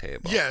announcer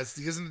table. Yes,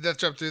 he gives him the death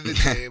drop through the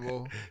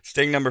table.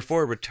 Sting number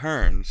 4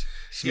 returns,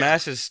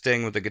 smashes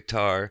Sting with a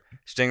guitar.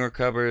 Sting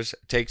recovers,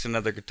 takes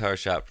another guitar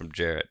shot from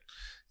Jarrett.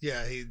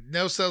 Yeah, he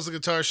no-sells the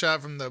guitar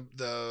shot from the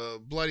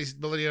bloody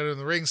under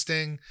the ring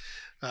Sting.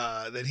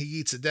 Then he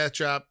eats a death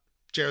drop.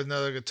 Jarrett with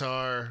another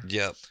guitar.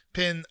 Yep.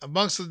 Pin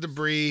amongst the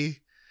debris.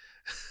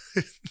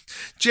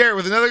 Jarrett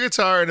with another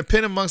guitar and a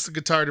pin amongst the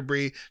guitar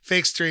debris,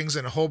 fake strings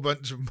and a whole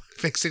bunch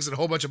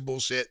of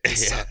bullshit. It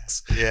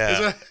sucks.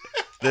 Yeah.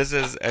 This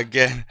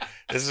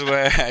is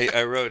where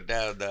I wrote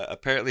down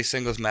apparently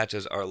singles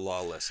matches are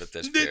lawless at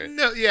this period.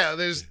 No, yeah,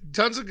 there's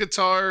tons of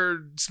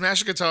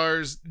smash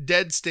guitars,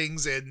 dead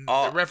Stings, and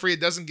the referee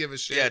doesn't give a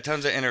shit. Yeah,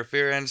 tons of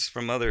interference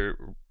from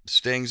other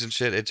Stings and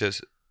shit. It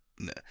just.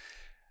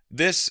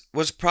 This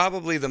was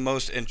probably the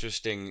most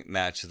interesting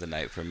match of the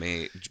night for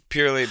me,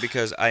 purely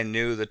because I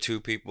knew the two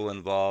people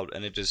involved,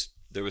 and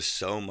there was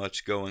so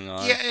much going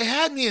on. Yeah, it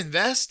had me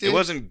invested. It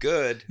wasn't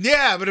good.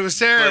 Yeah, but it was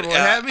terrible. But, it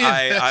had me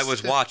invested. I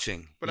was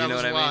watching. But I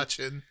was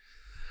watching.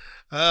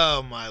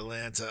 Oh, my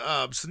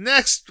Lanta. So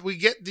next, we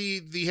get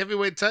the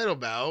heavyweight title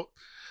bout.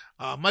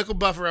 Michael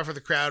Buffer out for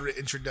the crowd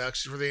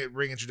introduction, for the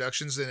ring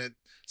introductions, and it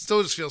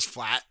still just feels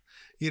flat.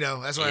 You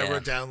know, that's why I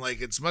wrote down, like,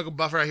 it's Michael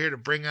Buffer out here to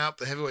bring out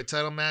the heavyweight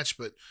title match,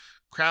 but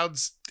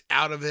crowd's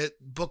out of it.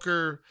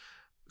 Booker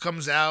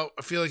comes out.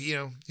 I feel like, he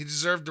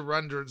deserved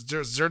to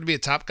deserved to be a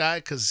top guy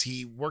because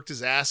he worked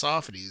his ass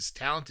off and he's a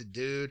talented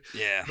dude.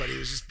 Yeah. But he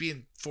was just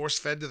being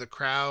force-fed to the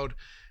crowd.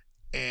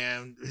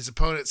 And his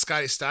opponent,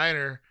 Scotty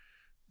Steiner,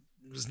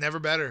 was never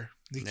better.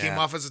 He came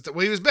off as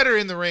he was better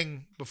in the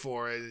ring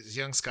before, as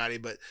young Scotty,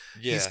 but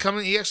he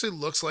actually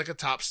looks like a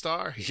top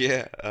star.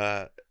 Yeah.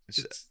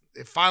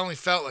 It finally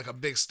felt like a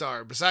big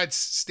star. Besides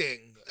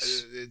Sting,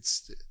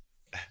 it's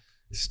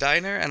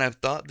Steiner, and I've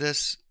thought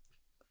this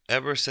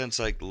ever since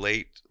like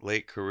late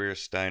career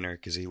Steiner,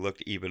 because he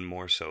looked even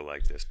more so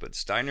like this. But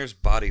Steiner's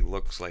body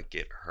looks like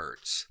it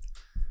hurts.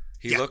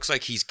 He looks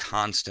like he's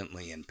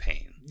constantly in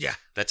pain. Yeah,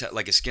 that's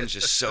like his skin's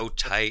just so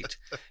tight,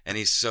 and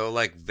he's so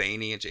like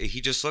veiny, and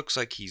he just looks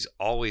like he's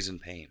always in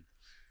pain.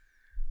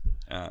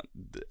 I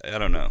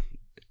don't know.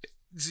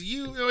 So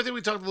I think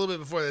we talked a little bit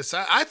before this.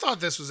 I thought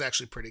this was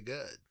actually pretty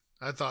good.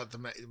 I thought the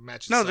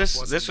match. No, this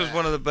was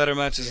one of the better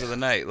matches of the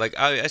night. Like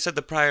I said,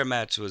 the prior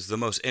match was the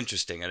most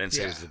interesting. I didn't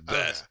say it was the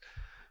best.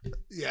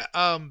 Yeah.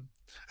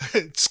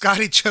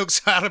 Scotty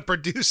chokes out a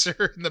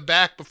producer in the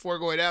back before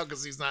going out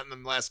because he's not in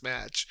the last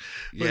match.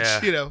 Which,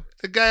 the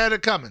guy had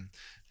it coming.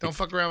 Don't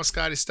fuck around with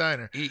Scotty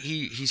Steiner.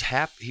 He's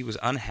happy. He was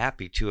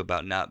unhappy too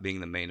about not being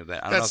the main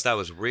event. I don't know if that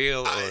was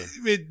real or.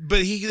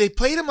 But they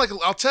played him like,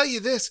 I'll tell you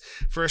this,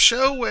 for a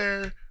show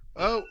where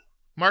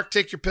Mark,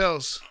 take your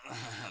pills.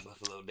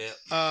 Buffalo Dip.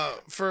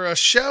 For a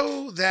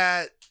show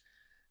that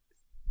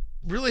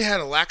really had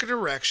a lack of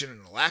direction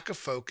and a lack of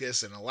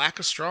focus and a lack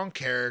of strong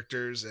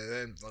characters and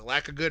then a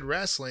lack of good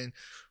wrestling,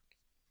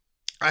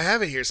 I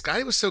have it here.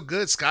 Scotty was so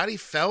good. Scotty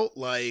felt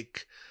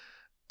like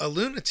a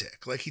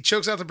lunatic. Like, he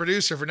chokes out the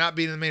producer for not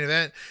being in the main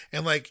event,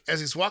 and like as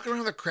he's walking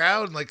around the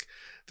crowd, and like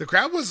the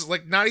crowd was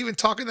like not even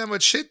talking that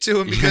much shit to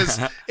him because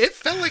it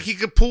felt like he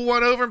could pull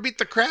one over and beat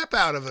the crap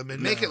out of him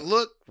and make it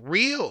look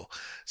real.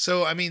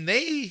 So I mean,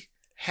 they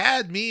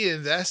had me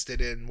invested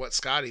in what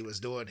Scotty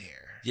was doing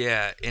here.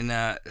 Yeah,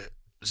 and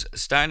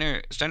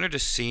Steiner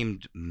just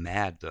seemed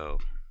mad though.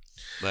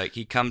 Like,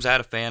 he comes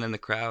at a fan in the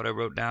crowd. I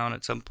wrote down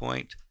at some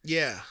point.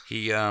 Yeah.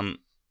 He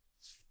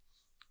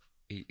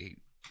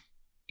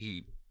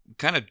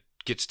kind of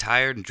gets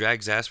tired and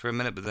drags ass for a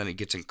minute, but then it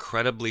gets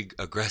incredibly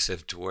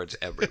aggressive towards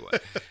everyone,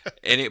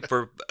 and it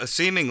for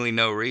seemingly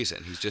no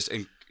reason. He's just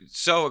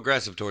so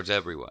aggressive towards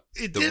everyone.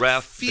 The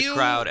ref, the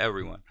crowd,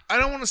 everyone. I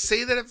don't want to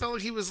say that it felt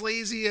like he was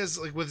lazy as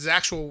like with his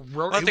actual. I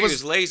don't think he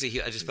was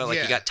lazy. I just felt like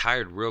he got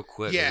tired real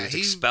quick. Yeah, he was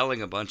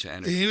expelling a bunch of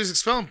energy. He was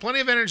expelling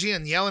plenty of energy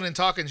and yelling and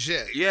talking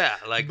shit. Yeah,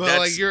 like but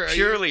that's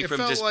purely from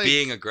just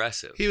being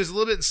aggressive. He was a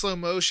little bit in slow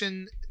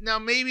motion. Now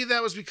maybe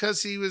that was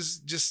because he was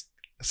just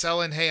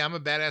selling, hey, I'm a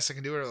badass, I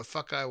can do whatever the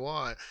fuck I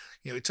want.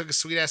 He took a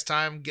sweet ass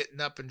time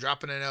getting up and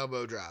dropping an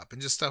elbow drop and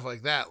just stuff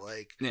like that.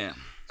 Like, yeah,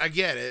 I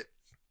get it.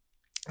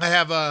 I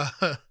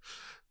have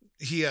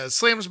he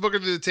slams Booker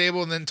through the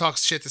table and then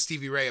talks shit to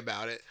Stevie Ray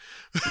about it.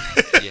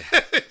 Yeah,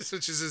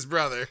 which is his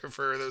brother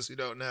for those who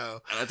don't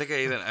know. And I think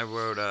I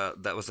wrote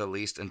that was the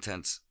least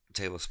intense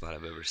table spot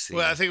I've ever seen.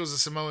 Well, I think it was a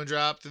Samoan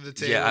drop through the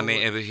table. Yeah, I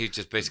mean, he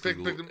just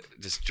basically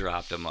just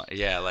dropped him.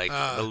 Yeah, like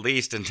the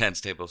least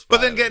intense table spot.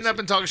 But then getting up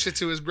and talking shit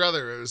to his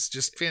brother, it was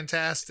just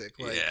fantastic.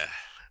 Like, yeah,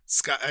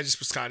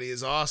 Scotty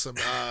is awesome.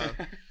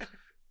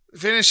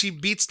 Finish, he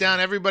beats down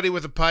everybody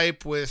with a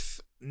pipe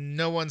with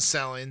no one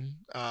selling.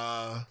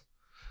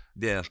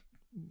 Yeah.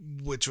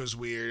 Which was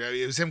weird. I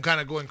mean, it was him kind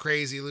of going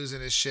crazy,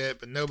 losing his shit,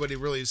 but nobody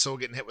really saw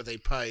getting hit with a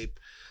pipe.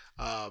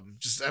 I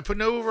put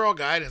no overall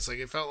guidance. Like,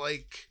 it felt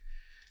like,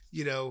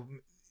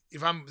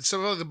 if I'm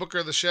the booker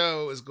of the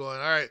show is going,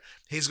 all right,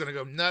 he's going to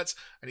go nuts.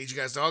 I need you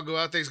guys to all go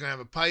out there. He's going to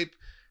have a pipe.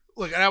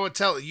 Look, and I would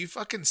tell you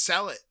fucking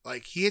sell it.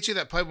 Like, he hit you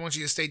that pipe. I want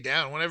you to stay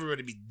down. I want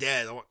everybody to be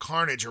dead. I want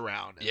carnage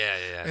around. Yeah.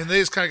 And they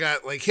just kind of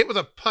got, like, hit with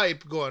a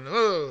pipe going,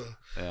 oh.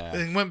 Yeah.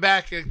 And went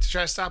back to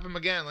try to stop him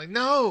again. Like,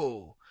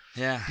 no.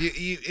 Yeah.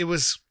 It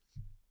was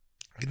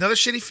another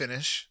shitty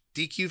finish.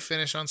 DQ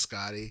finish on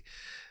Scotty.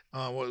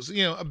 Was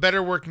a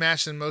better work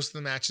match than most of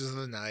the matches of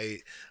the night,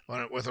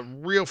 with a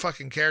real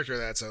fucking character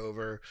that's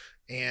over,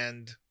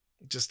 and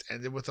just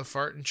ended with a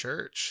fart in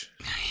church.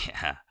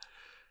 Yeah,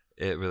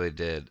 it really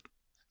did.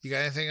 You got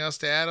anything else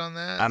to add on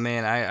that? I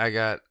mean, I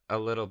got a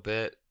little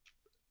bit.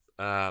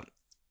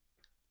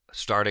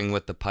 Starting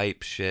with the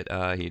pipe shit,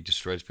 he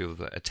destroys people.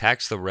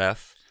 Attacks the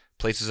ref,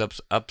 places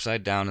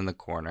upside down in the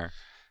corner,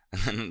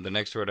 and then the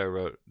next word I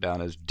wrote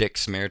down is "dick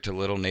smear to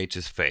Little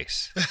Nate's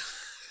face,"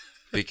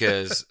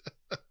 because.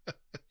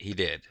 He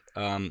did.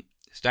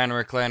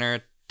 Steiner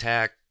recliner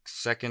attack,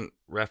 second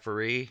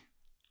referee.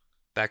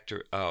 Back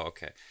to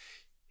okay.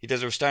 He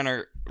does a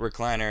Steiner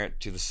recliner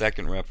to the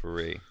second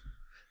referee.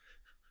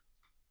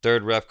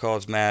 Third ref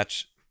calls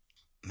match.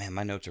 Man,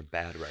 my notes are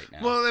bad right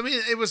now. Well, I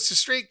mean, it was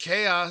just straight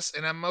chaos,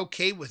 and I'm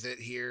okay with it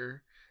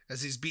here.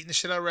 As he's beating the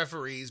shit out of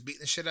referees,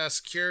 beating the shit out of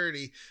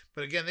security.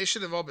 But again, they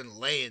should have all been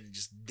laying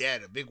just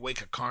dead, a big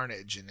wake of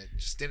carnage, and it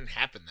just didn't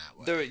happen that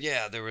way.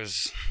 There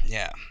was.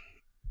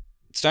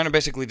 Steiner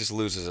basically just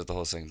loses at the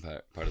whole second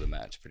part of the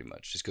match, pretty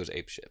much. Just goes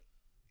apeshit.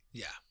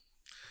 Yeah.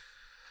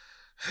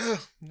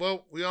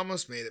 Well, we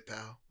almost made it,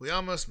 pal. We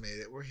almost made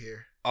it. We're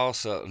here.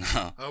 Also,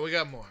 no. Oh, we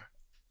got more.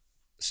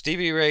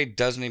 Stevie Ray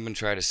doesn't even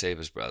try to save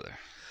his brother.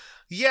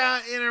 Yeah,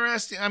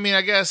 interesting. I mean,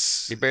 I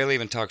guess... He barely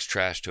even talks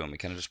trash to him. He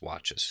kind of just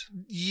watches.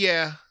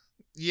 Yeah,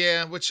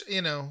 which,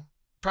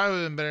 probably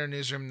would have been better in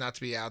Newsroom not to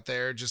be out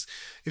there. Just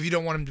if you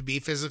don't want him to be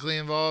physically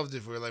involved,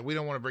 if we're like, we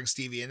don't want to bring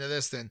Stevie into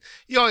this, then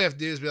all you have to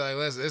do is be like,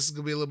 listen, this is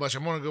going to be a little much.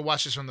 I'm going to go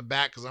watch this from the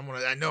back because I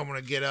know I'm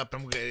going to get up. I'm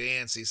going to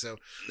get antsy. So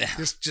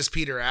just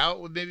peter out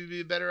would maybe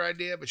be a better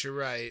idea, but you're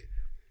right.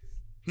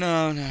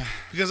 No.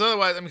 Because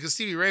otherwise, because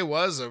Stevie Ray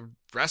was a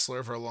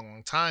wrestler for a long,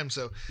 long time.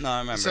 So, no, I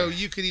remember. So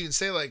you could even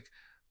say like,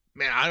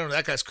 man, I don't know,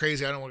 that guy's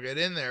crazy. I don't want to get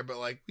in there. But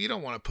like, you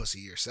don't want to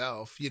pussy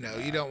yourself. You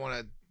don't want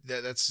to.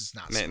 That's just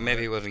not smart.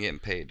 Maybe he wasn't getting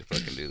paid to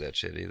fucking do that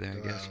shit either, I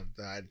guess.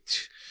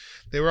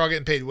 They were all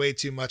getting paid way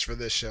too much for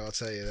this show, I'll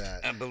tell you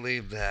that. I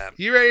believe that.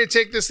 You ready to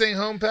take this thing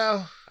home,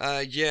 pal?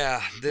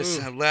 Yeah.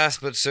 This last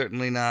but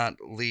certainly not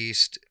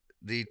least,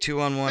 the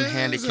 2-on-1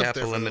 handicap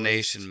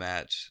elimination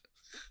match.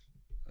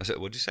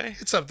 What'd you say?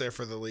 It's up there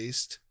for the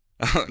least.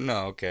 Oh,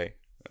 no, okay.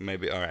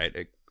 Maybe, all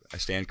right. I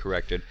stand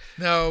corrected.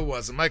 No, it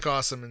wasn't. Mike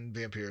Awesome and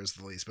Vampire is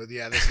the least, but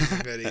yeah, this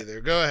isn't good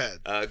either. Go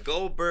ahead.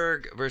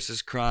 Goldberg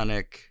versus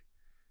Chronic.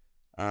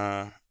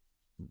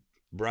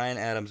 Brian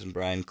Adams and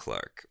Brian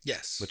Clark.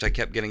 Yes. Which I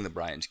kept getting the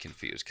Brians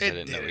confused because I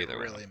didn't know either one. It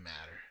didn't really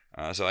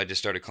matter. So I just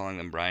started calling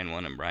them Brian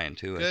 1 and Brian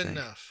 2, Good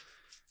enough.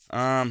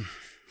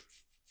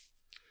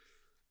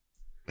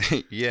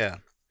 Yeah.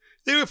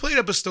 They were playing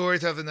up a story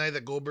the other night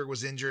that Goldberg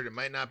was injured and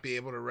might not be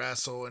able to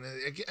wrestle. And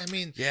I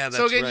mean, yeah, that's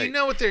so again, right. You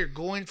know what they're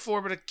going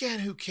for, but again,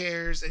 who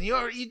cares? And you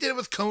did it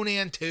with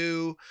Conan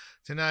too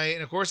tonight.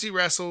 And of course he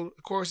wrestled.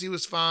 Of course he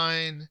was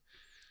fine.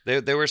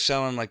 They were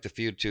selling like the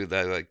feud too,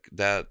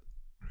 that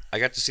I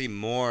got to see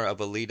more of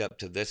a lead up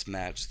to this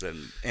match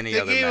than any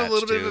other match. They gave a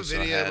little bit of a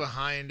video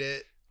behind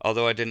it.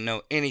 Although I didn't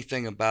know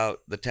anything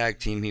about the tag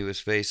team he was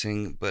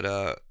facing,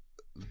 but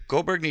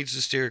Goldberg needs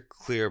to steer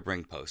clear of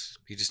ring posts.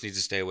 He just needs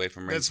to stay away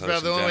from ring posts.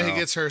 That's about the only way he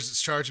gets hurt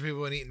is charging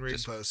people and eating ring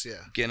posts.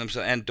 Yeah, getting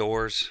himself and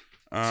doors.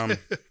 Apparently,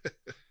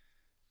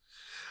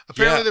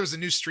 there was a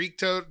new streak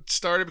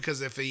started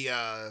because if he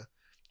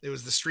It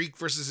was the streak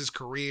versus his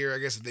career. I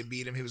guess if they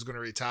beat him, he was going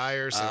to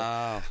retire.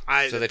 So,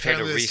 so they tried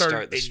to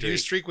restart the streak. New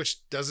streak,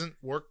 which doesn't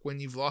work when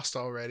you've lost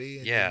already.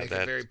 And yeah, make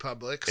it very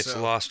public. It's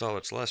lost all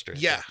its luster.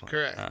 Yeah,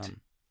 correct.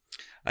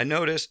 I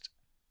noticed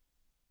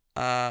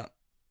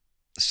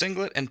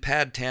singlet and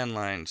pad tan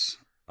lines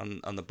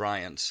on the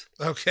Bryans.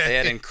 Okay. They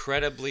had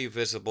incredibly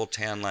visible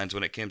tan lines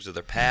when it came to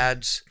their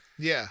pads.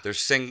 Yeah. Their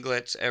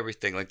singlets,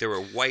 everything. Like there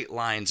were white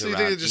lines around each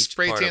part of them. So you think they just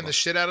spray tan the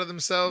shit out of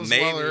themselves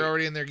while they're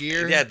already in their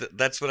gear? Yeah,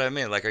 that's what I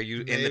mean. Like, are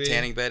you in the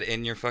tanning bed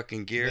in your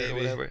fucking gear or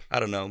whatever? I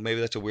don't know. Maybe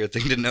that's a weird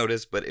thing to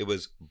notice, but it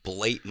was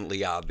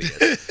blatantly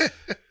obvious.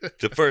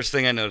 The first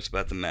thing I noticed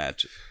about the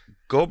match,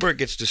 Goldberg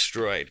gets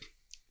destroyed.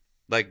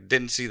 Like,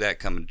 didn't see that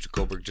coming.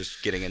 Goldberg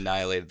just getting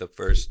annihilated the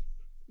first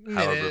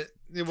however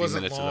it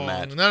wasn't minutes long. of the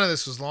match. None of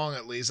this was long,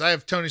 at least. I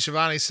have Tony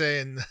Schiavone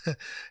saying,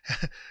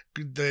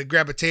 they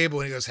grab a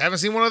table and he goes, haven't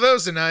seen one of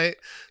those tonight.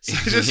 So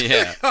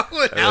just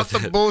calling out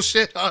the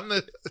bullshit on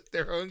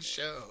their own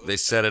show. They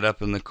set it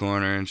up in the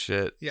corner and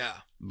shit. Yeah.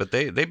 But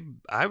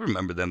I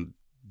remember them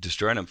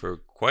destroying him for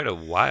quite a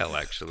while,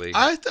 actually.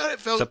 I thought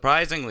it felt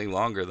surprisingly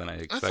longer than I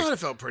expected. I thought it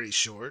felt pretty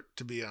short,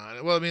 to be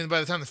honest. Well, I mean,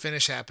 by the time the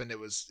finish happened, it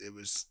was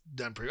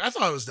done pretty. I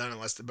thought it was done in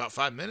less than about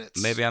 5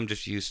 minutes. Maybe I'm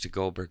just used to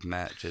Goldberg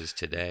matches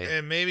today,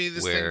 and maybe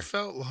this thing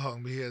felt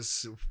long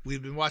because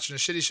we've been watching a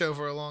shitty show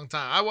for a long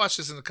time. I watched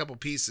this in a couple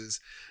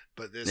pieces,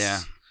 but this,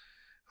 I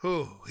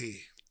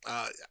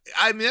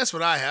mean, that's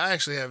what I have. I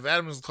actually have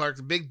Adams and Clark,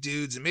 the big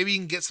dudes, and maybe you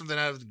can get something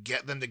out of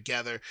get them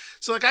together.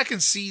 So, like, I can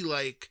see,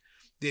 like,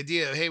 the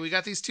idea of, hey, we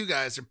got these two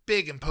guys. They're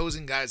big,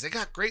 imposing guys. They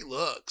got great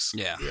looks.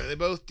 Yeah. Yeah, they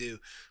both do.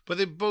 But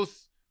they've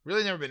both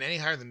really never been any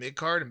higher than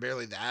mid-card and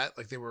barely that.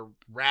 Like, they were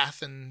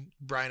Wrath and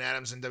Bryan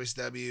Adams in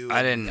WCW.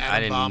 I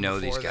didn't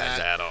know these guys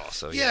at all.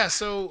 So yeah,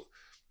 so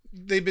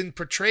they've been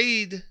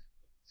portrayed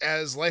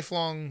as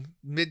lifelong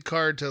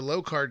mid-card to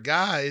low-card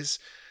guys.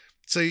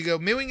 So you go,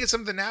 maybe we can get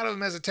something out of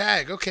them as a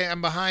tag. Okay,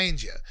 I'm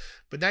behind you.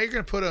 But now you're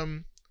going to put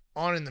them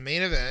on in the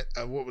main event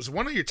of what was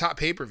one of your top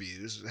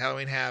pay-per-views,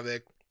 Halloween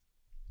Havoc,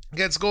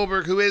 against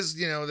Goldberg, who is,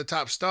 the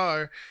top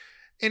star,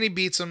 and he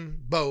beats them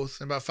both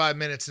in about 5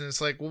 minutes. And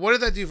it's like, well, what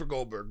did that do for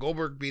Goldberg?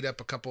 Goldberg beat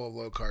up a couple of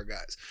low-card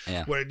guys.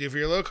 Yeah. What did it do for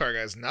your low-card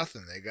guys?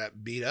 Nothing. They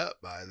got beat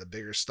up by the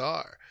bigger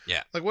star.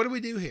 Yeah. Like, what do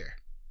we do here?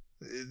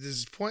 This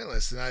is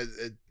pointless. And I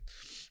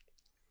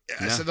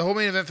said the whole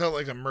main event felt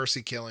like a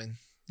mercy killing.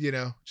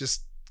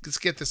 Just let's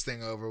get this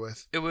thing over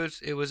with. It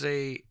was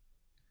a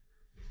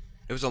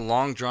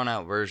long drawn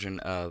out version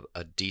of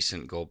a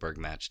decent Goldberg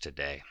match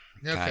today.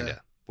 Okay.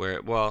 Kinda.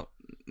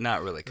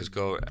 Not really, because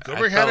Goldberg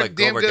got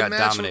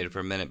dominated for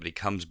a minute, but he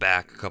comes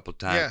back a couple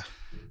times. Yeah.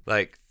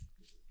 Like,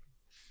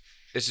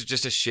 this is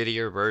just a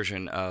shittier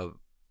version of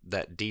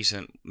that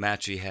decent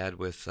match he had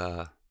with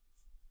who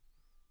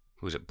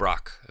was it,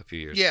 Brock, a few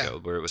years ago,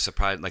 where it was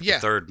surprising, the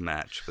third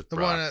match with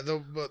Brock. The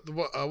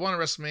one at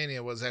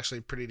WrestleMania was actually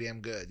pretty damn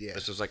good. Yeah.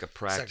 This was like a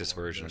practice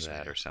version of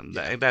that or something.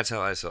 Yeah. That's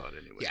how I saw it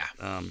anyway.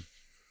 Yeah.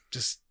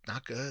 Just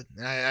not good.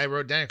 And I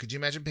wrote down, could you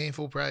imagine paying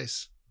full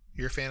price?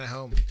 You're a fan at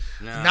home.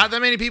 No. Not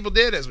that many people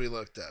did, as we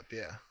looked up.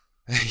 Yeah.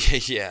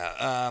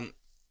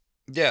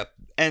 Yeah.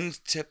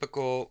 And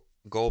typical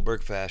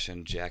Goldberg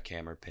fashion,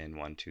 jackhammer pin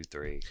 1, 2,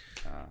 3.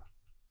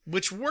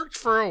 Which worked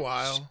for a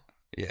while.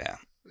 Yeah.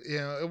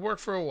 It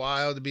worked for a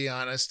while, to be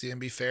honest, and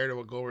be fair to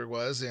what Goldberg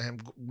was.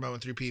 Him mowing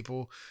through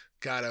people,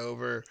 got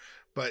over.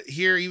 But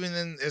here, even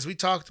then, as we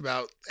talked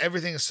about,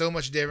 everything is so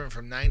much different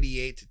from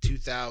 98 to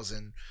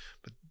 2000.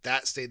 But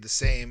that stayed the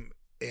same,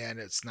 and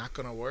it's not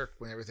going to work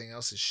when everything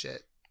else is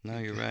shit. No,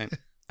 you're right.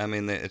 I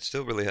mean, it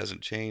still really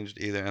hasn't changed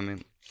either. I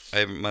mean,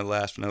 my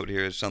last note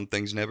here is some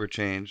things never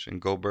change, and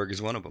Goldberg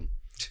is one of them.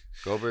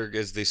 Goldberg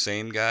is the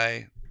same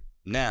guy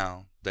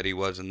now that he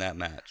was in that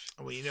match.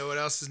 Well, you know what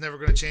else is never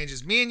going to change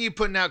is me and you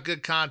putting out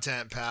good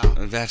content, pal.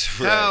 That's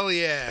right. Hell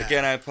yeah.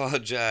 Again, I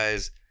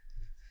apologize,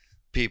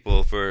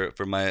 people, for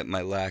my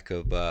lack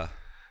of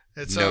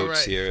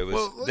notes here.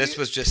 This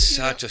was just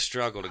such a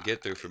struggle to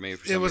get through for me.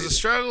 It was a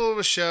struggle of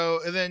a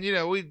show, and then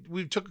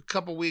we took a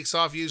couple weeks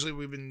off. Usually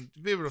we've been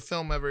able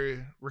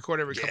to record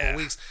every couple of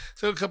weeks.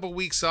 Took a couple of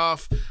weeks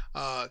off.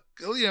 A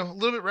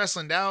little bit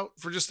wrestling out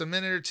for just a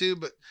minute or two,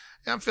 but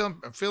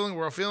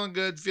we're all feeling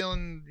good,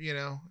 feeling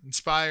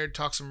inspired.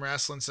 Talk some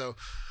wrestling, so.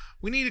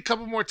 We need a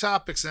couple more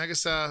topics, and I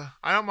guess I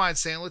don't mind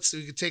saying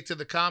we could take to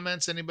the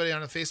comments. Anybody on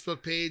the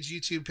Facebook page,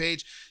 YouTube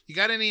page, you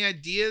got any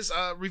ideas?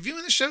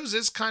 Reviewing the shows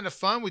is kind of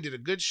fun. We did a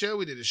good show.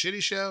 We did a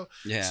shitty show.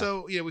 Yeah.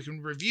 So, we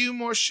can review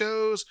more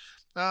shows.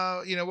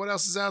 What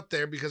else is out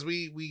there? Because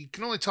we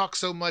can only talk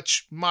so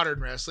much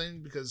modern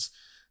wrestling because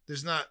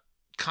there's not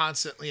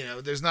constantly,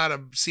 there's not a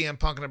CM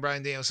Punk and a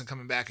Bryan Danielson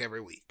coming back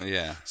every week.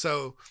 Yeah.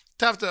 So,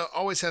 tough to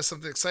always have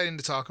something exciting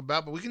to talk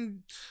about, but we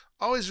can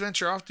always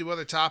venture off to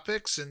other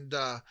topics and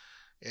I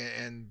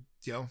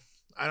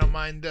don't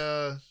mind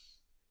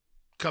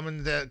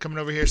coming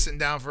over here, sitting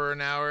down for an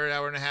hour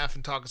and a half,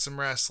 and talking some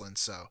wrestling.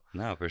 So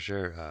no, for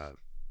sure.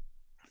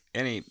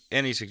 Any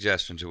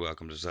suggestions are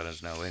welcome. Just let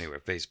us know anywhere.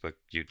 Facebook,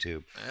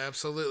 YouTube.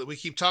 Absolutely. We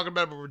keep talking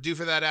about it, but we're due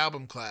for that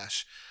album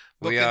clash.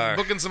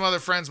 Booking some other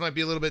friends might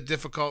be a little bit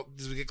difficult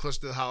as we get close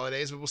to the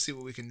holidays, but we'll see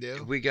what we can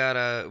do. We got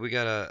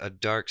a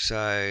Dark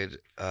Side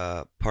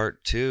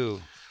part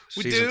 2.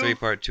 Season 3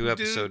 part 2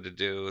 episode to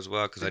do as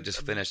well, because I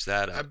just finished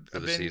that up for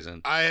the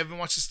season. I haven't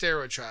watched the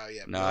steroid trial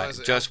yet. No, I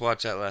just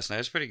watched that last night. It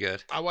was pretty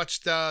good. I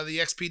watched the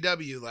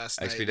XPW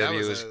last night. That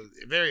was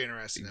a very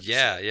interesting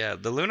episode. Yeah.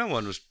 The Luna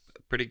one was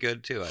pretty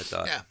good too, I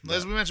thought. Yeah,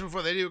 as we mentioned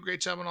before, they do a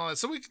great job on all that.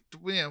 So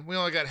we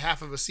only got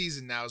half of a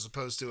season now as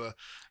opposed to an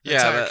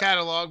entire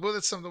catalog, but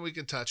it's something we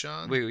can touch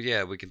on. We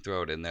can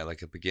throw it in there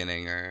like a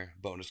beginning or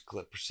bonus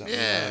clip or something.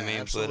 Yeah, you know what I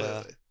mean?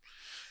 absolutely.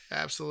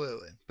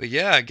 Absolutely. But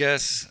yeah, I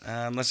guess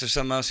unless there's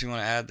something else you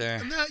want to add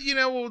there.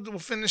 No, we'll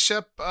finish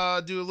up,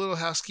 do a little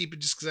housekeeping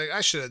just because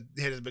I should have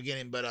hit at the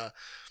beginning, but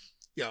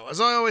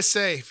as I always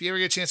say, if you ever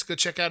get a chance to go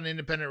check out an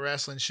independent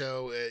wrestling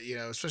show,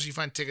 especially if you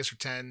find tickets for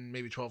 $10,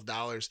 maybe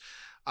 $12,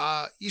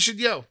 you should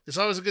It's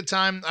always a good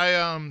time. I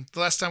the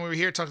last time we were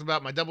here talked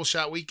about my double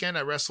shot weekend.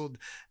 I wrestled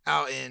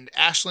out in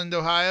Ashland,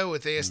 Ohio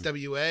with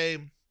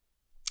ASWA.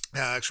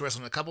 Actually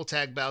wrestling a couple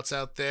tag bouts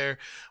out there.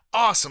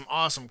 Awesome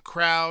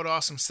crowd,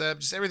 awesome setup.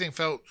 Just everything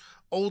felt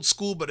old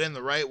school, but in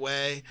the right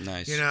way.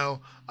 Nice. And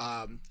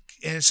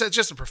it's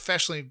just a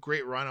professionally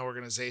great run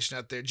organization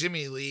out there.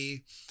 Jimmy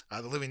Lee,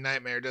 the Living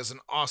Nightmare, does an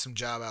awesome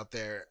job out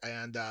there.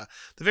 And the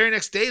very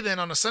next day then,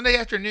 on a Sunday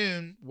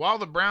afternoon, while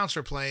the Browns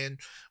were playing,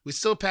 we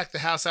still packed the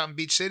house out in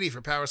Beach City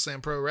for Power Slam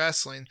Pro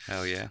Wrestling.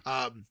 Hell yeah.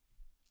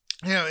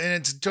 And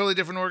it's a totally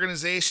different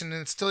organization,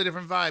 and it's a totally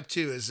different vibe,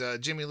 too, as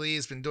Jimmy Lee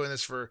has been doing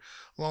this for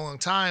a long, long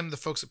time. The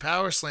folks at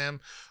Power Slam,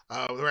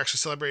 we're actually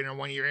celebrating our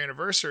 1-year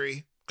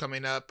anniversary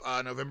coming up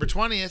November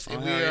 20th,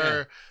 and we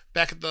are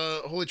back at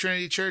the Holy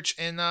Trinity Church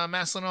in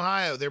Massillon,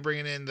 Ohio. They're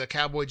bringing in the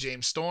Cowboy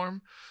James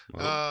Storm,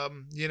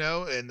 and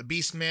the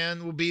Beast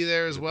Man will be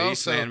there as well.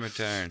 Beast Man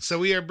returns. So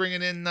we are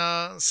bringing in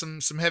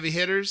some heavy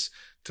hitters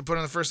to put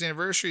on the first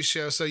anniversary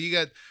show. So you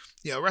got...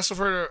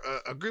 WrestleFord,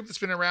 a group that's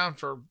been around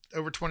for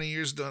over 20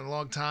 years, doing a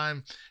long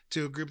time,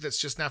 to a group that's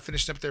just now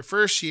finished up their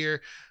first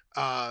year.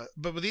 But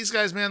with these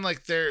guys, man,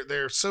 like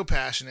they're so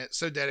passionate,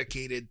 so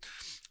dedicated.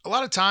 A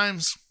lot of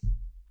times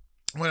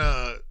when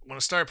a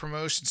start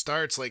promotion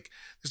starts, like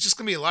there's just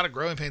gonna be a lot of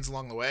growing pains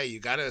along the way.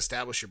 You got to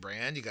establish your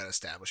brand, you got to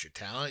establish your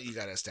talent, you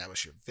got to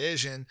establish your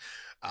vision,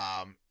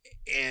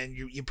 and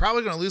you're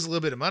probably gonna lose a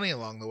little bit of money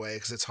along the way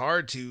because it's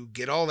hard to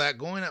get all that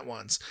going at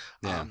once.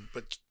 Yeah.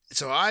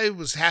 So I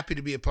was happy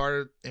to be a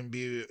part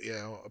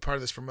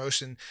of this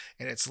promotion,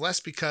 and it's less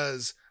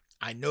because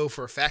I know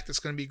for a fact it's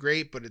going to be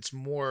great, but it's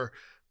more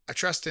I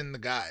trust in the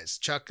guys.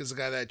 Chuck is the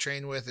guy that I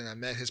trained with, and I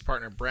met his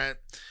partner Brent,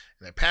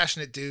 and they're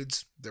passionate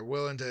dudes. They're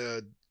willing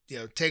to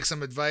take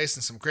some advice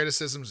and some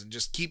criticisms and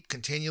just keep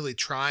continually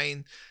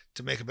trying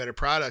to make a better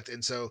product.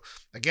 And so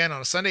again, on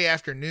a Sunday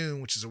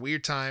afternoon, which is a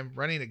weird time,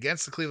 running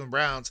against the Cleveland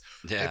Browns,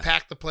 they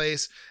packed the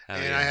place. I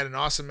had an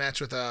awesome match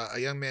with a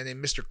young man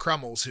named Mr.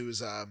 Crummels,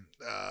 who's one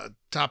of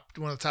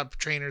the top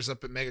trainers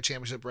up at Mega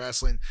Championship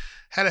Wrestling.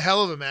 Had a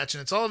hell of a match,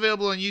 and it's all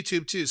available on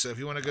YouTube too. So if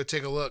you want to go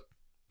take a look,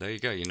 there you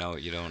go. You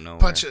don't know.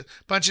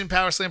 Punch in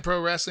Power Slam Pro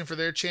Wrestling for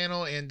their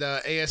channel, and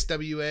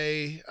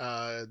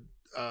ASWA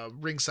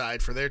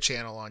Ringside for their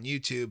channel on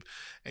YouTube,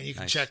 and you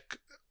can check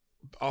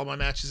all my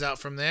matches out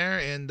from there.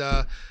 And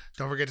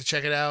don't forget to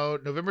check it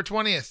out November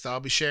 20th.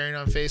 I'll be sharing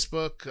on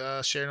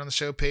Facebook, sharing on the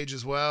show page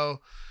as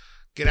well.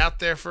 Get out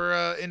there for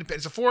independent.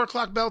 It's a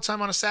 4:00 bell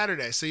time on a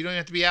Saturday, so you don't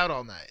have to be out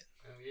all night.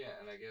 Oh yeah,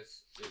 and I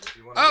guess if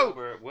you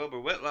want Wilbur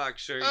Whitlock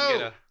shirt, you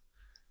get a.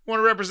 Want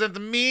to represent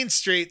the mean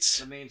streets.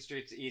 The main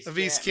streets of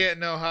East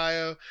Canton,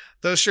 Ohio.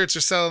 Those shirts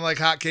are selling like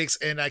hotcakes,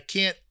 and I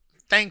can't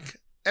thank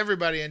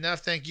everybody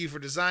enough. Thank you for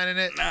designing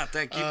it.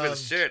 Thank you for the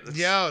shirt.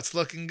 It's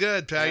looking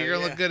good, pal. You're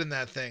gonna look good in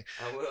that thing.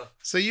 I will.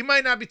 So you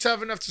might not be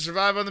tough enough to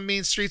survive on the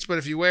mean streets, but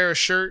if you wear a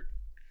shirt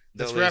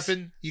that's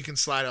repping, you can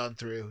slide on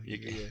through. You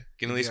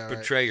can at least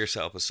portray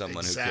yourself as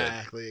someone who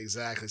could.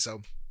 Exactly.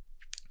 So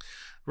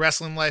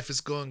wrestling life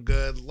is going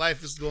good.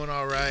 Life is going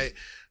all right.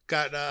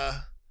 Got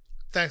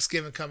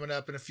Thanksgiving coming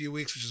up in a few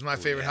weeks, which is my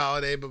favorite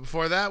holiday. But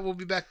before that, we'll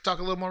be back to talk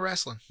a little more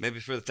wrestling. Maybe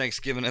for the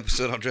Thanksgiving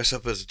episode, I'll dress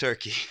up as a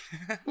turkey.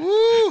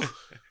 Woo!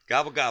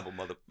 Gobble, gobble,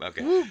 mother.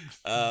 Okay. Woo.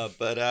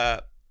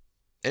 But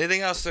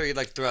anything else there you'd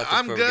like to throw out there?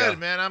 I'm good,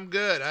 man. I'm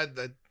good. I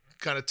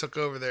kind of took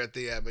over there at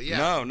the end, but yeah.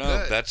 No,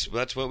 good.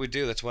 that's what we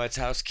do. That's why it's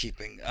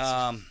housekeeping.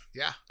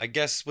 Yeah. I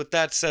guess with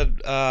that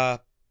said,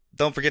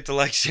 don't forget to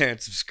like, share,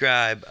 and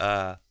subscribe.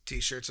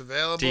 T-shirts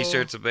available.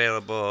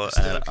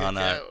 On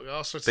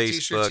all sorts Facebook. of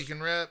T-shirts you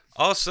can rep.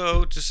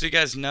 Also, just so you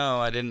guys know,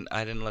 I didn't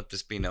let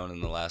this be known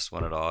in the last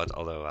one at all.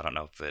 Although I don't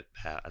know if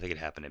I think it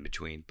happened in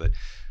between. But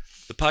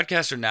the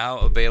podcasts are now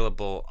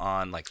available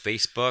on like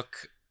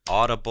Facebook,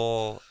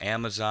 Audible,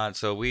 Amazon.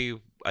 So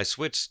I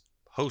switched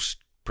host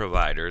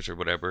providers or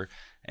whatever,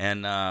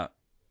 and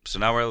So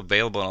now we're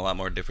available in a lot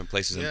more different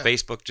places. And Yeah.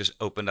 Facebook just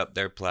opened up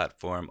their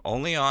platform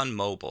only on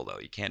mobile, though.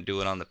 You can't do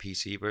it on the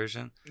PC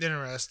version.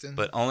 Interesting.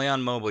 But only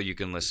on mobile you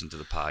can listen to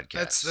the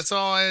podcast. That's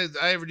all I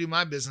ever do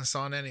my business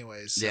on,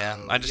 anyways. So, yeah,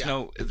 I just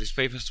know this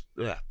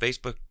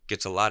Facebook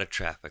gets a lot of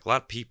traffic. A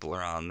lot of people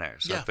are on there,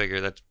 so I figure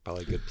that's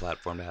probably a good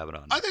platform to have it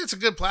on. I think it's a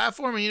good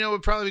platform, and what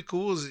would probably be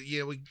cool is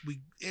we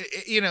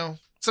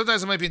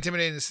sometimes it might be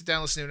intimidating to sit down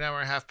and listen to an hour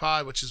and a half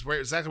pod, which is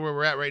exactly where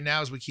we're at right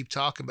now as we keep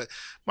talking. But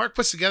Mark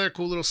puts together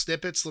cool little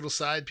snippets, little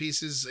side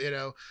pieces,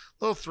 little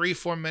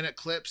 3-4 minute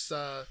clips.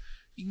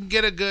 You can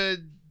get a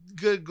good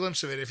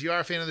glimpse of it. If you are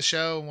a fan of the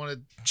show and want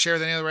to share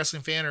with any other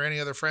wrestling fan or any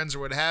other friends or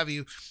what have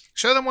you,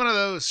 show them one of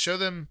those. Show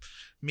them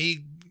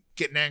me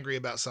getting angry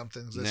about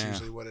something. That's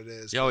usually what it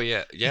is. Oh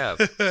yeah.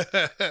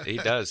 He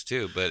does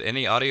too. But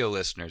any audio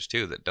listeners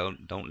too that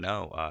don't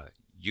know,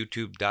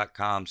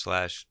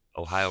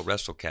 youtube.com/Ohio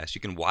WrestleCast.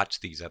 You can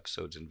watch these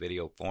episodes in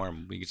video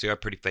form. You can see our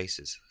pretty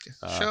faces.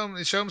 Show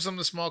them some of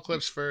the small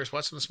clips first.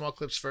 Watch some of the small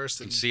clips first.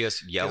 You can see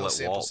us yell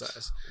at Walt.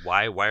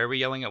 Why are we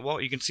yelling at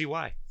Walt? You can see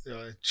why.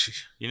 You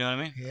know what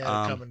I mean?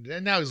 Yeah, coming.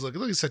 And now he's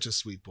looking. Look, he's such a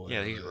sweet boy.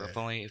 Yeah, if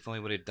only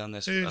would have done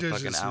this a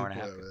fucking hour and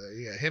a half ago.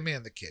 Yeah, him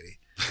and the kitty.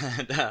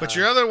 But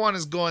your other one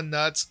is going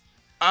nuts.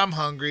 I'm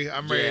hungry.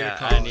 I'm ready to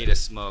call. I need a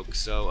smoke.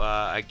 So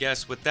I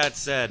guess with that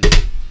said,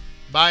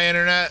 bye,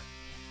 internet.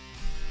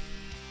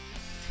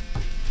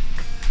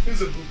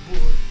 He's a good boy.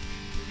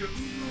 He's a good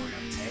boy.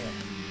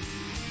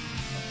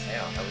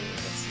 Tail.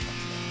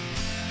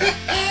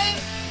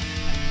 How